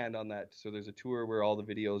my hand on that. So there's a tour where all the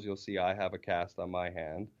videos you'll see I have a cast on my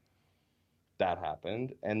hand. That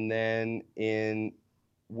happened. And then in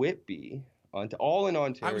Whitby, all in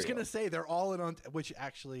Ontario. I was gonna say they're all in on, which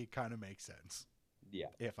actually kind of makes sense, Yeah.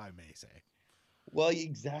 if I may say. Well,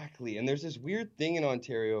 exactly. And there's this weird thing in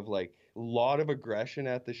Ontario of like a lot of aggression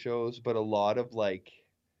at the shows, but a lot of like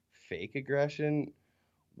fake aggression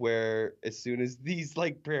where as soon as these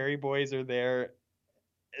like prairie boys are there,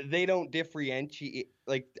 they don't differentiate.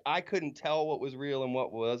 Like I couldn't tell what was real and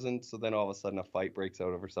what wasn't. So then all of a sudden a fight breaks out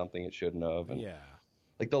over something it shouldn't have. And Yeah.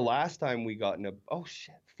 like the last time we got in a, oh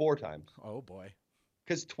shit, 4 times. Oh boy.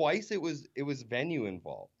 Because twice it was venue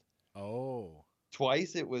involved. Oh.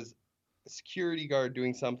 Twice it was a security guard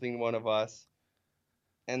doing something to one of us.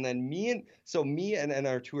 And then me and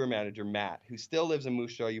our tour manager, Matt, who still lives in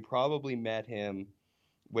Moose Jaw, you probably met him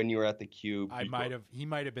when you were at the Cube. He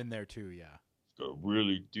might have been there too, yeah. Got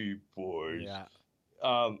really deep voice. Yeah.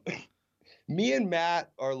 Me and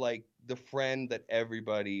Matt are like the friend that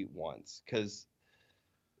everybody wants. Cause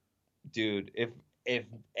dude, if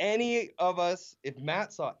any of us, if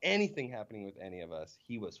Matt saw anything happening with any of us,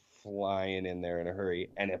 he was flying in there in a hurry.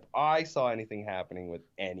 And if I saw anything happening with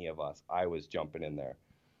any of us, I was jumping in there.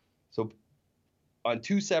 So on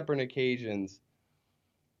 2 separate occasions,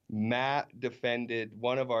 Matt defended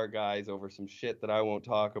one of our guys over some shit that I won't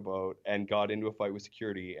talk about and got into a fight with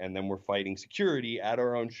security. And then we're fighting security at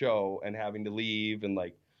our own show and having to leave and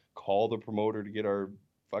like call the promoter to get our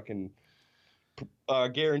fucking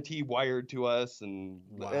guarantee wired to us. And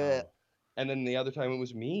Wow. and then the other time it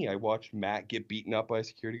was me. I watched Matt get beaten up by a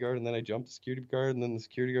security guard, and then I jumped the security guard, and then the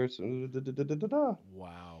security guard.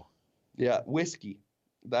 Wow. Yeah, whiskey.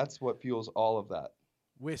 That's what fuels all of that.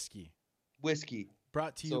 Whiskey. Whiskey.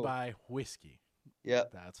 Brought to you by whiskey. Yeah.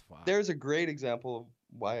 That's fine. There's a great example of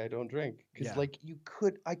why I don't drink. Because Yeah. like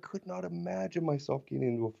I could not imagine myself getting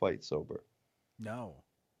into a fight sober. No.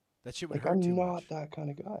 That shit would Like hurt I'm too not much. that kind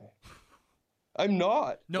of guy. I'm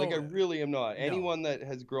not. No. Like I really am not. No. Anyone that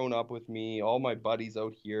has grown up with me, all my buddies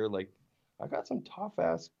out here, like I got some tough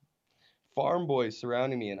ass farm boys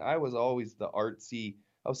surrounding me, and I was always the artsy.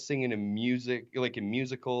 I was singing in music, like in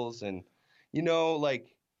musicals, and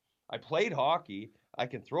like I played hockey. I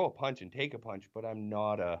can throw a punch and take a punch, but I'm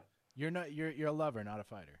not a. You're a lover, not a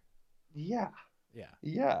fighter. Yeah. Yeah.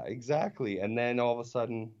 Yeah, exactly. And then all of a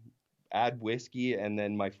sudden, add whiskey, and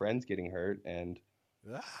then my friend's getting hurt, and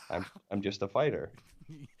I'm just a fighter.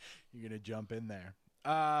 You're gonna jump in there.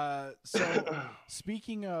 So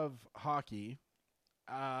speaking of hockey,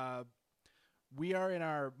 we are in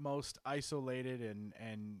our most isolated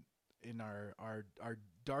and in our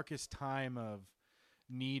darkest time of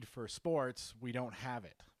need for sports. We don't have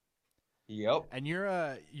it. Yep. And you're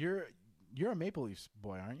a Maple Leafs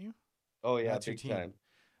boy, aren't you? Oh yeah, That's your big team. time.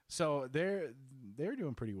 So they're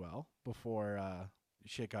doing pretty well before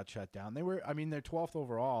shit got shut down. They're 12th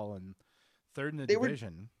overall and third in the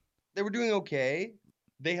division. They were doing okay.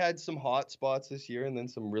 They had some hot spots this year and then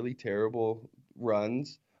some really terrible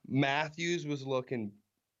runs. Matthews was looking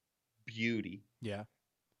beauty. Yeah.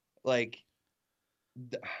 Like,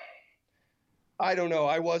 I don't know.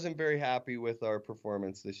 I wasn't very happy with our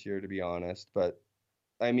performance this year, to be honest. But,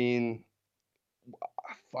 I mean,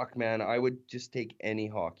 fuck, man. I would just take any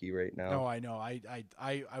hockey right now. No, I know.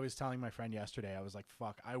 I was telling my friend yesterday, I was like,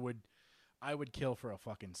 fuck, I would kill for a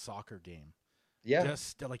fucking soccer game. Yeah.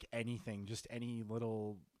 Just like anything, just any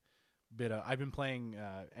little bit of. I've been playing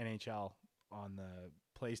NHL on the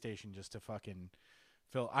PlayStation just to fucking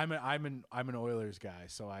fill. I'm an Oilers guy,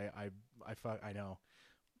 so I know.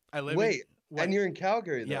 I live. Wait, and you're in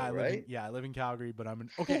Calgary, though, yeah, right? I live in Calgary, but I'm in.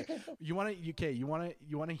 Okay, you want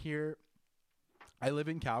to hear? I live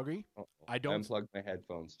in Calgary. I don't unplug my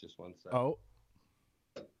headphones. Just one second. Oh.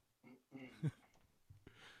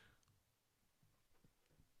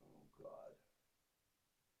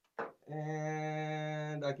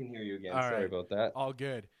 And I can hear you again. All Sorry right. about that. All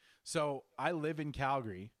good. So I live in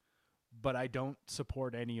Calgary, but I don't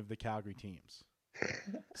support any of the Calgary teams.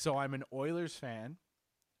 So I'm an Oilers fan,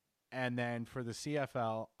 and then for the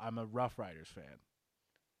CFL, I'm a Rough Riders fan.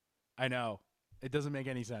 I know. It doesn't make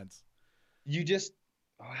any sense.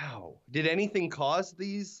 Wow. Did anything cause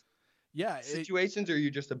these? Yeah, situations, or are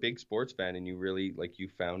you just a big sports fan and you really like you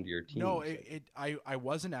found your no, teams? I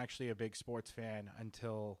wasn't actually a big sports fan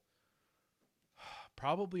until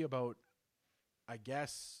probably about, I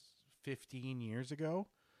guess, 15 years ago.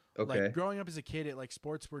 Like Okay. growing up as a kid,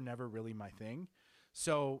 sports were never really my thing.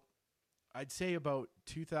 So I'd say about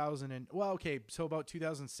 2000 so about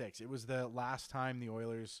 2006. It was the last time the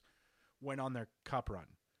Oilers went on their cup run,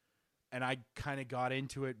 and I kind of got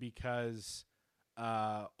into it because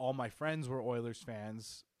all my friends were Oilers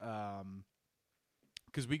fans.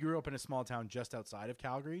 Because we grew up in a small town just outside of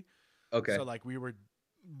Calgary, Okay. so like we were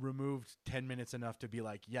removed 10 minutes enough to be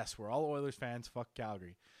like, yes, we're all Oilers fans. Fuck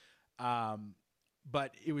Calgary. Um,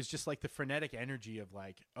 but it was just like the frenetic energy of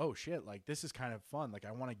like, oh shit, like this is kind of fun. Like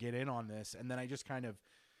I want to get in on this, and then I just kind of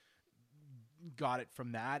got it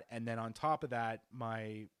from that. And then on top of that,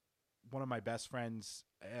 one of my best friends,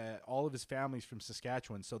 all of his family's from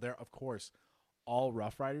Saskatchewan, so they're of course all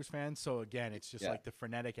Rough Riders fans. So again, it's just Yeah. like the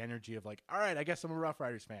frenetic energy of like, all right, I guess I'm a Rough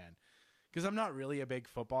Riders fan because I'm not really a big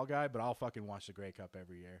football guy, but I'll fucking watch the Grey Cup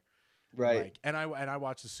every year. And Right. I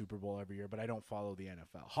watch the Super Bowl every year, but I don't follow the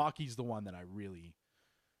NFL. Hockey's the one that I really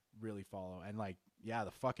really follow. And like, yeah,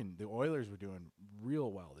 the Oilers were doing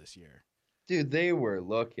real well this year. Dude, they were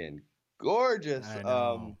looking gorgeous. I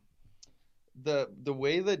know. The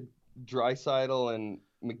way that Draisaitl and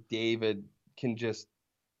McDavid can just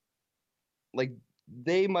like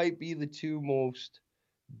they might be the two most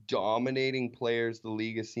dominating players the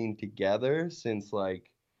league has seen together since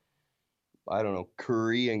like I don't know,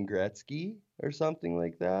 Curry and Gretzky or something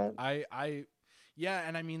like that. I yeah,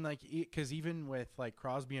 and I mean like cuz even with like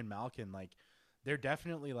Crosby and Malkin, like they're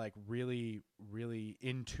definitely like really really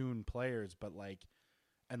in tune players, but like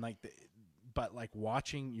and like but like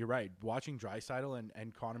watching, you're right, watching Draisaitl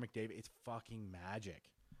and Connor McDavid, it's fucking magic.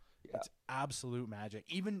 Yeah. It's absolute magic.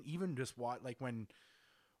 Even just like when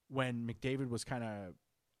McDavid was kind of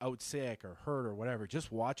out sick or hurt or whatever,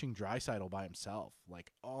 just watching Draisaitl by himself,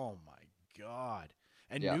 like, oh my god.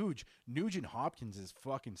 And Yeah. Nugent Hopkins has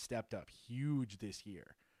fucking stepped up huge this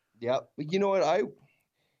year. Yeah. But you know what?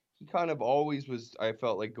 He kind of always was, I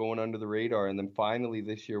felt like going under the radar. And then finally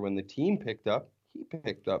this year when the team picked up, he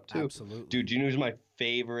picked up too. Absolutely. Dude, do you know who's my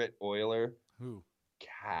favorite Oiler? Who?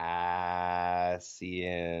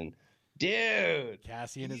 Cassian. Dude.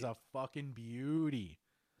 Cassian is a fucking beauty.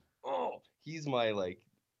 He's my like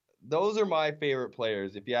those are my favorite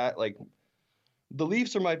players. If you like the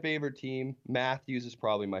Leafs are my favorite team. Matthews is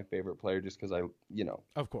probably my favorite player just because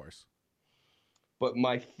Of course. But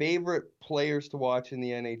my favorite players to watch in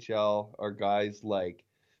the NHL are guys like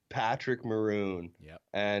Patrick Maroon. Yep.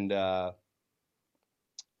 And,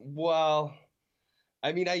 well,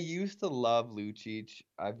 I mean, I used to love Lucic.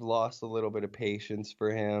 I've lost a little bit of patience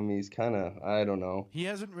for him. He's kind of, I don't know. He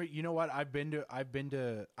hasn't. You know what? I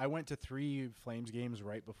went to 3 Flames games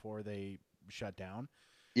right before they shut down,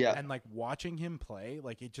 Yeah. and like watching him play,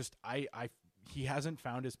 like it just, he hasn't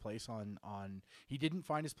found his place he didn't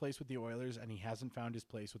find his place with the Oilers, and he hasn't found his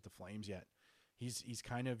place with the Flames yet. He's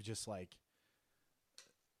kind of just like,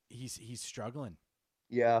 he's struggling.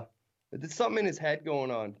 Yeah. There's something in his head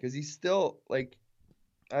going on because he's still like,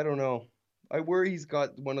 I don't know. I worry he's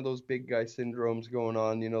got one of those big guy syndromes going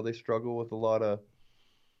on. You know, they struggle with a lot of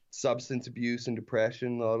substance abuse and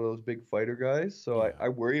depression, a lot of those big fighter guys. So Yeah. I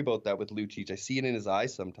worry about that with Lucic. I see it in his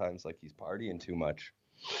eyes sometimes, like he's partying too much.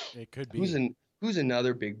 It could Who's be. who's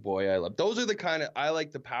another big boy I love? Those are the kind of I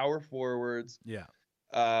like the power forwards. Yeah.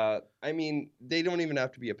 I mean, they don't even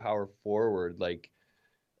have to be a power forward like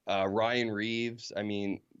Ryan Reeves. I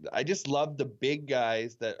mean, I just love the big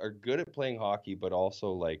guys that are good at playing hockey, but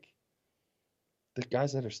also like the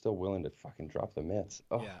guys that are still willing to fucking drop the mitts.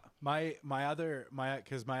 Oh. Yeah. My other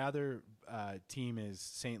team is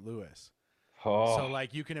St. Louis. Oh. So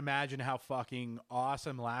like you can imagine how fucking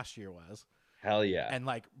awesome last year was. Hell yeah. And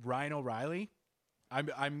like Ryan O'Reilly, I'm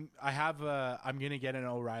gonna get an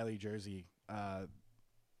O'Reilly jersey I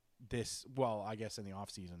guess in the off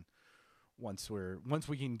season. Once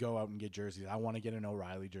we can go out and get jerseys, I want to get an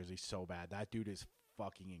O'Reilly jersey so bad. That dude is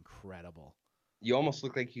fucking incredible. You almost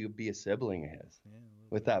look like you could be a sibling of his. Yeah,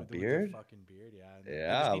 with that beard. with the fucking beard, yeah.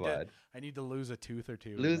 Yeah, bud. I need to lose a tooth or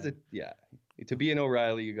two. Yeah. To be an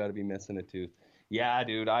O'Reilly, you got to be missing a tooth. Yeah,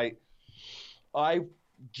 dude. I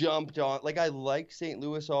jumped on like I like St.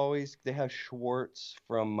 Louis always. They have Schwartz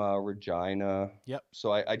from Regina. Yep.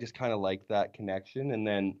 So I just kind of like that connection. And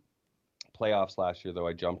then playoffs last year, though,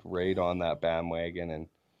 I jumped right on that bandwagon and.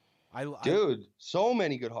 Dude, so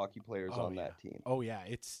many good hockey players on that team. Oh yeah,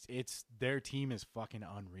 it's their team is fucking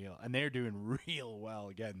unreal, and they're doing real well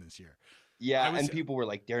again this year. Yeah, and people were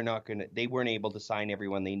like, they weren't able to sign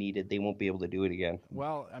everyone they needed. They won't be able to do it again.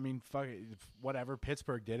 Well, I mean, fuck it, whatever.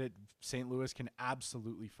 Pittsburgh did it. St. Louis can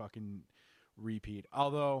absolutely fucking repeat.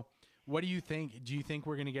 Although, what do you think? Do you think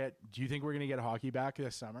we're gonna get hockey back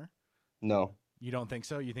this summer? No. You don't think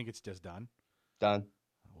so? You think it's just done? Done.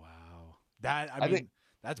 Wow. I mean,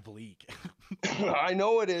 that's bleak. I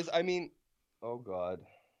know it is. I mean, oh God.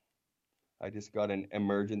 I just got an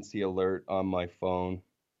emergency alert on my phone.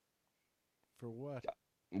 For what?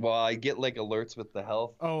 Well, I get like alerts with the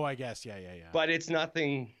health. Oh, I guess. Yeah. But it's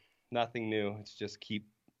nothing new. It's just keep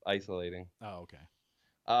isolating. Oh,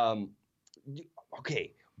 okay.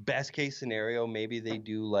 Okay. Best case scenario, maybe they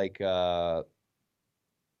do like a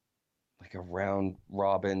round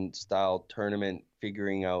robin style tournament,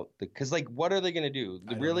 figuring out because like what are they gonna do?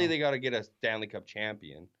 Really, they got to get a Stanley Cup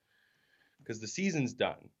champion because the season's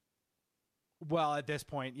done. Well, at this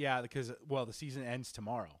point, yeah, because the season ends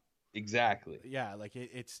tomorrow. Exactly. Yeah, like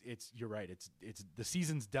it's you're right. It's the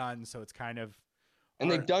season's done, so it's kind of. And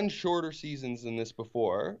they've done shorter seasons than this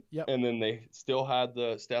before. Yep. And then they still had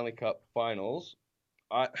the Stanley Cup Finals.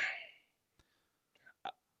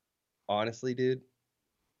 Honestly, dude.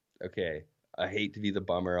 Okay, I hate to be the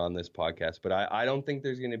bummer on this podcast, but I don't think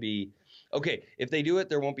there's going to be. Okay, if they do it,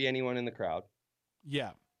 there won't be anyone in the crowd.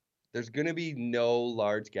 Yeah. There's going to be no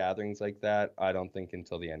large gatherings like that, I don't think,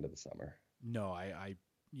 until the end of the summer. No,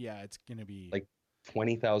 yeah, it's going to be like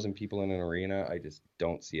 20,000 people in an arena. I just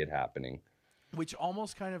don't see it happening. Which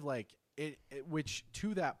almost kind of like which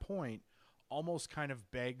to that point almost kind of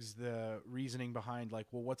begs the reasoning behind like,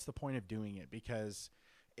 well, what's the point of doing it? Because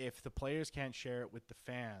if the players can't share it with the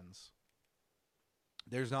fans,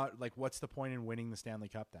 there's not like, what's the point in winning the Stanley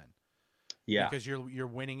Cup then? Yeah, because you're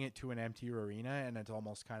winning it to an empty arena, and it's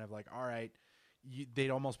almost kind of like, all right, they'd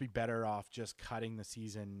almost be better off just cutting the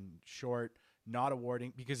season short, not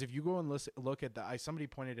awarding. Because if you go and look at somebody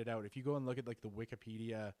pointed it out, if you go and look at like the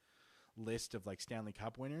Wikipedia list of like Stanley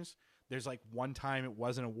Cup winners, there's like one time it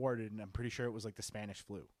wasn't awarded, and I'm pretty sure it was like the Spanish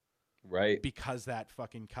flu, right? Because that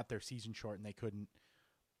fucking cut their season short and they couldn't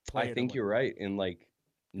play. I think you're right. In like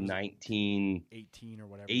 1918 or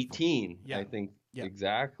whatever. 18, yeah. I think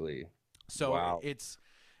exactly. So wow. it's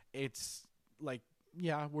like,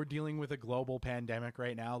 yeah, we're dealing with a global pandemic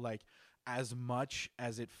right now. Like, as much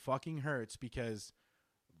as it fucking hurts, because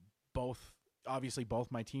obviously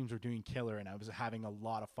both my teams were doing killer, and I was having a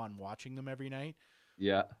lot of fun watching them every night.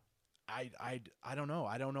 Yeah. I don't know.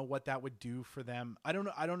 I don't know what that would do for them. I don't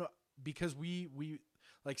know because we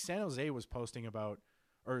like San Jose was posting about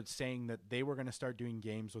or saying that they were going to start doing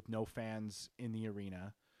games with no fans in the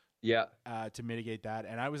arena. Yeah. To mitigate that.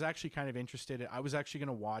 And I was actually kind of interested. I was actually going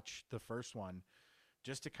to watch the first one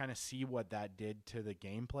just to kind of see what that did to the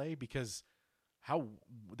gameplay, because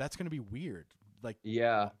that's going to be weird. Like,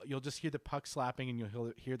 yeah, you'll just hear the puck slapping and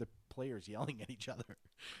you'll hear the players yelling at each other.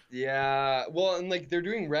 Yeah. Well, and like they're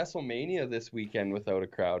doing WrestleMania this weekend without a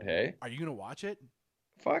crowd. Hey, are you going to watch it?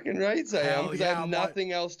 Fucking right, I am, because I have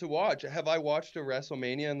nothing else to watch. Have I watched a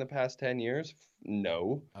WrestleMania in the past 10 years?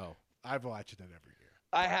 No. Oh, I've watched it every year.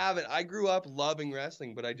 I haven't. I grew up loving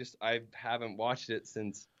wrestling, but I haven't watched it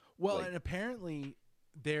since. Well, and apparently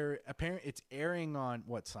it's airing on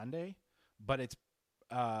Sunday, but it's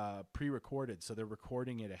pre-recorded, so they're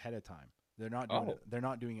recording it ahead of time. They're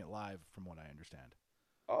not doing it live, from what I understand.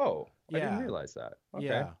 Oh, yeah. I didn't realize that. Okay.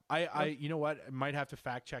 Yeah, I you know what? I might have to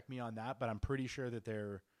fact check me on that, but I'm pretty sure that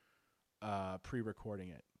they're pre-recording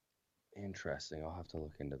it. Interesting. I'll have to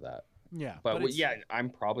look into that. Yeah, but I'm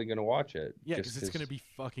probably gonna watch it. Yeah, because it's gonna be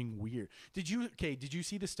fucking weird. Did you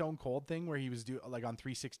see the Stone Cold thing where he was like on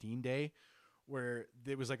 316 day, where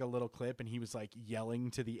there was like a little clip and he was like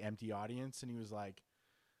yelling to the empty audience and he was like,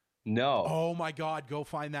 "No, oh my god, go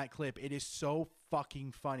find that clip. It is so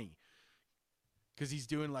fucking funny." Because he's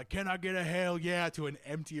doing like, "Can I get a hell yeah?" to an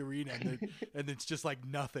empty arena, and it's just like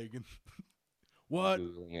nothing. What?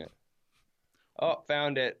 Googling it. Oh,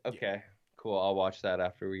 found it. Okay. Yeah. Cool. I'll watch that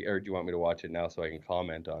after or do you want me to watch it now so I can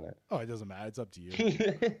comment on it? Oh, it doesn't matter. It's up to you.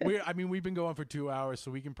 We've been going for 2 hours, so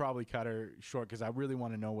we can probably cut her short because I really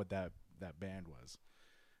want to know what that band was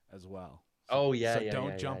as well. So,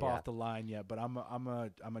 don't jump off the line yet, but I'm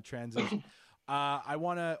a transition. I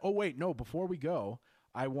want to, before we go,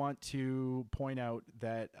 I want to point out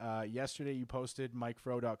that yesterday you posted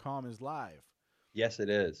MikeFroh.com is live. Yes, it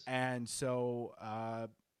is. And so,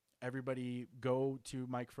 everybody go to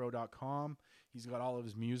MikeFroh.com. He's got all of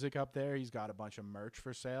his music up there. He's got a bunch of merch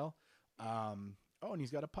for sale. And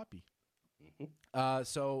he's got a puppy. Mm-hmm.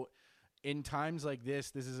 So in times like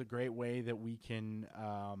this is a great way that we can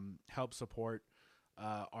help support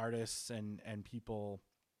artists and people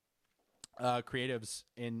creatives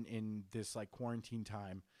in this like quarantine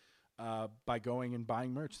time by going and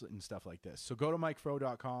buying merch and stuff like this. So go to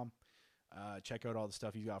MikeFroh.com, check out all the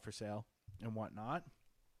stuff he's got for sale and whatnot.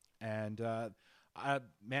 And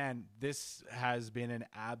man, this has been an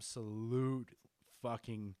absolute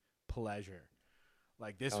fucking pleasure.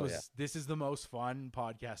 Like this is the most fun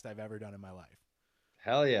podcast I've ever done in my life.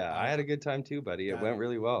 Hell yeah. I had a good time too, buddy. It went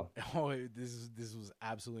really well. Oh, this was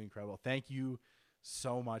absolutely incredible. Thank you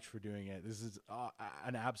so much for doing it. This is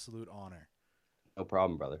an absolute honor. No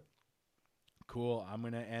problem, brother. Cool. I'm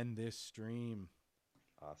going to end this stream.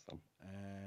 Awesome. And